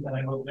I see? And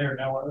I moved there,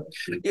 now what do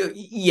I see?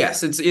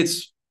 Yes,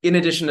 it's in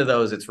addition to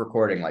those, it's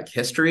recording like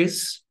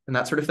histories and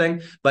that sort of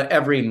thing. But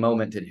every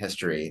moment in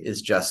history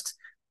is just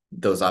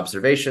those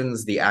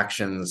observations, the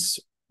actions,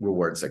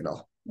 reward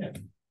signal. Yeah.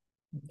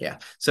 Yeah.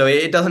 So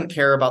it doesn't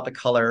care about the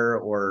color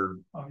or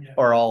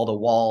all the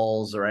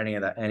walls or any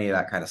of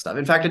that kind of stuff.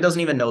 In fact, it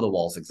doesn't even know the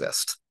walls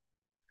exist.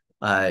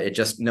 It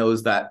just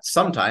knows that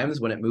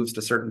sometimes when it moves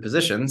to certain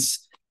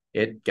positions,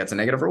 it gets a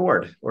negative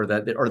reward or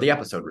the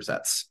episode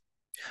resets.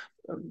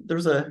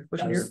 There's a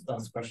question here.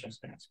 That's a question.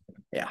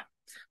 Yeah.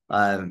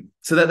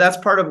 So that's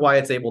part of why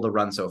it's able to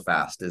run so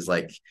fast is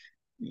like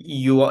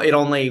it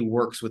only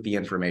works with the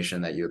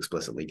information that you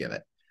explicitly give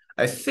it.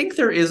 I think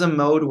there is a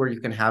mode where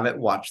you can have it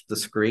watch the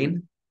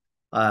screen,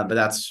 but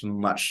that's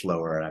much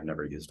slower and I've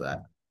never used that.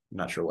 I'm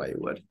not sure why you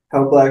would.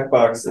 How black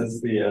box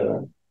is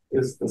the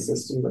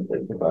system that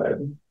they provide?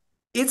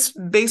 It's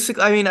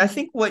basically, I mean, I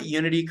think what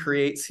Unity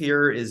creates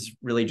here is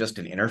really just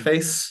an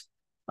interface.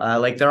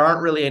 Like there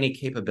aren't really any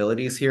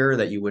capabilities here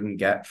that you wouldn't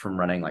get from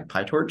running like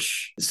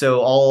PyTorch.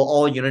 So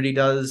all Unity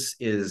does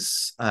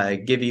is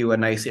give you a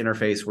nice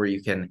interface where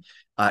you can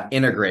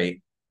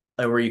integrate,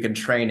 where you can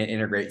train and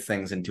integrate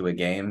things into a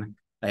game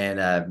in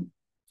a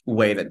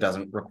way that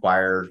doesn't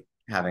require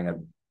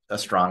having a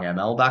strong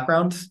ML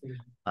background.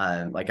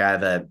 Like I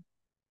have a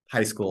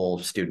high school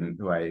student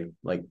who I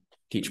like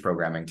teach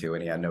programming to,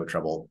 and he had no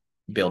trouble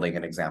building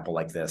an example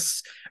like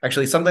this.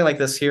 Actually, something like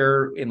this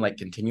here in like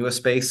continuous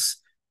space,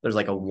 there's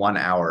like a 1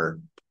 hour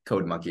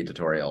CodeMonkey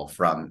tutorial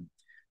from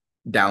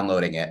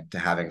downloading it to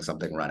having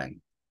something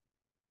running.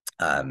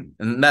 And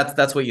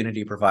that's what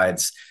Unity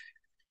provides.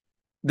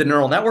 The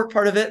neural network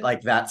part of it,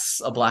 like that's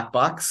a black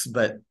box,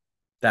 but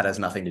that has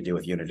nothing to do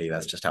with Unity.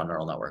 That's just how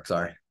neural networks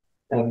are.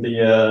 And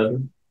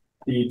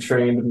the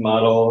trained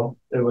model,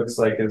 it looks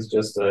like is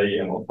just a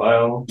YAML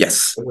file.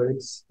 Yes.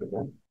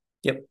 Okay.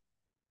 Yep.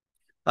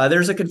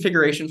 There's a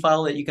configuration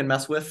file that you can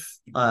mess with,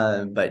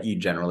 but you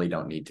generally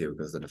don't need to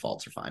because the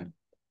defaults are fine.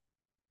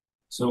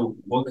 So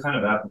what kind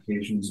of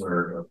applications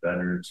are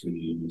better to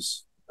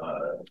use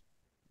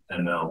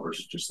ML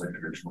versus just like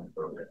traditional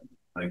programming?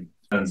 Like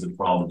kinds of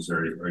problems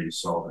are you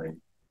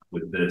solving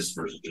with this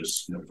versus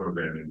just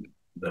programming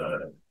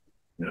to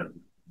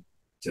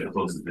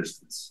close the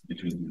distance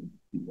between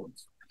people?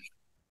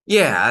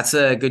 Yeah, that's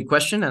a good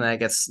question, and I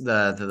guess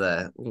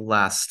the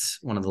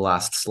one of the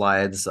last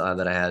slides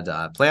that I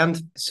had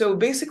planned. So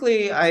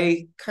basically,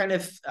 I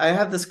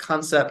have this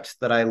concept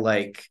that I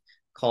like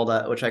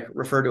called which I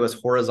refer to as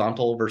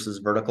horizontal versus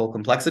vertical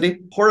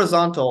complexity.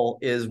 Horizontal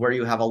is where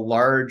you have a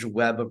large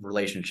web of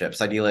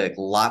relationships, ideally like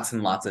lots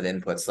and lots of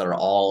inputs that are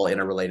all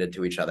interrelated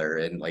to each other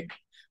in like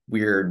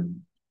weird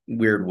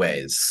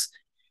ways.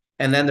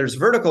 And then there's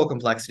vertical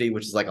complexity,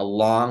 which is like a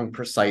long,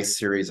 precise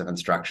series of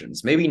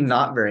instructions, maybe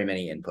not very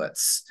many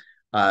inputs,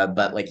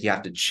 but like you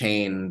have to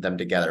chain them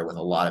together with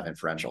a lot of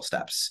inferential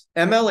steps.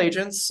 ML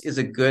agents is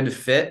a good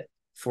fit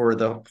for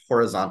the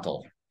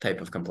horizontal type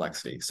of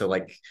complexity. So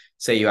like,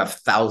 say you have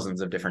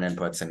thousands of different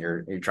inputs and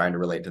you're trying to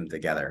relate them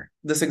together.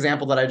 This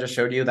example that I just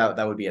showed you,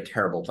 that would be a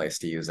terrible place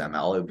to use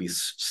ML. It would be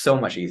so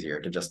much easier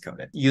to just code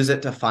it. Use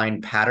it to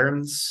find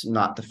patterns,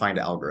 not to find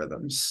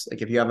algorithms.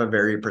 Like if you have a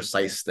very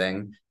precise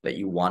thing that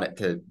you want it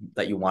to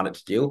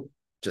do,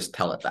 just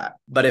tell it that.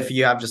 But if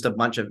you have just a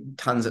bunch of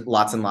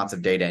lots and lots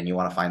of data and you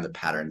want to find the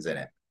patterns in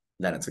it,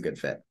 then it's a good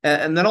fit.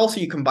 And then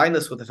also you combine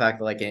this with the fact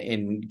that like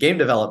in game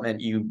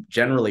development, you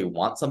generally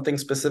want something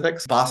specific.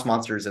 Boss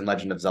monsters in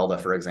Legend of Zelda,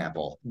 for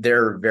example,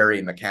 they're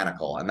very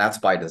mechanical and that's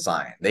by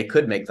design. They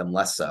could make them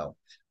less so,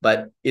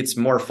 but it's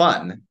more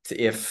fun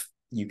if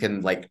you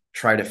can like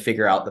try to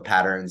figure out the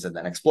patterns and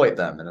then exploit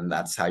them. And then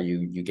that's how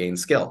you gain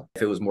skill.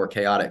 If it was more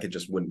chaotic, it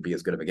just wouldn't be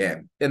as good of a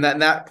game. And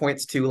that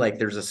points to like,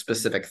 there's a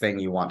specific thing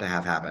you want to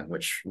have happen,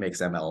 which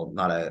makes ML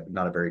not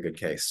a very good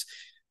case.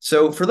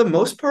 So for the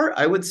most part,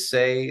 I would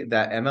say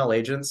that ML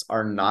agents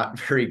are not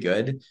very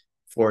good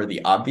for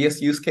the obvious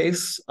use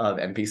case of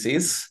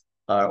NPCs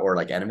or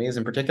like enemies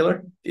in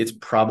particular. It's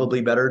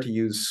probably better to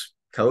use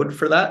code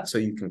for that so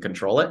you can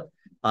control it.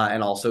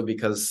 And also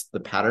because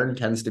the pattern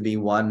tends to be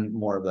one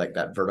more of like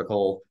that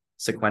vertical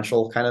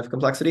sequential kind of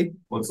complexity.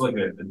 What's like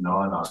a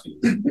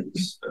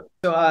non-obvious?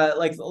 So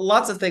like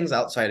lots of things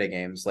outside of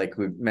games, like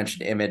we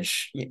mentioned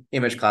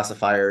image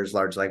classifiers,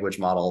 large language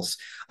models.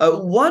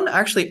 One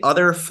actually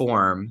other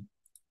form,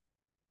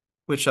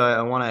 which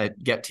I want to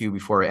get to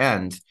before I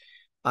end,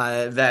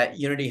 that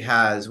Unity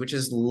has, which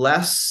is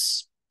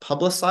less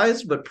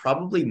publicized, but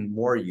probably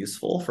more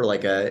useful for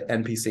like a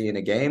NPC in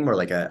a game or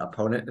like an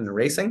opponent in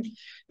racing,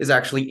 is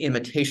actually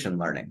imitation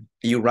learning.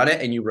 You run it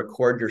and you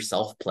record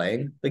yourself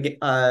playing the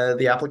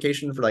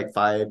application for like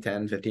 5,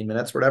 10, 15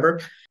 minutes,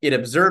 whatever. It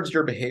observes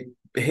your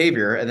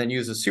behavior and then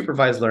uses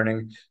supervised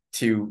learning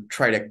to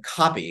try to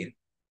copy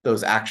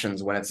those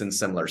actions when it's in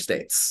similar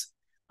states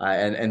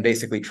and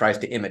basically tries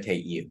to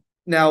imitate you.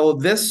 Now,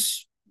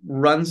 this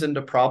runs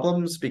into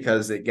problems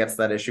because it gets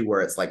that issue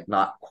where it's like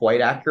not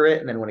quite accurate.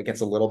 And then when it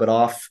gets a little bit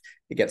off,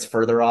 it gets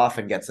further off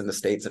and gets into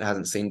states it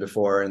hasn't seen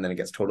before. And then it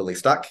gets totally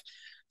stuck.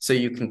 So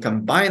you can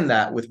combine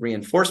that with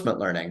reinforcement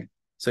learning.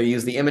 So you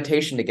use the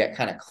imitation to get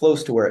kind of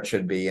close to where it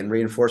should be, and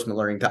reinforcement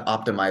learning to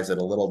optimize it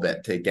a little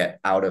bit to get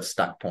out of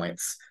stuck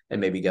points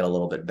and maybe get a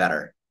little bit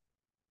better.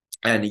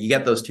 And you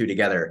get those two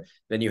together,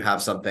 then you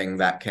have something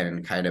that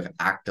can kind of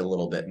act a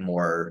little bit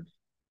more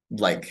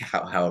like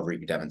however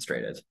you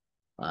demonstrated.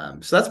 So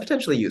that's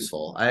potentially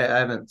useful. I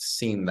haven't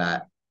seen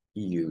that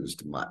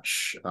used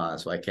much,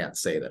 so I can't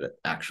say that it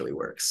actually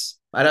works.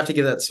 I'd have to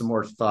give that some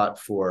more thought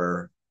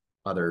for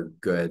other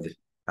good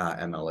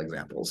ML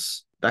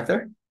examples. Back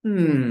there?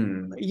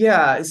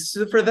 Yeah,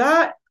 so for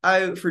that,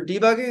 for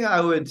debugging,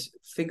 I would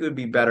think it would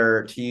be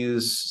better to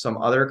use some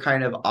other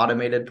kind of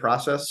automated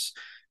process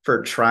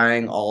for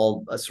trying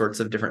all sorts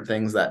of different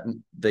things that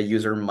the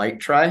user might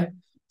try.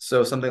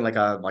 So something like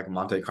a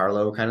Monte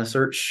Carlo kind of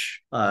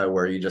search,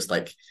 where you just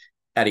like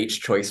at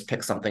each choice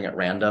pick something at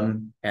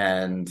random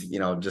and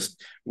just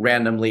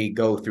randomly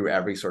go through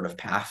every sort of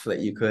path that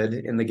you could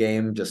in the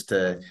game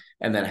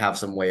and then have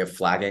some way of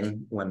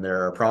flagging when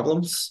there are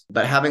problems.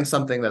 But having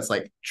something that's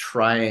like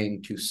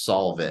trying to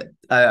solve it,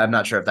 I'm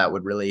not sure if that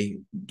would really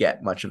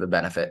get much of a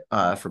benefit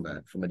from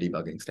a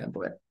debugging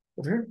standpoint.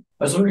 Over here.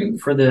 I was wondering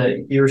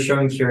you were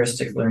showing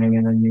heuristic learning,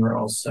 and then you were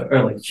also,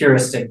 or like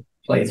heuristic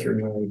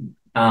playthrough,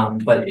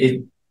 but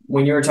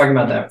when you were talking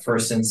about that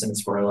first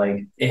instance where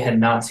like it had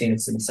not seen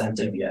its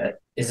incentive yet,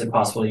 is it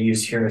possible to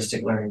use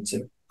heuristic learning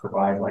to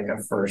provide like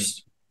a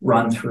first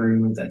run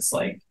through that's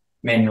like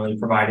manually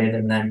provided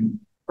and then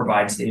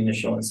provides the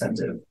initial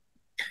incentive,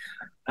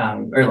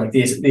 or like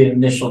the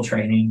initial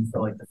training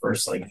for like the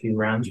first like few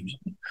rounds or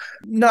something?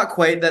 Not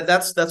quite.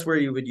 That's where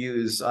you would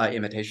use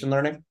imitation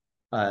learning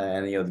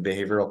and the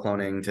behavioral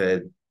cloning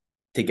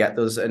to get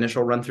those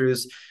initial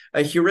run-throughs.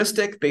 A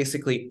heuristic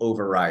basically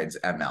overrides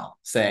ML,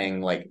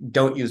 saying like,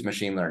 don't use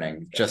machine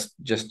learning, just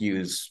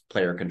use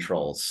player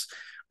controls.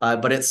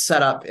 But it's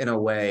set up in a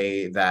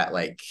way that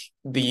like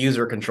the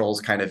user controls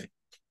kind of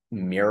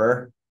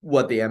mirror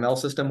what the ML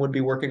system would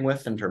be working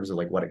with in terms of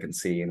like what it can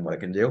see and what it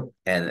can do.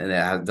 And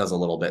it does a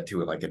little bit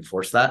to like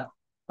enforce that.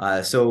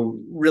 So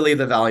really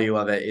the value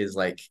of it is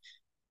like,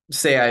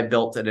 say I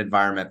built an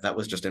environment that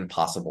was just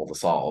impossible to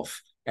solve,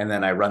 and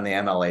then I run the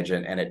ML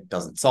agent and it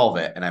doesn't solve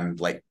it, and I'm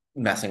like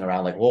messing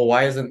around like, well,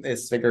 why isn't it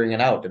figuring it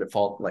out? Did it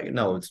fall? Like,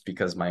 no, it's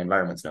because my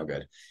environment's no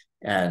good.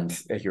 And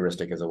a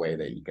heuristic is a way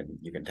that you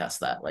can test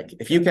that. Like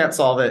if you can't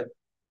solve it,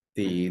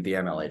 the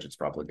ML agent's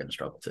probably going to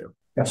struggle too.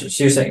 Gotcha.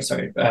 So you're saying,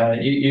 sorry,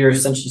 you're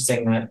essentially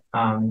saying that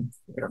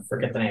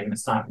forget the name.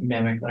 It's not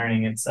mimic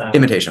learning. It's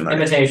imitation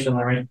learning. Imitation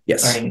learning.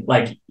 Yes. Learning,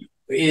 like,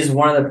 is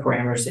one of the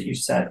parameters that you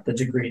set the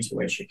degree to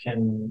which it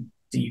can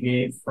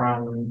deviate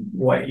from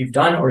what you've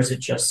done, or is it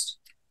just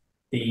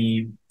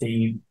the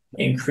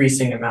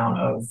increasing amount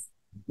of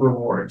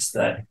rewards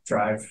that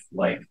drive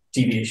like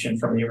deviation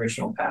from the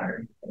original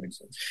pattern? That makes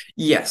sense.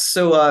 Yes.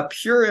 So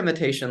pure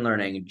imitation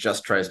learning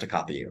just tries to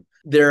copy you.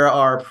 There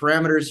are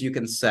parameters you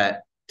can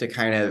set to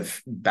kind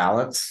of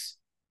balance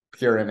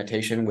pure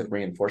imitation with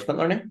reinforcement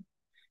learning.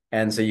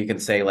 And so you can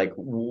say like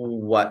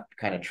what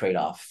kind of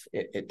trade-off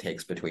it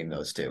takes between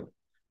those two.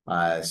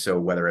 So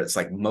whether it's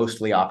like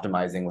mostly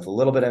optimizing with a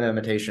little bit of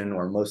imitation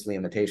or mostly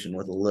imitation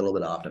with a little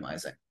bit of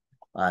optimizing.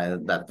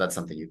 That's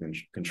something you can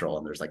control,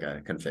 and there's like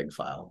a config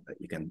file that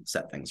you can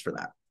set things for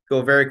that.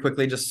 Go very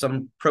quickly, just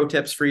some pro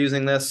tips for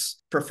using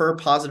this. Prefer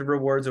positive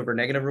rewards over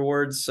negative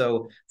rewards.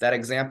 So that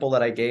example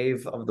that I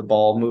gave of the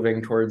ball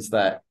moving towards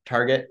that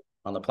target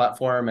on the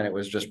platform and it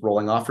was just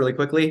rolling off really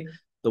quickly,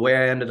 the way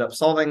I ended up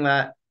solving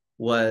that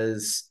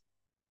was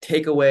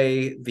take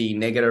away the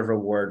negative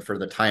reward for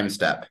the time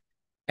step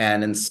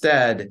and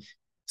instead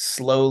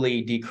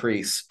slowly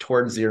decrease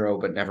towards zero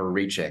but never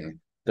reaching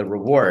the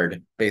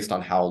reward based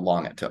on how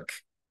long it took.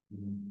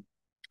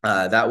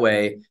 That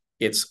way,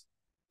 it's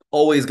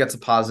always gets a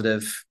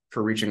positive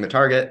for reaching the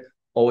target,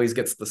 always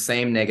gets the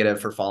same negative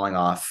for falling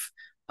off,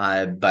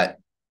 but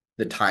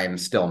the time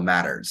still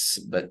matters,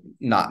 but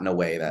not in a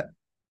way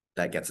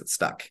that gets it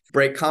stuck.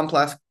 Break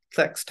complex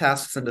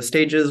tasks into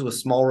stages with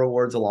small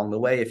rewards along the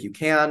way if you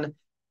can.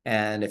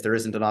 And if there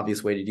isn't an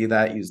obvious way to do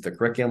that, use the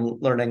curriculum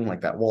learning,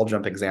 like that wall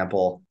jump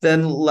example.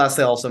 Then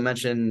lastly, I also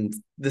mentioned,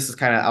 this is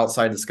kind of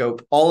outside the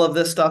scope. All of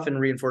this stuff in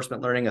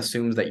reinforcement learning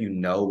assumes that you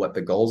know what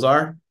the goals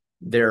are.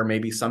 There may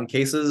be some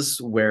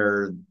cases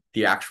where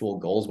the actual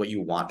goals, what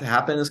you want to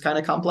happen, is kind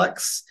of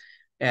complex.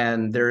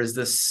 And there is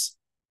this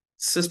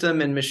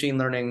system in machine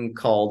learning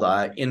called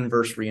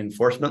inverse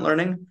reinforcement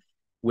learning,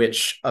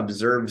 which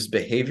observes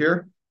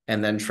behavior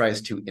and then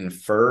tries to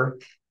infer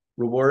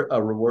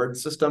a reward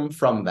system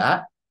from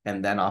that,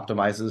 and then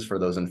optimizes for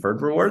those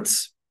inferred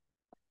rewards.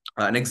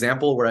 An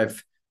example where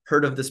I've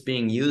heard of this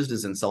being used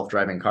is in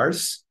self-driving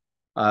cars,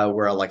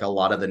 where like a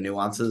lot of the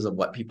nuances of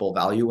what people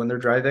value when they're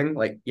driving,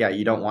 like, yeah,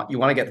 you want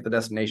to get to the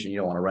destination, you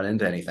don't want to run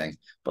into anything,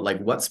 but like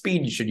what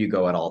speed should you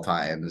go at all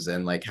times,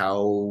 and like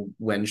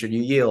when should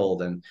you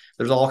yield, and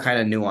there's all kind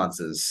of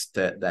nuances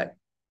that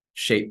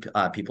shape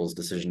people's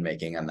decision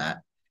making on that.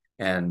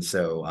 And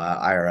so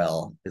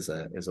IRL is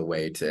a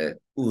way to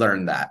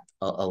learn that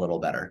a little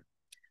better.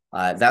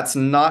 That's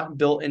not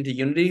built into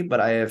Unity, but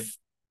I have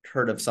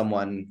heard of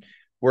someone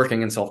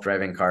working in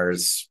self-driving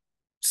cars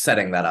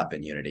setting that up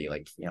in Unity,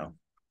 like,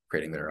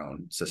 creating their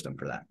own system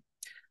for that.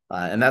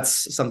 And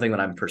that's something that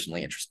I'm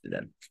personally interested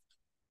in.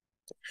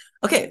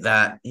 Okay,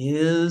 that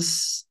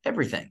is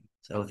everything.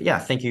 So yeah,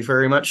 thank you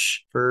very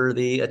much for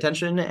the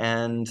attention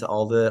and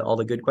all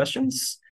the good questions.